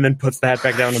moment, and then puts the hat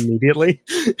back down immediately.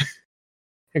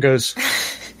 It goes,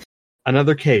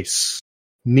 another case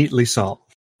neatly solved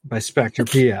by Spectre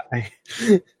PI.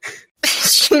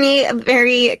 Junie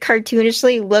very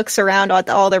cartoonishly looks around at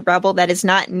all the rubble that is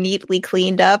not neatly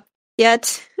cleaned up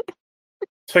yet.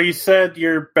 So you said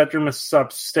your bedroom is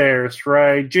upstairs,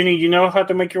 right? Junie, you know how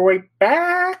to make your way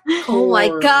back? Oh my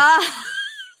Or- god.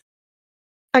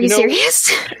 Are you No.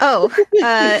 serious? Oh,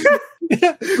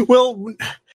 Well, You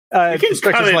can cut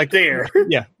Spectre's it like, there.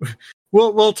 yeah,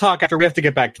 we'll talk after. We have to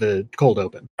get back to the cold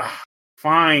open.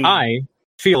 Fine. I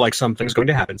feel like something's going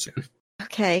to happen soon.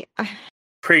 okay.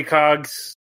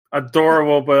 Precogs.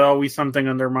 Adorable, but always something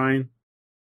undermined.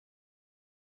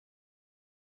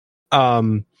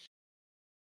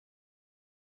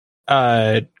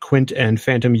 Quint and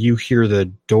Phantom, you hear the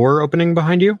door opening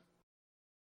behind you.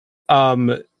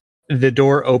 The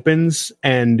door opens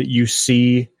and you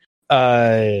see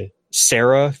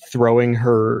Sarah throwing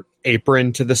her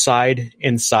apron to the side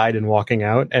inside and walking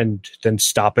out, and then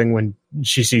stopping when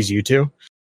she sees you two.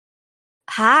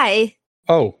 Hi.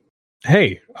 Oh,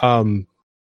 hey.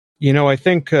 I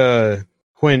think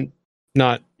Quint,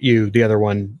 not you, the other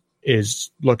one, is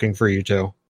looking for you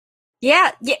too.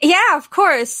 Yeah, of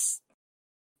course.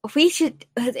 We should.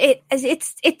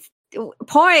 It's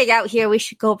pouring out here. We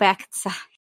should go back inside.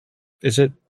 Is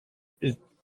it?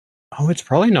 Oh, it's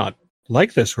probably not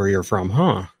like this where you're from,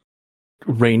 huh?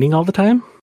 Raining all the time?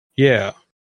 Yeah.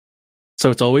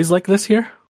 So it's always like this here?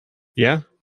 Yeah?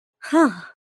 Huh.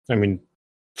 I mean,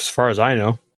 as far as I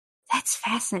know. That's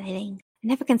fascinating. I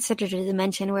never considered a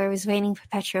dimension where it was raining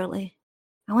perpetually.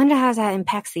 I wonder how that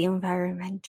impacts the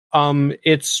environment.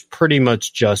 It's pretty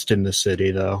much just in the city,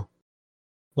 though.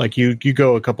 Like, you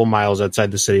go a couple miles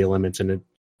outside the city limits and it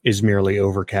is merely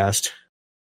overcast.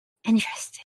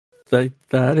 Interesting.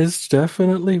 That is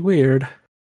definitely weird.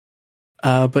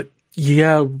 But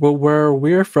yeah, where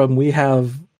we're from, we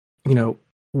have,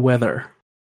 weather.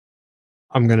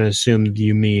 I'm going to assume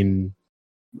you mean...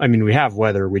 I mean, we have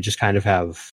weather, we just kind of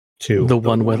have two. The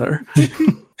one weather.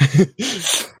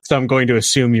 So I'm going to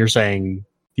assume you're saying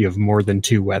you have more than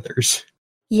two weathers.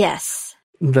 Yes.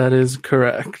 That is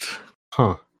correct.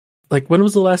 Huh. Like, when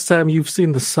was the last time you've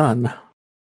seen the sun?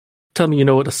 Tell me you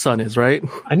know what a sun is, right?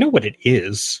 I know what it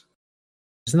is.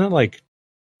 Isn't that like...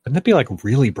 Wouldn't that be like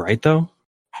really bright, though?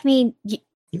 I mean,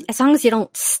 as long as you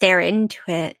don't stare into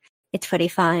it, it's pretty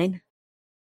fine.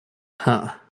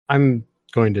 Huh. I'm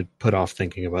going to put off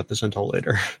thinking about this until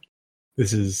later.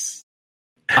 This is...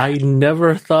 I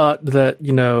never thought that,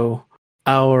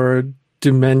 our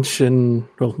dimension,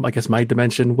 well, I guess my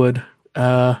dimension would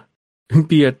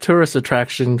be a tourist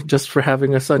attraction just for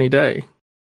having a sunny day.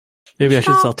 Maybe I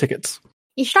should sell tickets.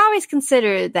 You should always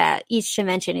consider that each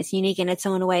dimension is unique in its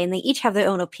own way, and they each have their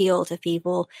own appeal to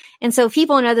people. And so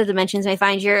people in other dimensions may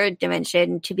find your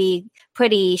dimension to be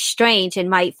pretty strange and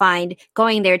might find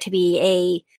going there to be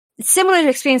a similar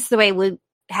experience to the way it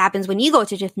happens when you go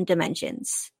to different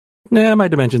dimensions. Nah, my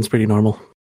dimension's pretty normal.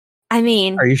 I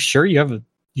mean, Are you sure you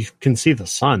can see the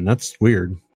sun? That's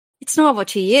weird. it's normal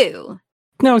to you.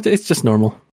 No, it's just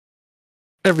normal.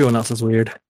 Everyone else is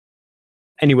weird.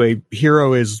 Anyway,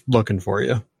 Hero is looking for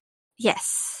you.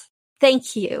 Yes.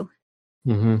 Thank you.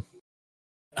 Mm-hmm.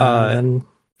 And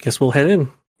guess we'll head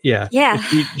in. Yeah. Yeah.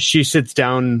 She sits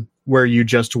down where you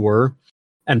just were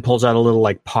and pulls out a little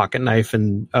like pocket knife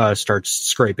and starts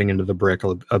scraping into the brick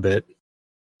a bit.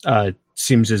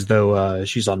 Seems as though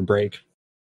she's on break.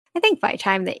 I think by the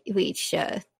time that we reach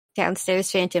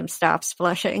downstairs, Phantom stops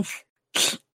blushing.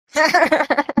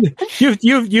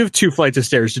 You have 2 flights of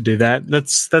stairs to do that.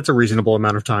 That's a reasonable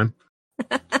amount of time.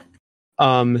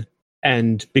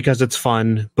 And because it's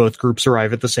fun, both groups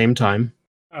arrive at the same time.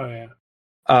 Oh yeah.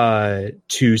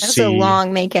 To That was see a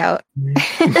long makeout.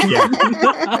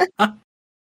 Yeah.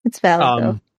 It's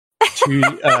valid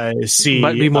To see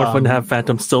Might be more fun to have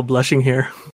Phantom still blushing here.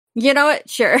 You know what?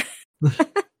 Sure.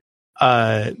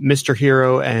 Mr.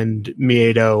 Hero and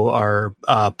Miedo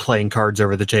are playing cards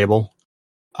over the table.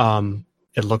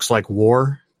 It looks like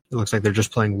war. It looks like they're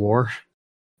just playing war,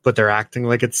 but they're acting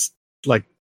like it's like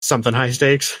something high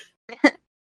stakes.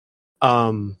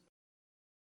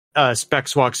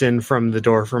 Specs walks in from the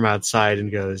door from outside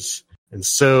and goes, and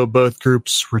so both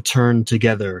groups return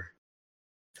together.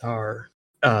 Our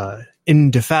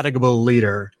indefatigable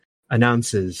leader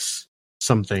announces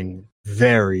something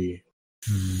very,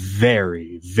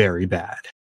 very, very bad.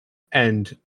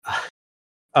 And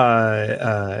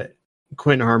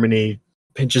Quentin Harmony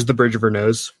pinches the bridge of her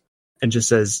nose and just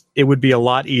says, it would be a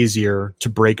lot easier to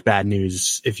break bad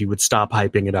news if you would stop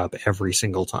hyping it up every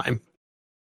single time.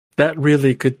 That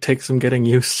really could take some getting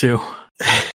used to.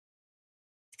 It's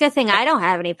a good thing I don't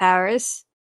have any powers.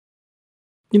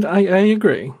 You know, I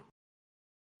agree.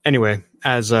 Anyway,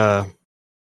 as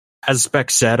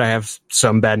Spec said, I have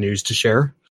some bad news to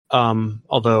share.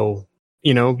 Although,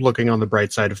 looking on the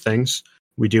bright side of things,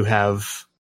 we do have,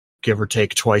 give or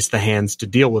take, twice the hands to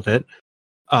deal with it.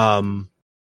 Miedo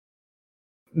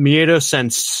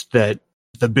sensed that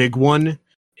the big one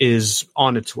is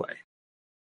on its way.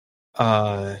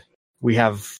 We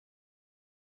have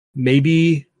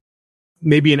maybe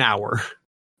an hour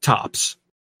tops.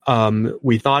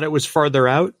 We thought it was farther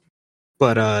out,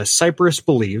 but Cyprus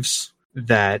believes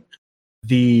that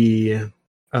the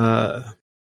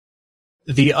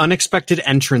unexpected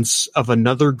entrance of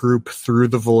another group through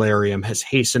the Valerium has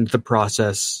hastened the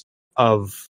process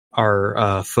of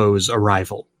our foe's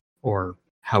arrival, or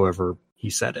however he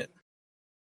said it.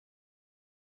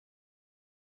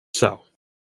 So,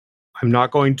 I'm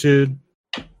not going to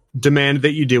demand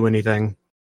that you do anything.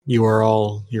 You are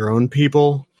all your own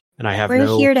people, and I have We're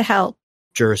here to help.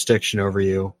 jurisdiction over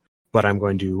you, but I'm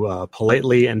going to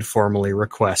politely and formally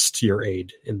request your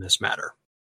aid in this matter.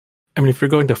 I mean, if you're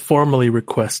going to formally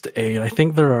request aid, I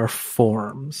think there are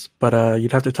forms, but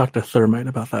you'd have to talk to Thermite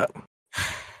about that.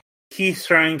 He's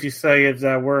trying to say is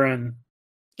that we're in.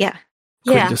 Yeah.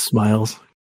 Quinn Yeah. just smiles.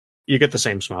 You get the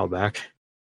same smile back.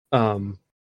 And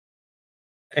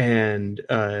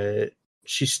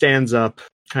she stands up,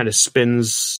 kind of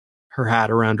spins her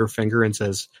hat around her finger and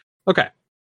says, okay,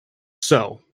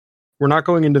 so we're not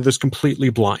going into this completely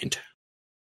blind.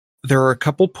 There are a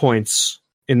couple points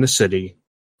in the city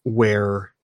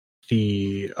where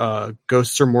the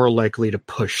ghosts are more likely to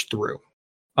push through.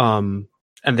 And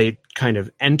they kind of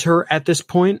enter at this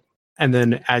point, and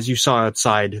then as you saw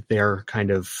outside, they're kind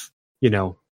of,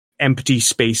 empty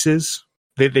spaces.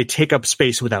 They take up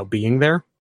space without being there.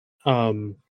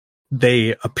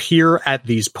 They appear at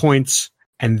these points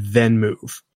and then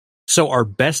move. So our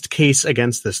best case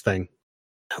against this thing,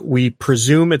 we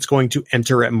presume it's going to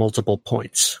enter at multiple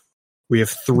points. We have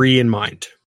 3 in mind.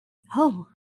 Oh.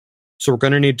 So we're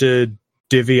going to need to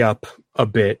divvy up a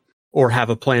bit or have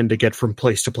a plan to get from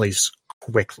place to place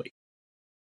quickly.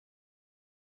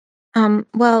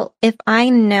 Well, if I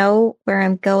know where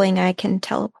I'm going, I can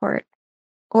teleport.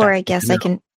 Or I guess I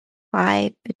can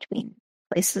fly between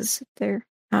places if they're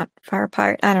not far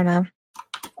apart. I don't know.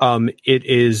 It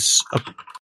is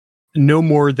no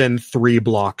more than 3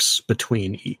 blocks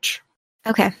between each.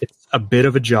 Okay. It's a bit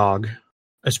of a jog,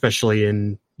 especially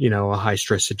in, a high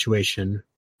stress situation.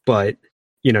 But,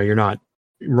 you're not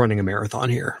running a marathon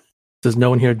here. Does no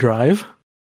one here drive?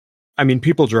 I mean,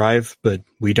 people drive, but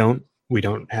we don't. We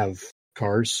don't have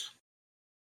cars.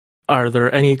 Are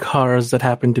there any cars that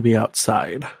happen to be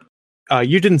outside?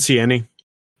 You didn't see any.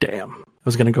 Damn. I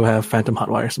was going to go have Phantom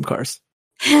hotwire some cars.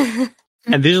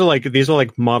 And these are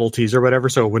like Model Ts or whatever,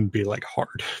 so it wouldn't be like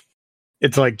hard.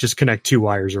 It's like just connect 2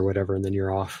 wires or whatever, and then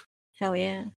you're off. Hell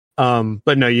yeah.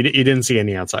 But no, you didn't see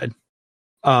any outside.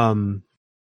 Quinn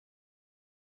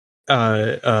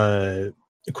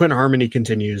Harmony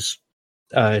continues.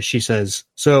 She says,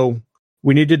 so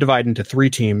we need to divide into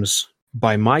 3 teams.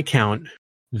 By my count,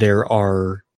 there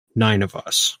are 9 of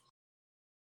us.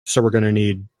 So we're going to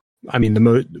need,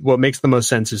 what makes the most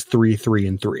sense is 3, 3,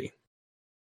 and 3.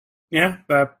 Yeah,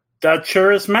 that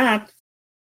sure is math.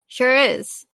 Sure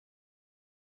is.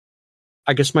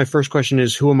 I guess my first question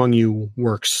is, who among you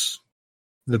works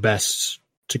the best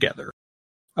together?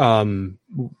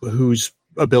 Whose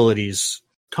abilities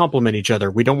complement each other?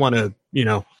 We don't want to,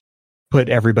 put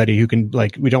everybody who can,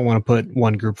 we don't want to put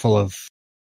one group full of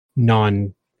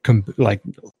like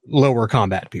lower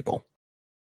combat people.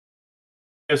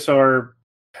 This are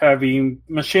heavy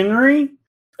machinery.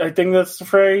 I think that's the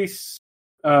phrase.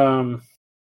 I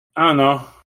don't know.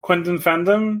 Quentin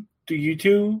Phantom, do you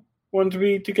two want to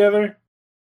be together?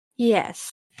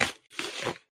 Yes.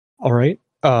 All right.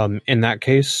 In that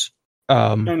case,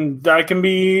 And I can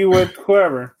be with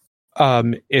whoever.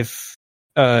 if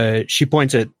she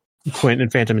points at Quint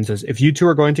and Phantom and says, if you two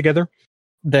are going together,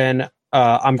 then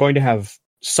I'm going to have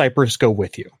Cypress go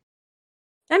with you.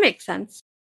 That makes sense.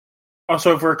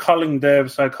 Also, if we're calling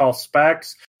dibs, I call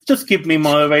specs. Just keep me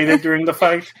motivated during the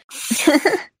fight.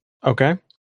 Okay.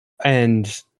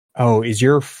 And is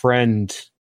your friend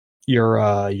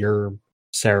your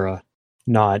Sarah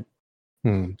not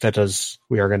that does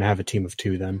we are gonna have a team of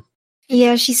two then.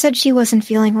 Yeah, she said she wasn't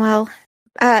feeling well.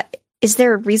 Is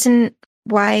there a reason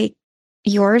why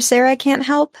your Sarah can't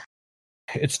help?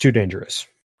 It's too dangerous.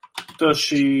 Does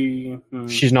she?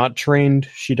 She's not trained,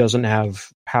 she doesn't have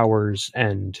powers,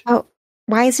 and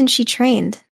Why isn't she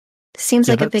trained? Seems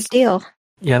like a big deal.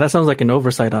 Yeah, that sounds like an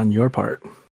oversight on your part.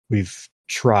 we've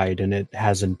tried and it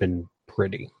hasn't been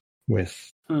pretty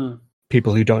with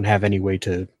people who don't have any way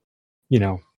to,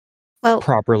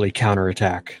 properly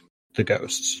counterattack the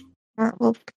ghosts.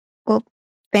 Well,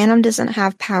 Phantom doesn't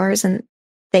have powers and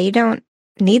they don't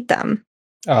need them.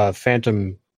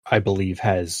 Phantom, I believe,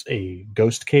 has a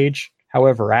ghost cage,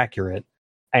 however accurate,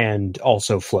 and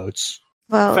also floats.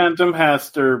 Well, Phantom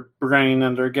has their brain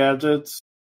and their gadgets.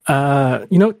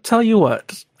 Tell you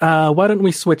what. Why don't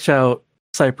we switch out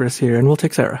Cypress here and we'll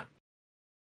take Sarah?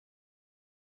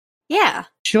 Yeah.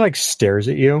 She stares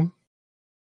at you.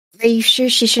 Are you sure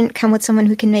she shouldn't come with someone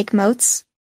who can make moats?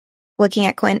 Looking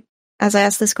at Quint as I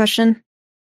ask this question.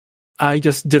 I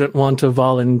just didn't want to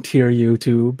volunteer you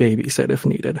to babysit if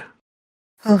needed.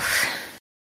 All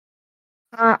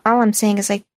I'm saying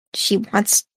is she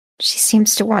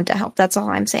seems to want to help. That's all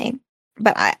I'm saying.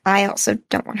 But I also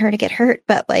don't want her to get hurt.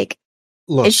 But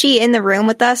look, is she in the room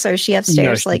with us or is she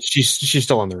upstairs? No, she's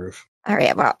still on the roof. All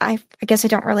right. Well, I guess I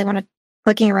don't really want to.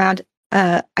 Looking around,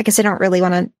 I guess I don't really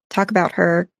want to talk about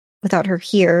her without her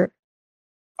here.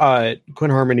 Quinn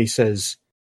Harmony says,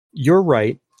 "You're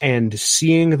right." And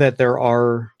seeing that there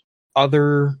are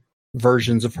other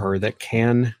versions of her that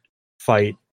can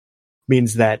fight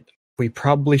means that we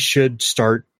probably should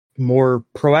start more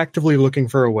proactively looking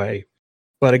for a way.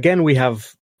 But again, we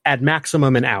have at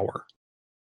maximum an hour.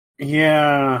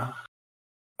 Yeah.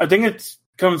 I think it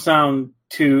comes down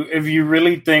to if you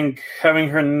really think having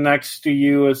her next to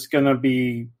you is going to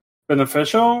be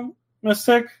beneficial,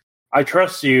 Mystic. I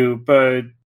trust you, but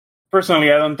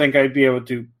personally, I don't think I'd be able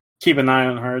to keep an eye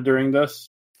on her during this.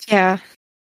 Yeah.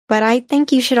 But I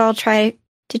think you should all try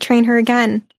to train her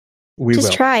again. We Just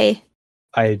will. Try.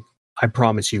 I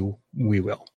promise you, we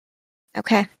will.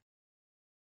 Okay.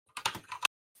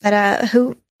 But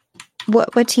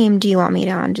what team do you want me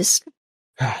to on? Just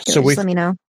let me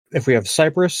know. If we have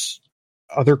Cypress,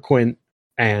 other Quint,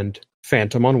 and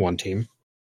Phantom on one team,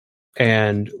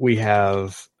 and we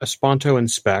have Espanto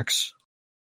and Specs.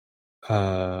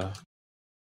 And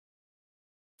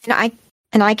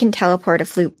I can teleport a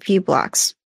few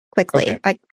blocks quickly.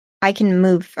 Okay. I can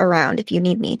move around if you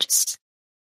need me. Just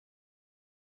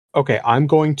okay. I'm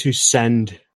going to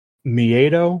send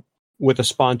Miedo with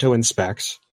Espanto and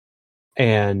Specs,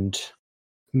 and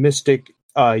Mystic.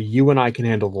 You and I can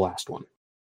handle the last one.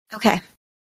 okay.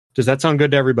 Does that sound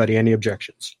good to everybody? Any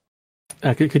objections?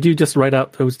 Could you just write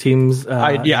out those teams?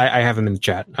 I have them in the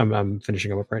chat. I'm finishing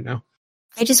them up right now.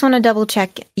 I just want to double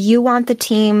check. You want the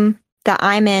team that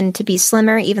I'm in to be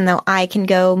slimmer, even though I can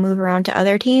go move around to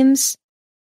other teams.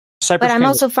 Cypress but I'm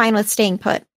also fine with staying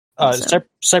put.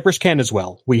 Cypress can as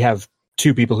well. We have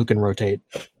two people who can rotate,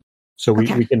 so we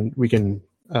can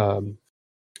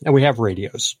and we have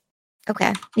radios.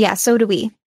 Okay. Yeah. So do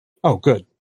we. Oh, good.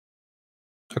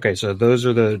 Okay, so those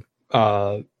are the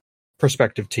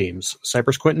prospective teams: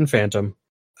 Cypress, Quentin, Phantom.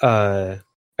 I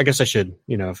guess I should,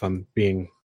 if I'm being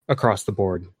across the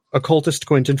board, Occultist,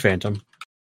 Quentin, Phantom.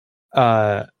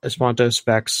 Espanto,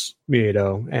 Specs,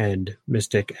 Miedo, and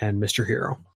Mystic, and Mr.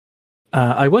 Hero.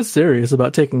 I was serious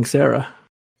about taking Sarah.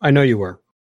 I know you were.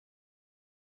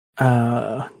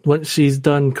 Once she's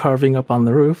done carving up on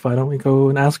the roof, why don't we go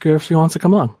and ask her if she wants to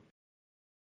come along?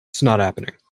 It's not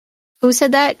happening. Who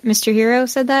said that? Mr. Hero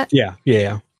said that?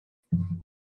 Yeah.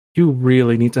 You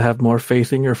really need to have more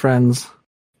faith in your friends.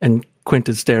 And Quint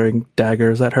is staring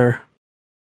daggers at her.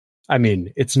 I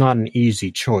mean, it's not an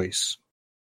easy choice.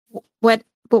 What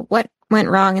went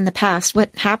wrong in the past?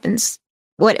 What happens?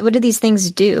 What do these things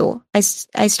do? I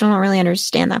still don't really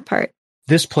understand that part.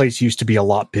 This place used to be a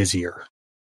lot busier.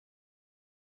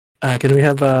 Can we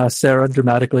have Sarah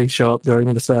dramatically show up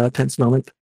during this tense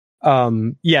moment?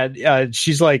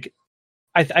 She's like,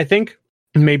 I think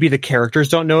maybe the characters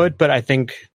don't know it, but I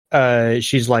think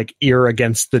she's like ear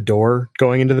against the door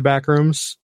going into the back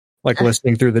rooms, like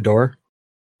listening through the door.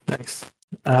 Nice.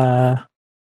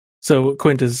 So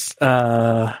Quint is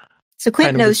So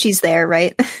Quint knows she's there,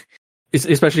 right?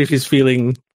 Especially if she's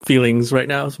feeling feelings right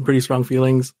now, some pretty strong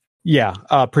feelings. Yeah,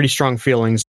 pretty strong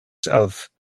feelings of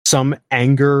some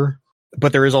anger,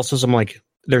 but there is also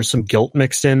there's some guilt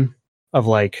mixed in of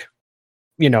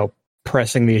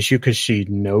pressing the issue because she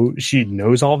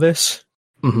knows all this.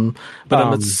 Mm-hmm. But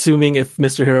I'm assuming if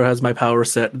Mr. Hero has my power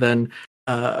set, then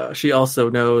she also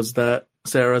knows that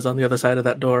Sarah's on the other side of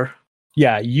that door.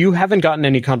 Yeah, you haven't gotten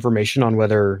any confirmation on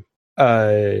whether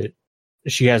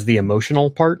she has the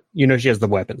emotional part. She has the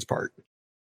weapons part.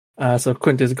 So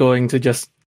Quint is going to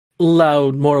just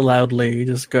more loudly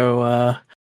just go,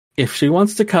 if she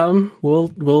wants to come,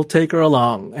 we'll take her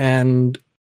along, and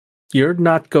you're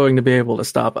not going to be able to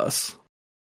stop us.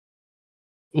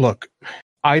 Look,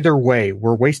 either way,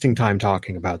 we're wasting time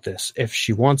talking about this. If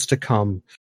she wants to come,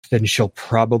 then she'll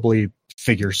probably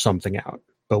figure something out.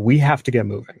 But we have to get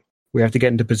moving. We have to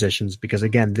get into positions because,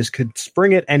 again, this could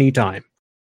spring at any time.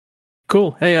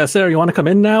 Cool. Hey, Sarah, you want to come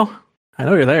in now? I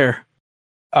know you're there.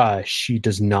 She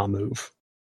does not move.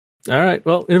 All right.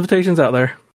 Well, invitation's out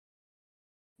there.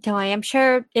 Don't worry, I'm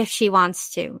sure if she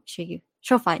wants to,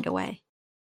 she'll find a way.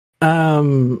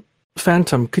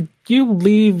 Phantom, could you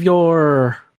leave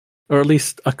or at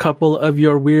least a couple of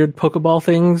your weird Pokeball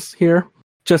things here?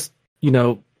 Just,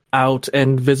 out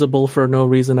and visible for no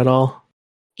reason at all?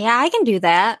 Yeah, I can do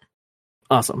that.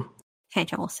 Awesome.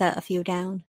 Phantom will set a few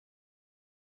down.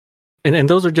 And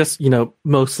those are just,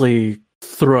 mostly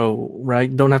throw,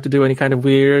 right? Don't have to do any kind of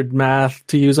weird math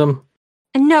to use them?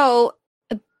 No,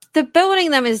 the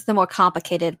building them is the more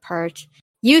complicated part.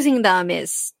 Using them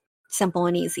is simple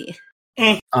and easy.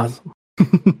 Awesome.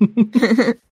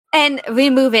 And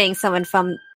removing someone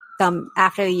from them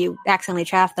after you accidentally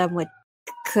trap them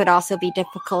could also be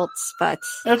difficult, but...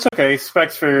 That's okay.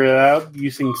 Specs figured it out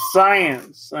using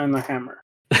science and a hammer.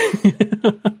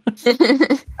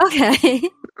 Okay.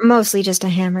 Mostly just a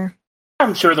hammer.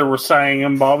 I'm sure there was science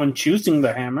involved in choosing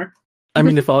the hammer. I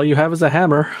mean, if all you have is a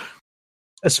hammer...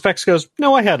 Specs goes,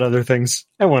 no, I had other things.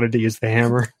 I wanted to use the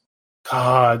hammer.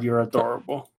 God, you're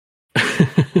adorable.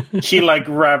 She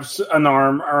wraps an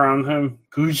arm around him.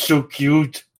 Who's so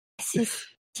cute? This is,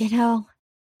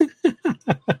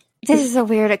 this is a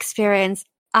weird experience.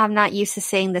 I'm not used to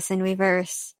seeing this in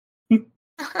reverse.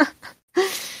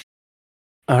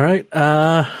 All right.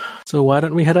 So why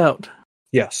don't we head out?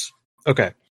 Yes.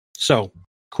 Okay. So,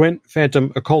 Quint,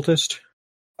 Phantom, Occultist,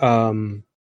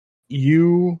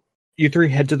 you three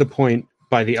head to the point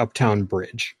by the Uptown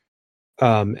Bridge,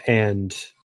 and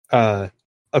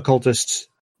Occultist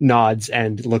nods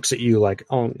and looks at you like,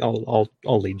 I'll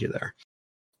lead you there.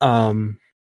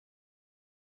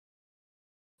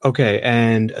 Okay,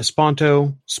 and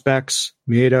Espanto, Specs,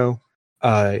 Miedo,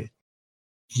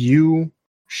 you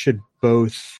should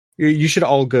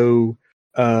all go.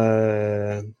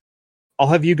 I'll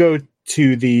have you go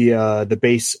to the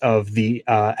base of the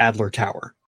Adler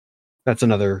Tower. That's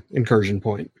another incursion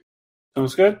point.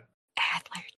 Sounds good.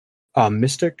 Adler.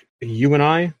 Mystic, you and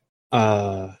I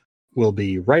will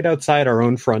be right outside our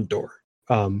own front door.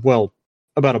 Well,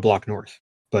 about a block north,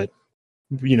 but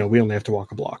we only have to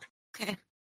walk a block. Okay.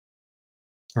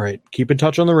 All right, keep in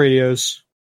touch on the radios.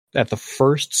 At the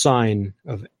first sign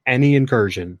of any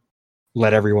incursion,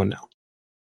 let everyone know.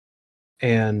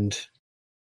 And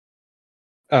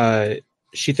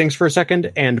she thinks for a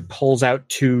second and pulls out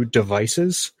 2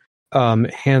 devices.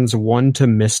 Hands one to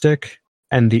Mystic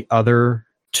and the other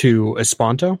to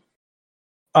Espanto.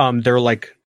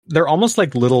 They're almost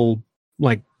like little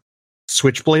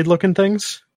switchblade looking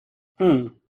things.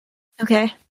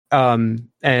 Okay.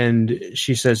 And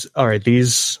she says, all right,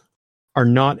 these are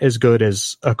not as good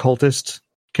as Occultist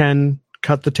can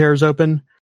cut the tears open,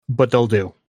 but they'll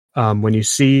do. When you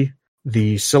see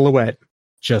the silhouette,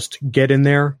 just get in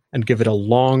there and give it a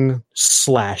long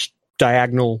slash.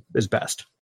 Diagonal is best.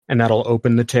 And that'll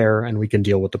open the tear and we can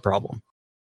deal with the problem.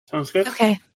 Sounds good.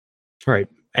 Okay. All right.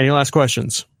 Any last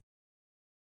questions?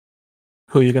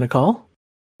 Who are you going to call?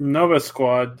 Nova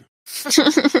Squad.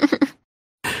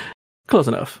 Close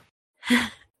enough.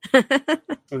 Is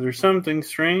there something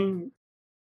strange?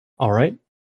 All right.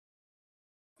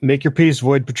 Make your peace,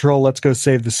 Void Patrol. Let's go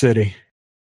save the city.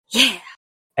 Yeah.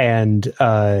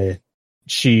 And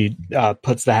she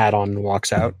puts the hat on and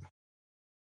walks out.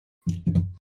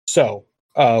 So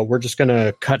we're just going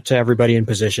to cut to everybody in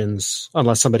positions,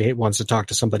 unless somebody wants to talk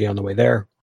to somebody on the way there.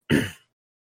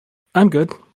 I'm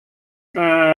good.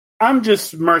 I'm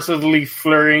just mercilessly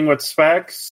flirting with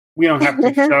Specs. We don't have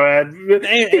to show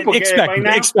it. People get it by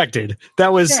now. Expected.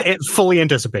 That was Yeah. fully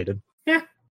anticipated. Yeah.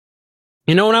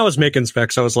 You know, when I was making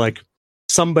specs, I was like,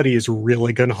 somebody is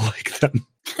really going to like them.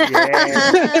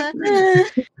 Yeah.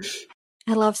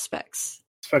 I love Specs.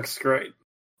 Specs great.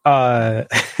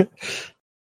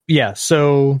 Yeah,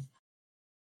 so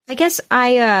I guess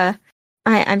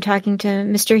I'm talking to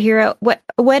Mr. Hero.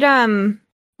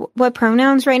 What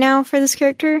pronouns right now for this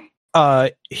character?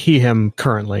 he, him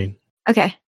currently.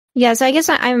 Okay. Yeah, so I guess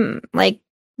I'm like,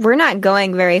 we're not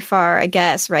going very far, I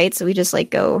guess, right? So we just like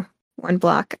go one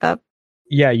block up.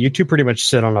 Yeah, you two pretty much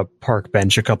sit on a park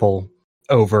bench a couple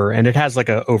over, and it has like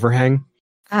a overhang.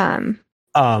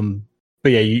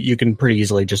 But yeah, you can pretty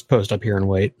easily just post up here and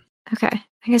wait. Okay.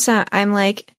 I guess I'm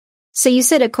like, so you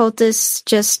said occultists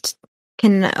just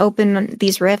can open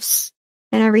these rifts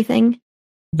and everything?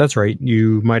 That's right.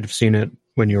 You might have seen it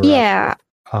when you were Yeah.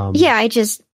 Yeah, I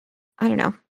don't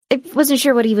know. I wasn't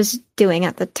sure what he was doing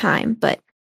at the time,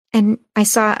 and I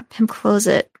saw him close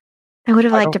it. I would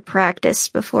have liked to practice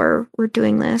before we're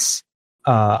doing this.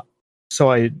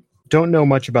 So I don't know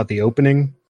much about the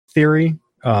opening theory.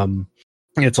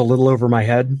 It's a little over my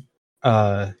head.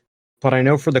 But I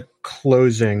know for the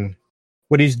closing,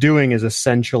 what he's doing is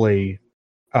essentially,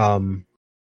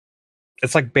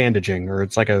 it's like bandaging, or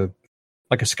it's like a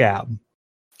scab.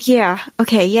 Yeah.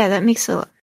 Okay. Yeah, that makes a lot.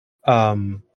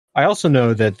 I also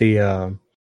know that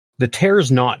the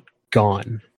tear's not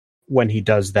gone when he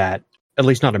does that, at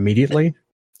least not immediately.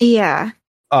 Yeah.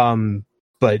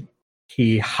 But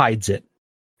he hides it,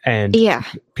 and Yeah.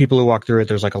 people who walk through it,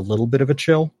 there's like a little bit of a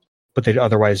chill, but they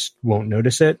otherwise won't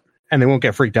notice it, and they won't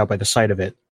get freaked out by the sight of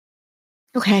it.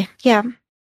 Okay. Yeah.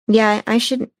 Yeah.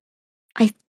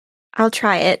 I'll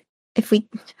try it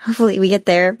hopefully we get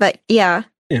there. But yeah.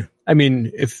 Yeah. I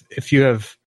mean, if you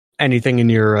have anything in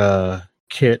your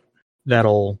kit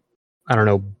that'll, I don't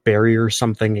know, barrier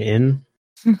something in.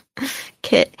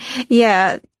 Kit.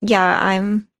 Yeah. Yeah.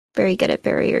 I'm very good at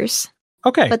barriers.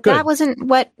 Okay. But good. that wasn't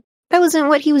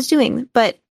what he was doing.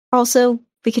 But also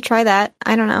we could try that.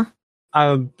 I don't know.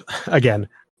 Again,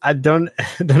 I don't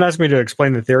ask me to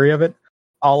explain the theory of it.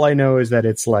 All I know is that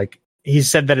it's like, he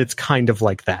said that it's kind of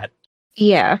like that.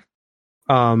 Yeah.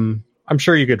 I'm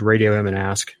sure you could radio him and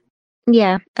ask.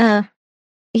 Yeah.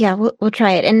 Yeah, we'll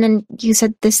try it. And then you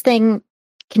said this thing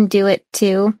can do it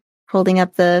too, holding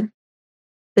up the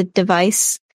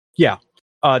device. Yeah.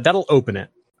 That'll open it.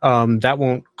 That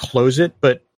won't close it,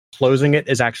 but closing it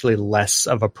is actually less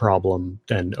of a problem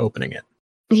than opening it.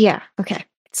 Yeah, okay.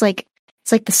 It's like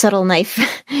the subtle knife.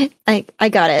 I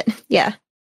got it. Yeah.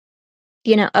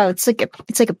 You know, it's like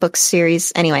a book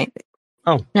series anyway.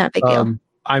 Oh, not a big deal.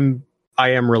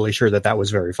 I am really sure that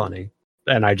was very funny,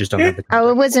 and I just don't have the context.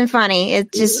 Oh, it wasn't funny.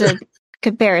 It's just a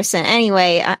comparison.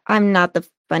 Anyway, I'm not the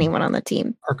funny one on the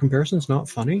team. Are comparisons not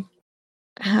funny?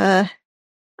 I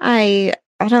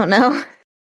don't know.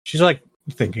 She's like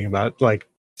thinking about, like,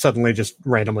 suddenly just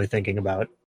randomly thinking about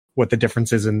what the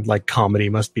differences in like comedy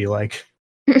must be like.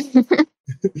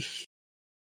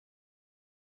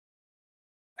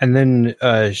 And then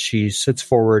she sits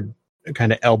forward,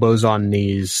 kind of elbows on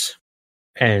knees,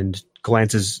 and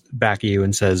glances back at you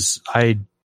and says, I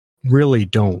really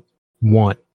don't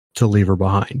want to leave her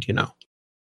behind, you know.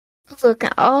 Look,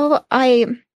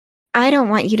 I don't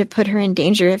want you to put her in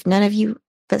danger if none of you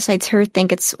besides her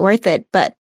think it's worth it,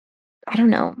 but I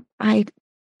don't know. I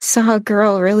saw a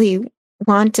girl really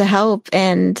want to help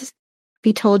and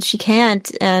be told she can't,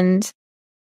 and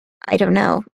I don't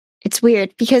know. It's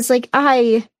weird because, like,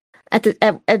 at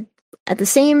the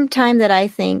same time that I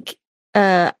think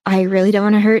I really don't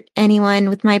want to hurt anyone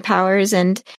with my powers,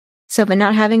 and so but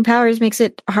not having powers makes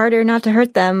it harder not to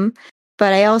hurt them.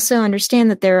 But I also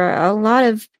understand that there are a lot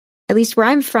of, at least where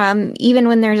I'm from, even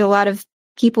when there's a lot of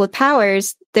people with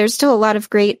powers, there's still a lot of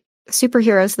great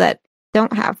superheroes that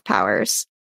don't have powers.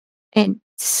 And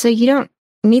so you don't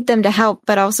need them to help,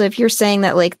 but also if you're saying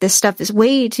that like this stuff is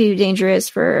way too dangerous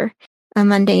for a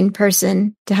mundane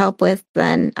person to help with,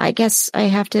 then I guess I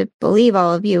have to believe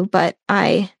all of you, but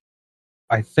I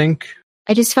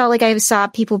just felt like I saw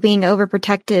people being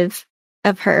overprotective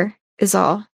of her is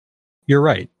all. You're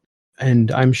right.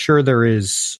 And I'm sure there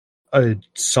is a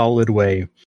solid way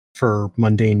for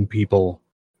mundane people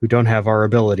who don't have our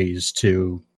abilities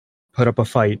to put up a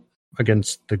fight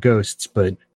against the ghosts,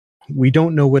 but we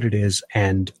don't know what it is,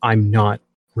 and I'm not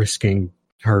risking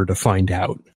her to find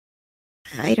out.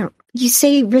 You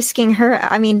say risking her,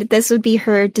 I mean, this would be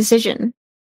her decision.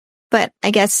 But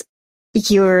I guess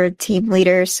you're a team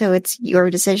leader, so it's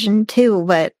your decision too,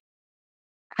 but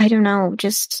I don't know,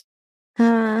 just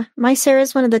my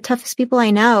Sarah's one of the toughest people I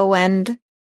know, and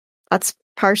that's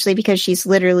partially because she's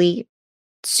literally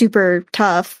super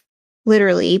tough,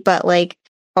 literally, but like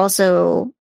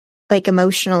also like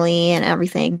emotionally and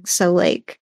everything. So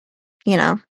like, you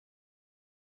know,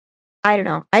 I don't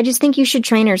know. I just think you should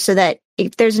train her so that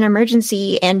if there's an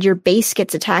emergency and your base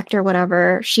gets attacked or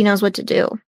whatever, she knows what to do.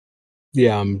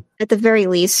 Yeah, At the very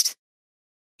least.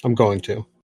 I'm going to.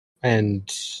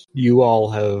 And you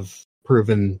all have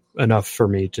proven enough for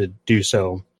me to do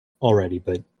so already,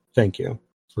 but thank you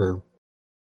for...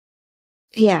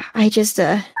 Yeah, I just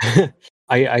I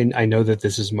know that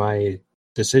this is my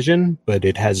decision, but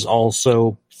it has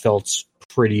also felt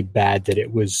pretty bad that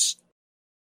it was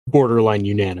borderline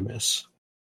unanimous.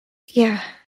 yeah,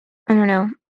 I don't know.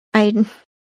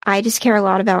 I just care a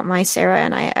lot about my Sarah,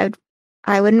 and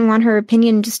I wouldn't want her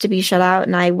opinion just to be shut out,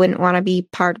 and I wouldn't want to be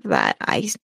part of that. I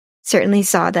certainly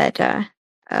saw that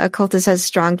Cultus has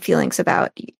strong feelings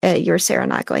about your Sarah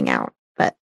not going out,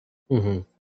 but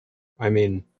I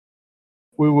mean,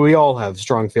 we all have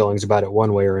strong feelings about it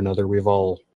one way or another. We've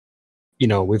all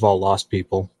lost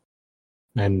people,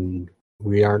 and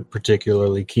we aren't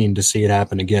particularly keen to see it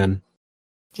happen again.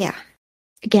 Yeah.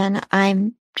 Again,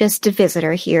 I'm just a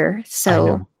visitor here,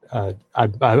 so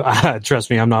I trust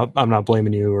me, I'm not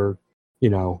blaming you or,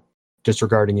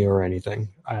 disregarding you or anything.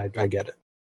 I get it.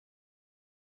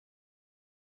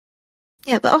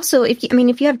 Yeah, but also if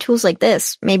you have tools like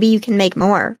this, maybe you can make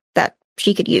more that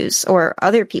she could use, or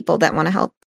other people that want to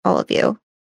help all of you.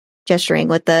 Gesturing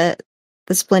with the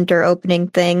splinter opening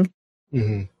thing.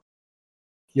 Mm-hmm.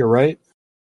 You're right.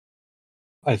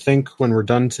 I think when we're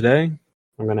done today,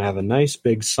 I'm going to have a nice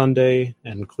big Sunday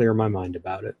and clear my mind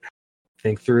about it.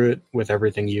 Think through it with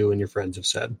everything you and your friends have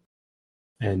said.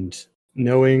 And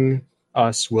knowing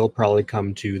us, we'll probably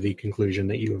come to the conclusion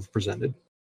that you have presented.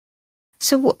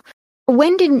 So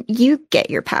when did you get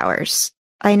your powers?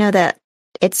 I know that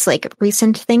it's like a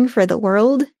recent thing for the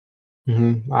world.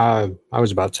 Mm-hmm. I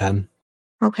was about 10.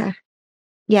 Okay.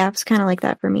 Yeah, it's kind of like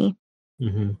that for me.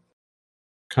 Mm-hmm.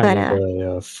 Kind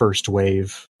of a first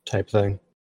wave type thing.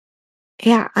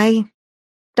 Yeah,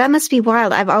 that must be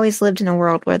wild. I've always lived in a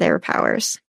world where there were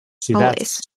powers. See,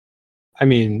 always. I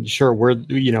mean, sure, we're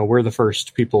the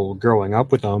first people growing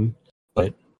up with them,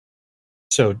 but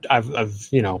so I've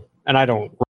and I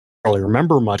don't really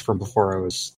remember much from before I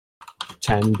was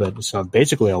 10, but so I've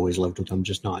basically always lived with them,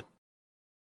 just not.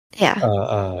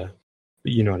 Yeah.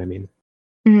 You know what I mean.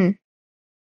 Mm-hmm.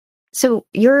 So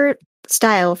your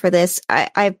style for this,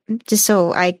 I just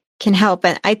so I can help,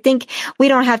 and I think we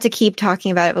don't have to keep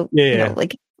talking about it. But,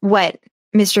 like what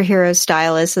Mr. Hero's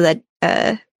style is, so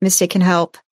that Mystic can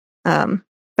help. But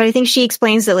I think she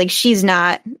explains that like she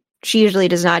usually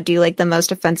does not do like the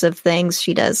most offensive things.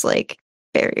 She does like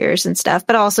barriers and stuff,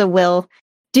 but also will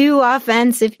do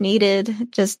offense if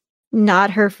needed. Just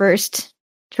not her first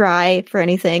try for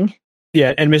anything.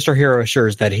 Yeah, and Mr. Hero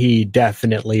assures that he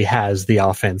definitely has the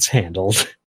offense handled.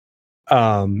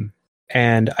 And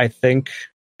I think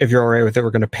if you're all right with it,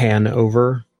 we're going to pan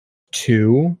over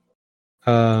to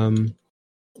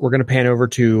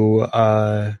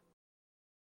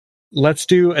let's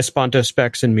do Espanto,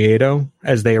 Specs, and Miedo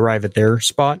as they arrive at their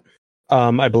spot.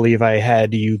 I believe I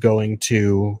had you going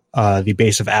to the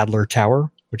base of Adler Tower,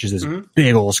 which is this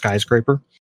big old skyscraper.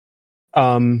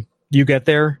 You get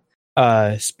there.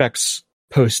 Specs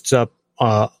posts up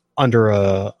under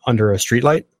a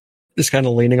streetlight, just kind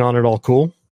of leaning on it, all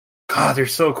cool. God, they're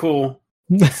so cool.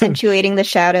 Accentuating the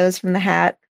shadows from the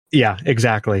hat. Yeah,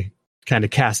 exactly. Kind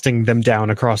of casting them down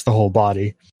across the whole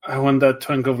body. I want that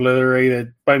trunk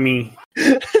obliterated by me.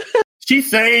 She's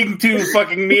saying to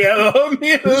fucking Miedo.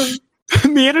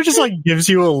 Miedo just like gives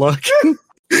you a look.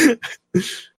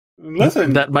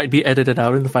 Listen, that might be edited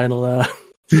out in the final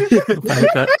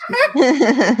cut.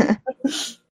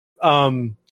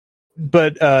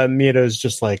 But Miedo's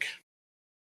just like,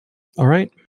 all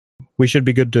right, we should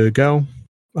be good to go.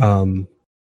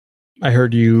 I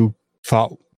heard you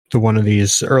fought to one of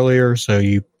these earlier, so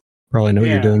you probably know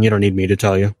what you're doing. You don't need me to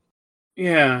tell you.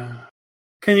 Yeah.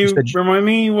 Can you remind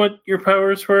me what your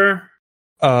powers were?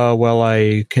 Well,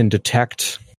 I can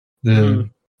detect the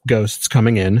ghosts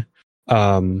coming in.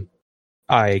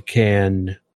 I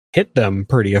can hit them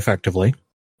pretty effectively.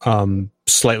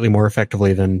 Slightly more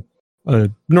effectively than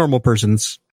a normal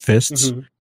person's fists. Mm-hmm.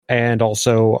 And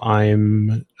also,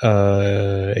 I'm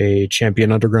a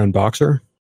champion underground boxer,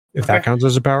 if that counts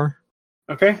as a power.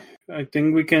 Okay. I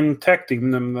think we can tag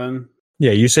team them then.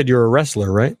 Yeah, you said you're a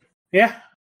wrestler, right? Yeah.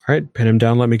 All right, pin him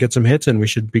down, let me get some hits, and we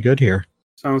should be good here.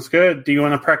 Sounds good. Do you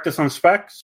want to practice on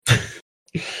Specs?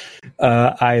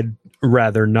 I'd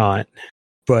rather not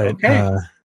But Okay.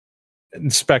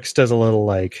 Specs does a little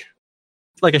like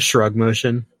a shrug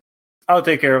motion. I'll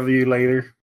take care of you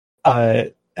later.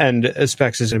 And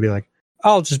Specs is going to be like,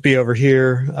 I'll just be over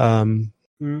here. I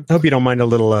hope you don't mind a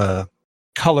little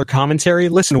color commentary.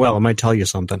 Listen well, I might tell you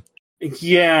something.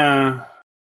 Yeah.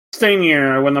 Stay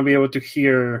near. I want to be able to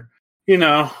hear,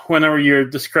 whenever you're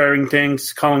describing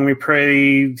things, calling me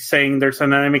pretty, saying there's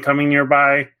an enemy coming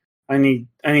nearby. I need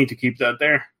to keep that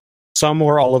there. Some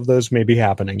or all of those may be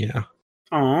happening, yeah.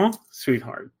 Aw,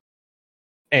 sweetheart.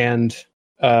 And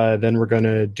then we're going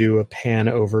to do a pan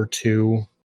over to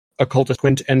Occultist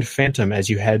Quint and Phantom as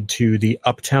you head to the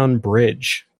Uptown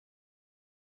Bridge.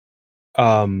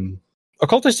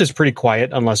 Occultist is pretty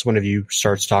quiet unless one of you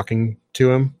starts talking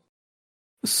to him.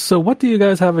 So what do you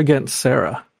guys have against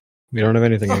Sarah? We don't have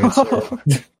anything against Sarah.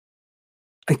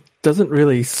 It doesn't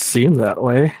really seem that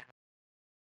way.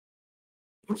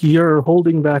 You're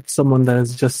holding back someone that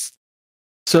is just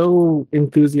so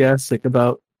enthusiastic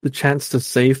about the chance to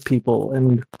save people,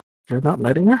 and you're not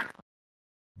letting her?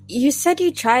 You said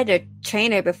you tried to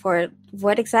train her before.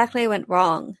 What exactly went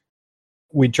wrong?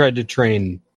 We tried to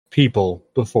train people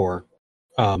before.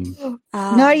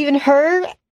 Not even her?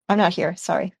 I'm not here,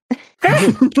 sorry.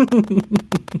 I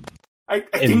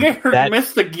think I heard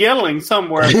Mystic yelling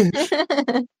somewhere.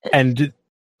 And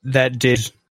that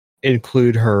did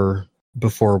include her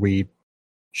before we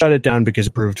shut it down because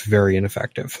it proved very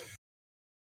ineffective.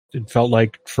 It felt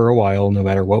like for a while, no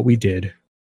matter what we did,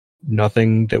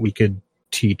 nothing that we could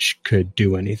teach could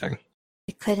do anything.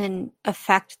 It couldn't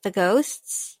affect the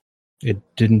ghosts? It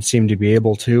didn't seem to be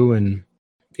able to, and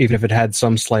even if it had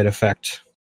some slight effect,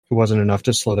 it wasn't enough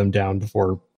to slow them down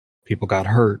before people got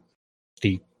hurt.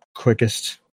 The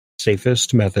quickest,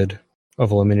 safest method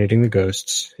of eliminating the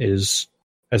ghosts is,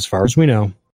 as far as we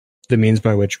know, the means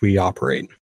by which we operate.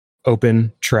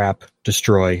 Open, trap,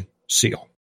 destroy, seal.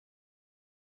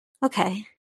 Okay.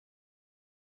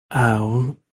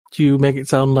 You make it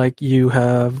sound like you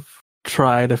have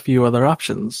tried a few other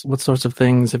options. What sorts of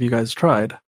things have you guys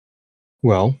tried?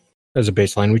 Well, as a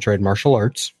baseline, we tried martial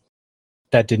arts.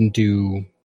 That didn't do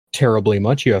terribly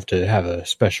much. You have to have a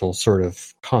special sort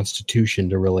of constitution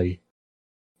to really,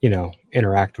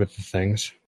 interact with the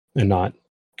things and not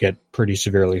get pretty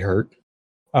severely hurt.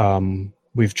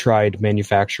 We've tried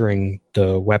manufacturing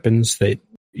the weapons that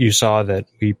you saw that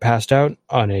we passed out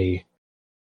on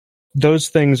those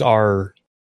things are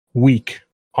weak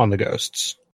on the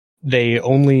ghosts. They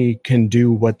only can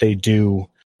do what they do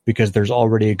because there's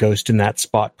already a ghost in that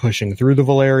spot pushing through the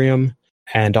Valerium,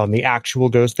 and on the actual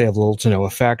ghost they have little to no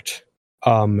effect.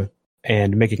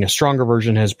 And making a stronger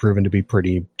version has proven to be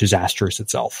pretty disastrous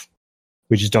itself.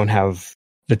 We just don't have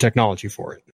the technology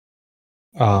for it.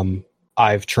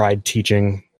 I've tried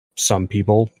teaching some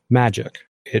people magic.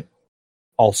 It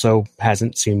also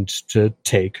hasn't seemed to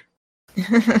take.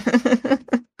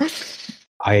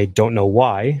 I don't know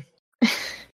why,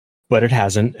 but it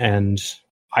hasn't, and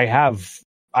I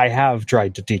have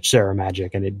tried to teach Sarah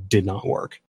magic, and it did not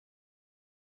work.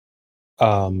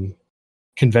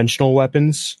 Conventional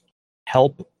weapons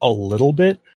help a little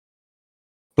bit,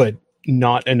 but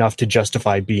not enough to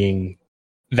justify being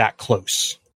that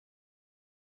close.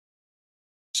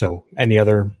 So, any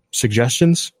other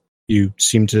suggestions? You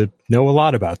seem to know a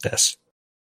lot about this.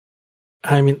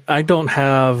 I mean, I don't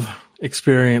have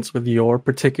experience with your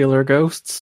particular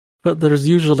ghosts, but there's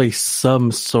usually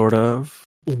some sort of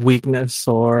weakness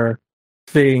or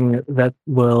thing that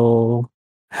will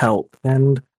help,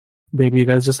 and maybe you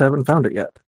guys just haven't found it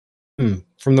yet.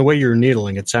 From the way you're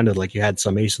needling, it sounded like you had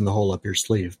some ace in the hole up your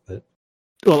sleeve, but...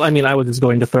 Well, I mean, I was just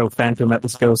going to throw Phantom at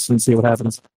this ghost and see what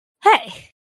happens.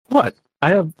 Hey! What? I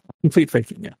have complete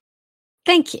faith in you.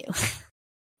 Thank you.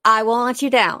 I won't let you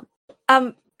down.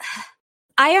 I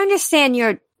understand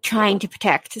you're trying to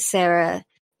protect Sarah.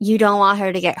 You don't want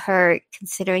her to get hurt,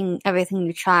 considering everything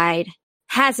you tried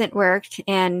hasn't worked,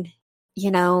 and,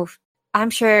 I'm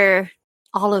sure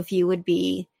all of you would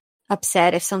be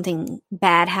upset if something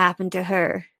bad happened to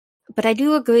her. But I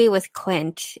do agree with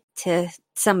Quint to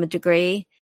some degree.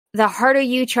 The harder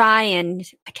you try and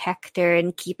protect her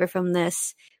and keep her from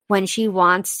this when she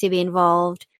wants to be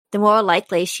involved, the more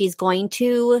likely she's going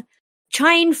to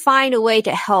try and find a way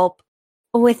to help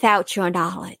without your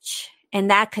knowledge. And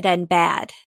that could end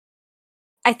bad.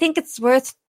 I think it's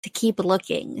worth to keep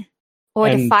looking, or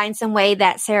to find some way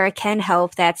that Sarah can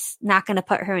help that's not going to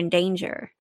put her in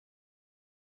danger.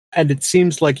 And it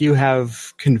seems like you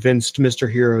have convinced Mr.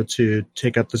 Hero to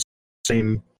take up the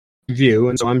same view,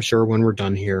 and so I'm sure when we're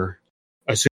done here,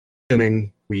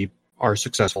 assuming we are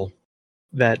successful,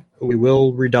 that we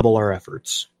will redouble our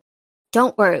efforts.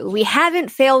 Don't worry, we haven't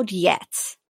failed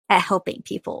yet. at helping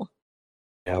people.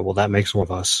 Yeah, well, that makes one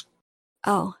of us.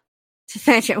 Oh,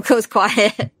 Phantom goes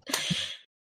quiet.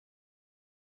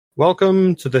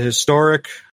 Welcome to the historic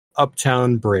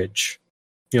Uptown Bridge.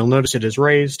 You'll notice it is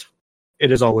raised.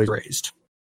 It is always raised.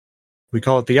 We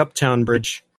call it the Uptown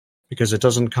Bridge because it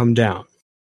doesn't come down.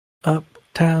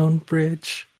 Uptown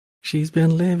Bridge. She's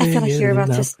been living like you're in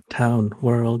about an to uptown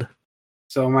world.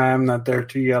 So I'm not there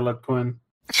to yell at Quinn.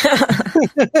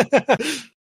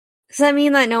 Does that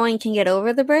mean that no one can get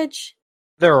over the bridge?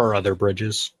 There are other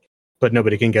bridges, but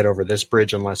nobody can get over this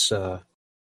bridge unless, Are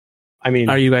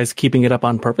you guys keeping it up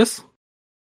on purpose?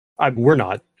 we're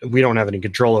not. We don't have any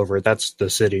control over it. That's the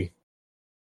city.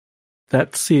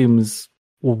 That seems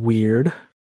weird.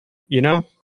 You know,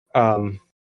 I'll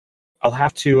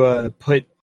have to put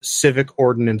civic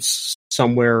ordinance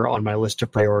somewhere on my list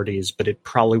of priorities, but it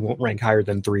probably won't rank higher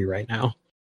than 3 right now.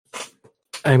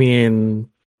 I mean,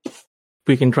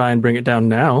 we can try and bring it down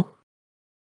now.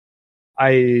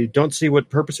 I don't see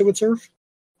what purpose it would serve,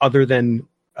 other than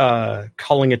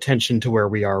calling attention to where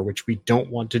we are, which we don't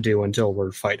want to do until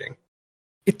we're fighting.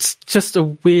 It's just a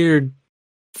weird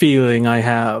feeling I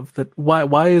have that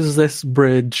why is this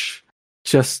bridge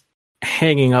just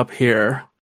hanging up here?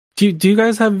 Do you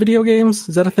guys have video games?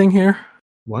 Is that a thing here?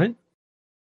 What?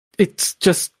 It's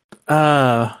just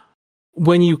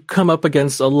when you come up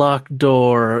against a locked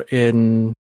door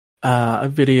in a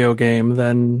video game,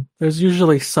 then there's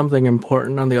usually something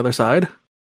important on the other side.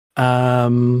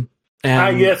 And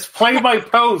Yes, play by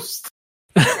post.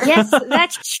 Yes,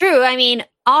 that's true. I mean,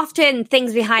 often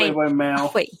things Play behind... by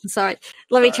mail. Wait, sorry.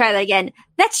 Let me try that again.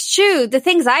 That's true. The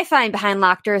things I find behind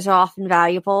locked doors are often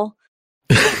valuable.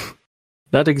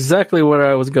 That's exactly where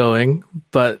I was going,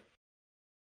 but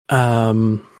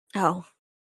Oh.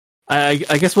 I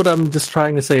guess what I'm just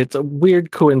trying to say, it's a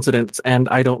weird coincidence, and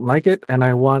I don't like it, and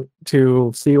I want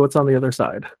to see what's on the other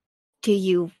side. Do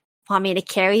you want me to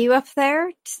carry you up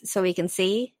there so we can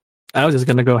see? I was just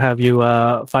gonna go have you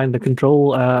find the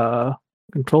control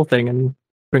thing and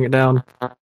bring it down.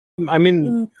 I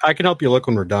mean, I can help you look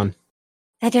when we're done.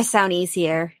 That just sounds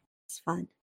easier. It's fun.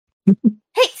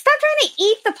 Hey, stop trying to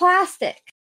eat the plastic.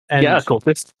 And Yeah,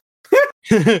 cultist.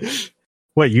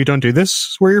 What, you don't do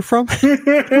this where you're from? You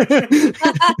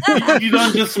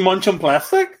don't just munch on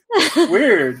plastic?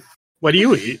 Weird. What do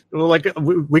you eat? Well, like,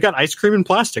 we got ice cream and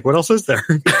plastic. What else is there?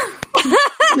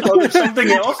 Oh, there's something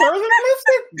else other than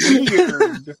plastic?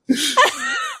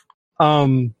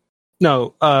 Weird.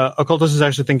 No, Occultus is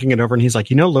actually thinking it over, and he's like,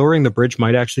 lowering the bridge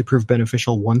might actually prove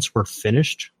beneficial once we're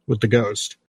finished with the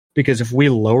ghost. Because if we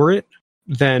lower it,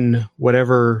 then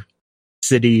whatever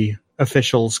city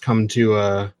officials come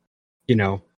to,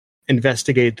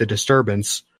 investigate the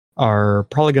disturbance are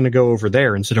probably going to go over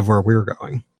there instead of where we're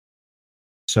going.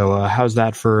 So, how's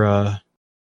that for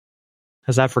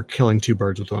killing 2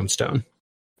 birds with 1 stone?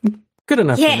 Good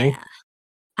enough for me.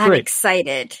 I'm Great.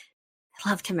 excited. I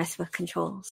love to mess with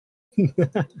controls.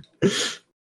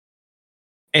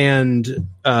 And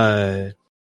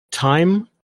time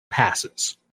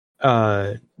passes.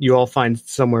 You all find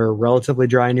somewhere relatively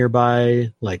dry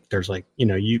nearby. Like there's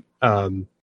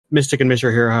Mystic and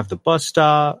Mr. Hero have the bus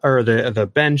stop or the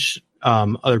bench.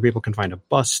 Other people can find a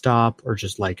bus stop or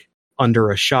just like under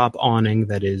a shop awning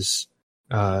that is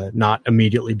not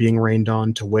immediately being rained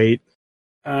on to wait.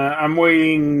 I'm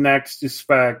waiting next to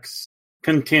Specs,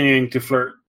 continuing to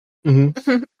flirt.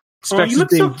 Mm-hmm. Oh, you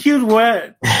look so cute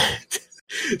wet.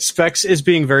 Specs is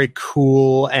being very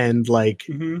cool and like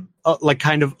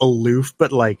kind of aloof,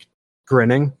 but like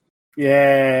grinning.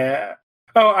 Yeah.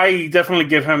 Oh, I definitely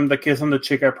give him the kiss on the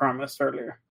cheek I promised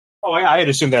earlier. Oh, I had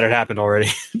assumed that had happened already.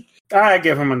 I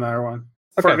give him another one.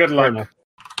 Okay, for good luck.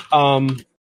 I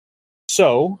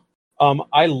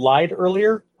lied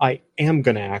earlier. I am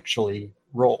going to actually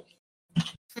roll.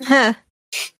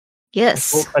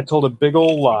 Yes. I told a big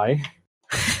old lie,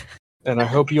 and I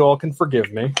hope you all can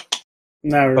forgive me.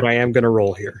 No. But I am going to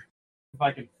roll here. If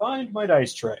I can find my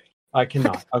dice tray. I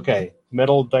cannot. Okay,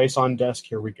 metal dice on desk.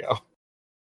 Here we go.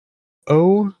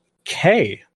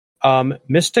 Okay.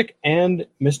 Mystic and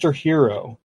Mr.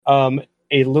 Hero. A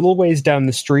little ways down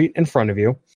the street in front of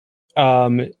you,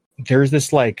 there's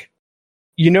this like,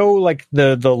 like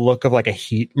the look of like a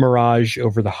heat mirage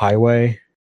over the highway,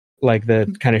 like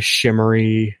the kind of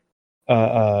shimmery,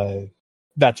 that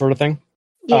sort of thing.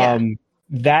 Yeah.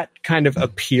 That kind of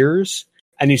appears,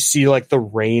 and you see like the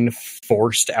rain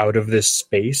forced out of this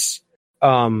space.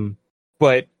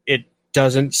 But it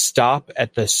doesn't stop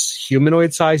at this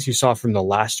humanoid size you saw from the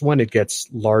last one. It gets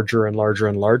larger and larger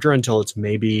and larger until it's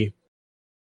maybe,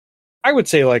 I would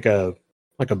say like a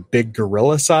big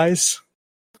gorilla size.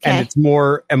 And it's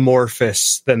more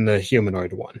amorphous than the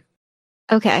humanoid one.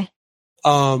 Okay.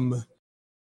 So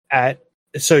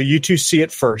you two see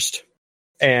it first,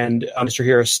 and Mr.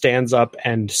 Hero stands up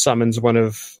and summons one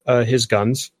of his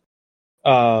guns.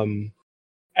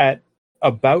 At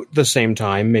about the same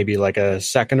time, maybe like a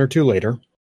second or two later,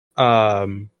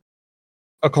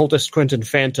 Occultist Quentin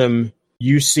Phantom,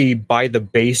 you see by the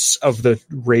base of the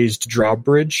raised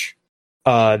drawbridge,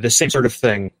 the same sort of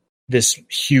thing. This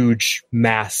huge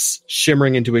mass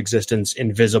shimmering into existence,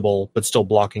 invisible, but still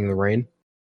blocking the rain.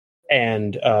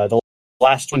 And the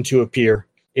last one to appear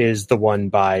is the one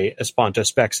by Espanto,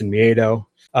 Specs, and Miedo.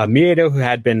 Miedo, who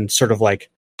had been sort of like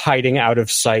hiding out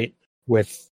of sight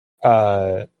with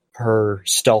her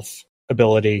stealth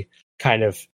ability, kind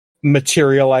of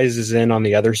materializes in on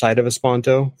the other side of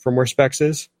Espanto from where Specs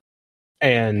is.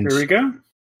 And here we go.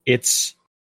 It's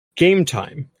game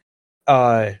time.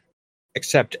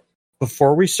 Except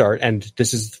before we start, and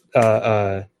this is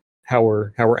how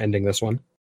we're ending this one.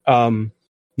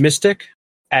 Mystic,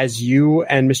 as you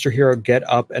and Mr. Hero get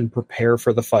up and prepare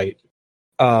for the fight,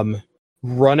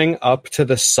 running up to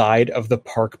the side of the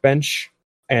park bench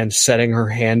and setting her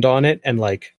hand on it and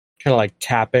like kind of like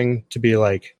tapping to be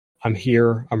like, I'm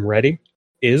here, I'm ready,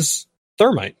 is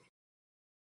Thermite.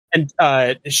 And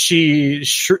she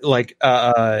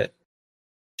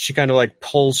kind of like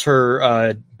pulls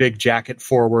her big jacket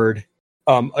forward,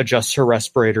 adjusts her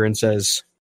respirator, and says,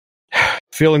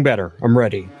 feeling better, I'm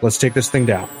ready. Let's take this thing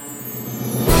down.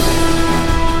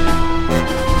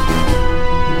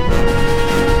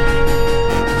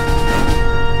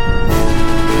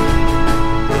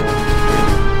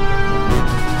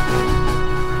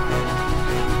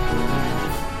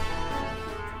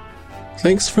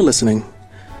 Thanks for listening.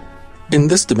 In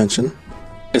this dimension,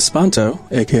 Espanto,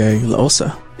 aka La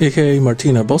Osa, aka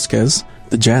Martina Bosquez,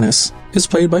 the Janus, is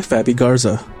played by Fabi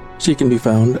Garza. She can be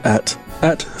found at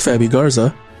Fabi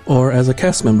Garza, or as a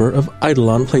cast member of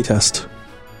Eidolon Playtest.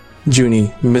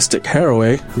 Junie Mystic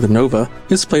Haraway, the Nova,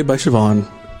 is played by Siobhan.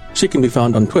 She can be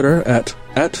found on Twitter at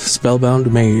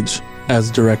Spellbound Mage,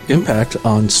 as Direct Impact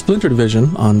on Splinter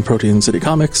Division on Protean City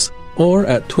Comics, or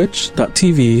at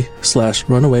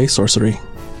twitch.tv/runaway sorcery.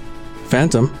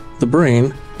 Phantom, the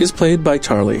Brain, is played by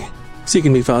Charlie. She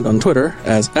can be found on Twitter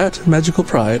as @Magical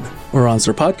Pride, or on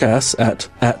her podcasts at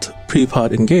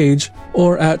 @PrepodEngage,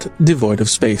 or at Devoid of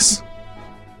Space.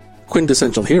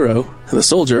 Quintessential Hero, the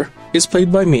Soldier, is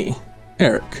played by me,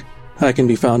 Eric. I can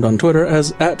be found on Twitter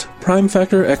as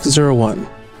 @PrimeFactorX01,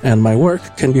 and my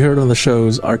work can be heard on the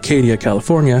shows Arcadia,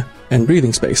 California, and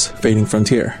Breathing Space, Fading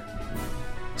Frontier.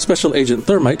 Special Agent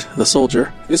Thermite, the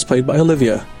Soldier, is played by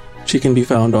Olivia. She can be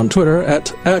found on Twitter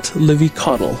at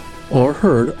 @LivyCoddle, or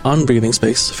heard on Breathing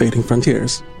Space, Fading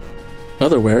Frontiers.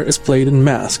 Otherware is played in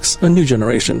Masks, A New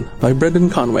Generation, by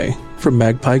Brendan Conway, from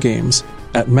Magpie Games,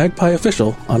 at Magpie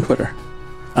Official on Twitter.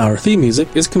 Our theme music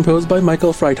is composed by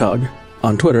Michael Freitag,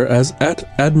 on Twitter as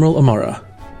 @Admiral Amara.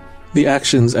 The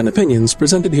actions and opinions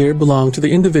presented here belong to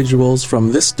the individuals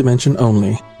from this dimension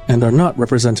only, and are not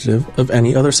representative of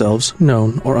any other selves,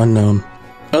 known or unknown.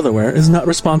 Otherware is not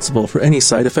responsible for any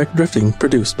side effect drifting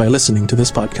produced by listening to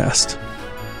this podcast.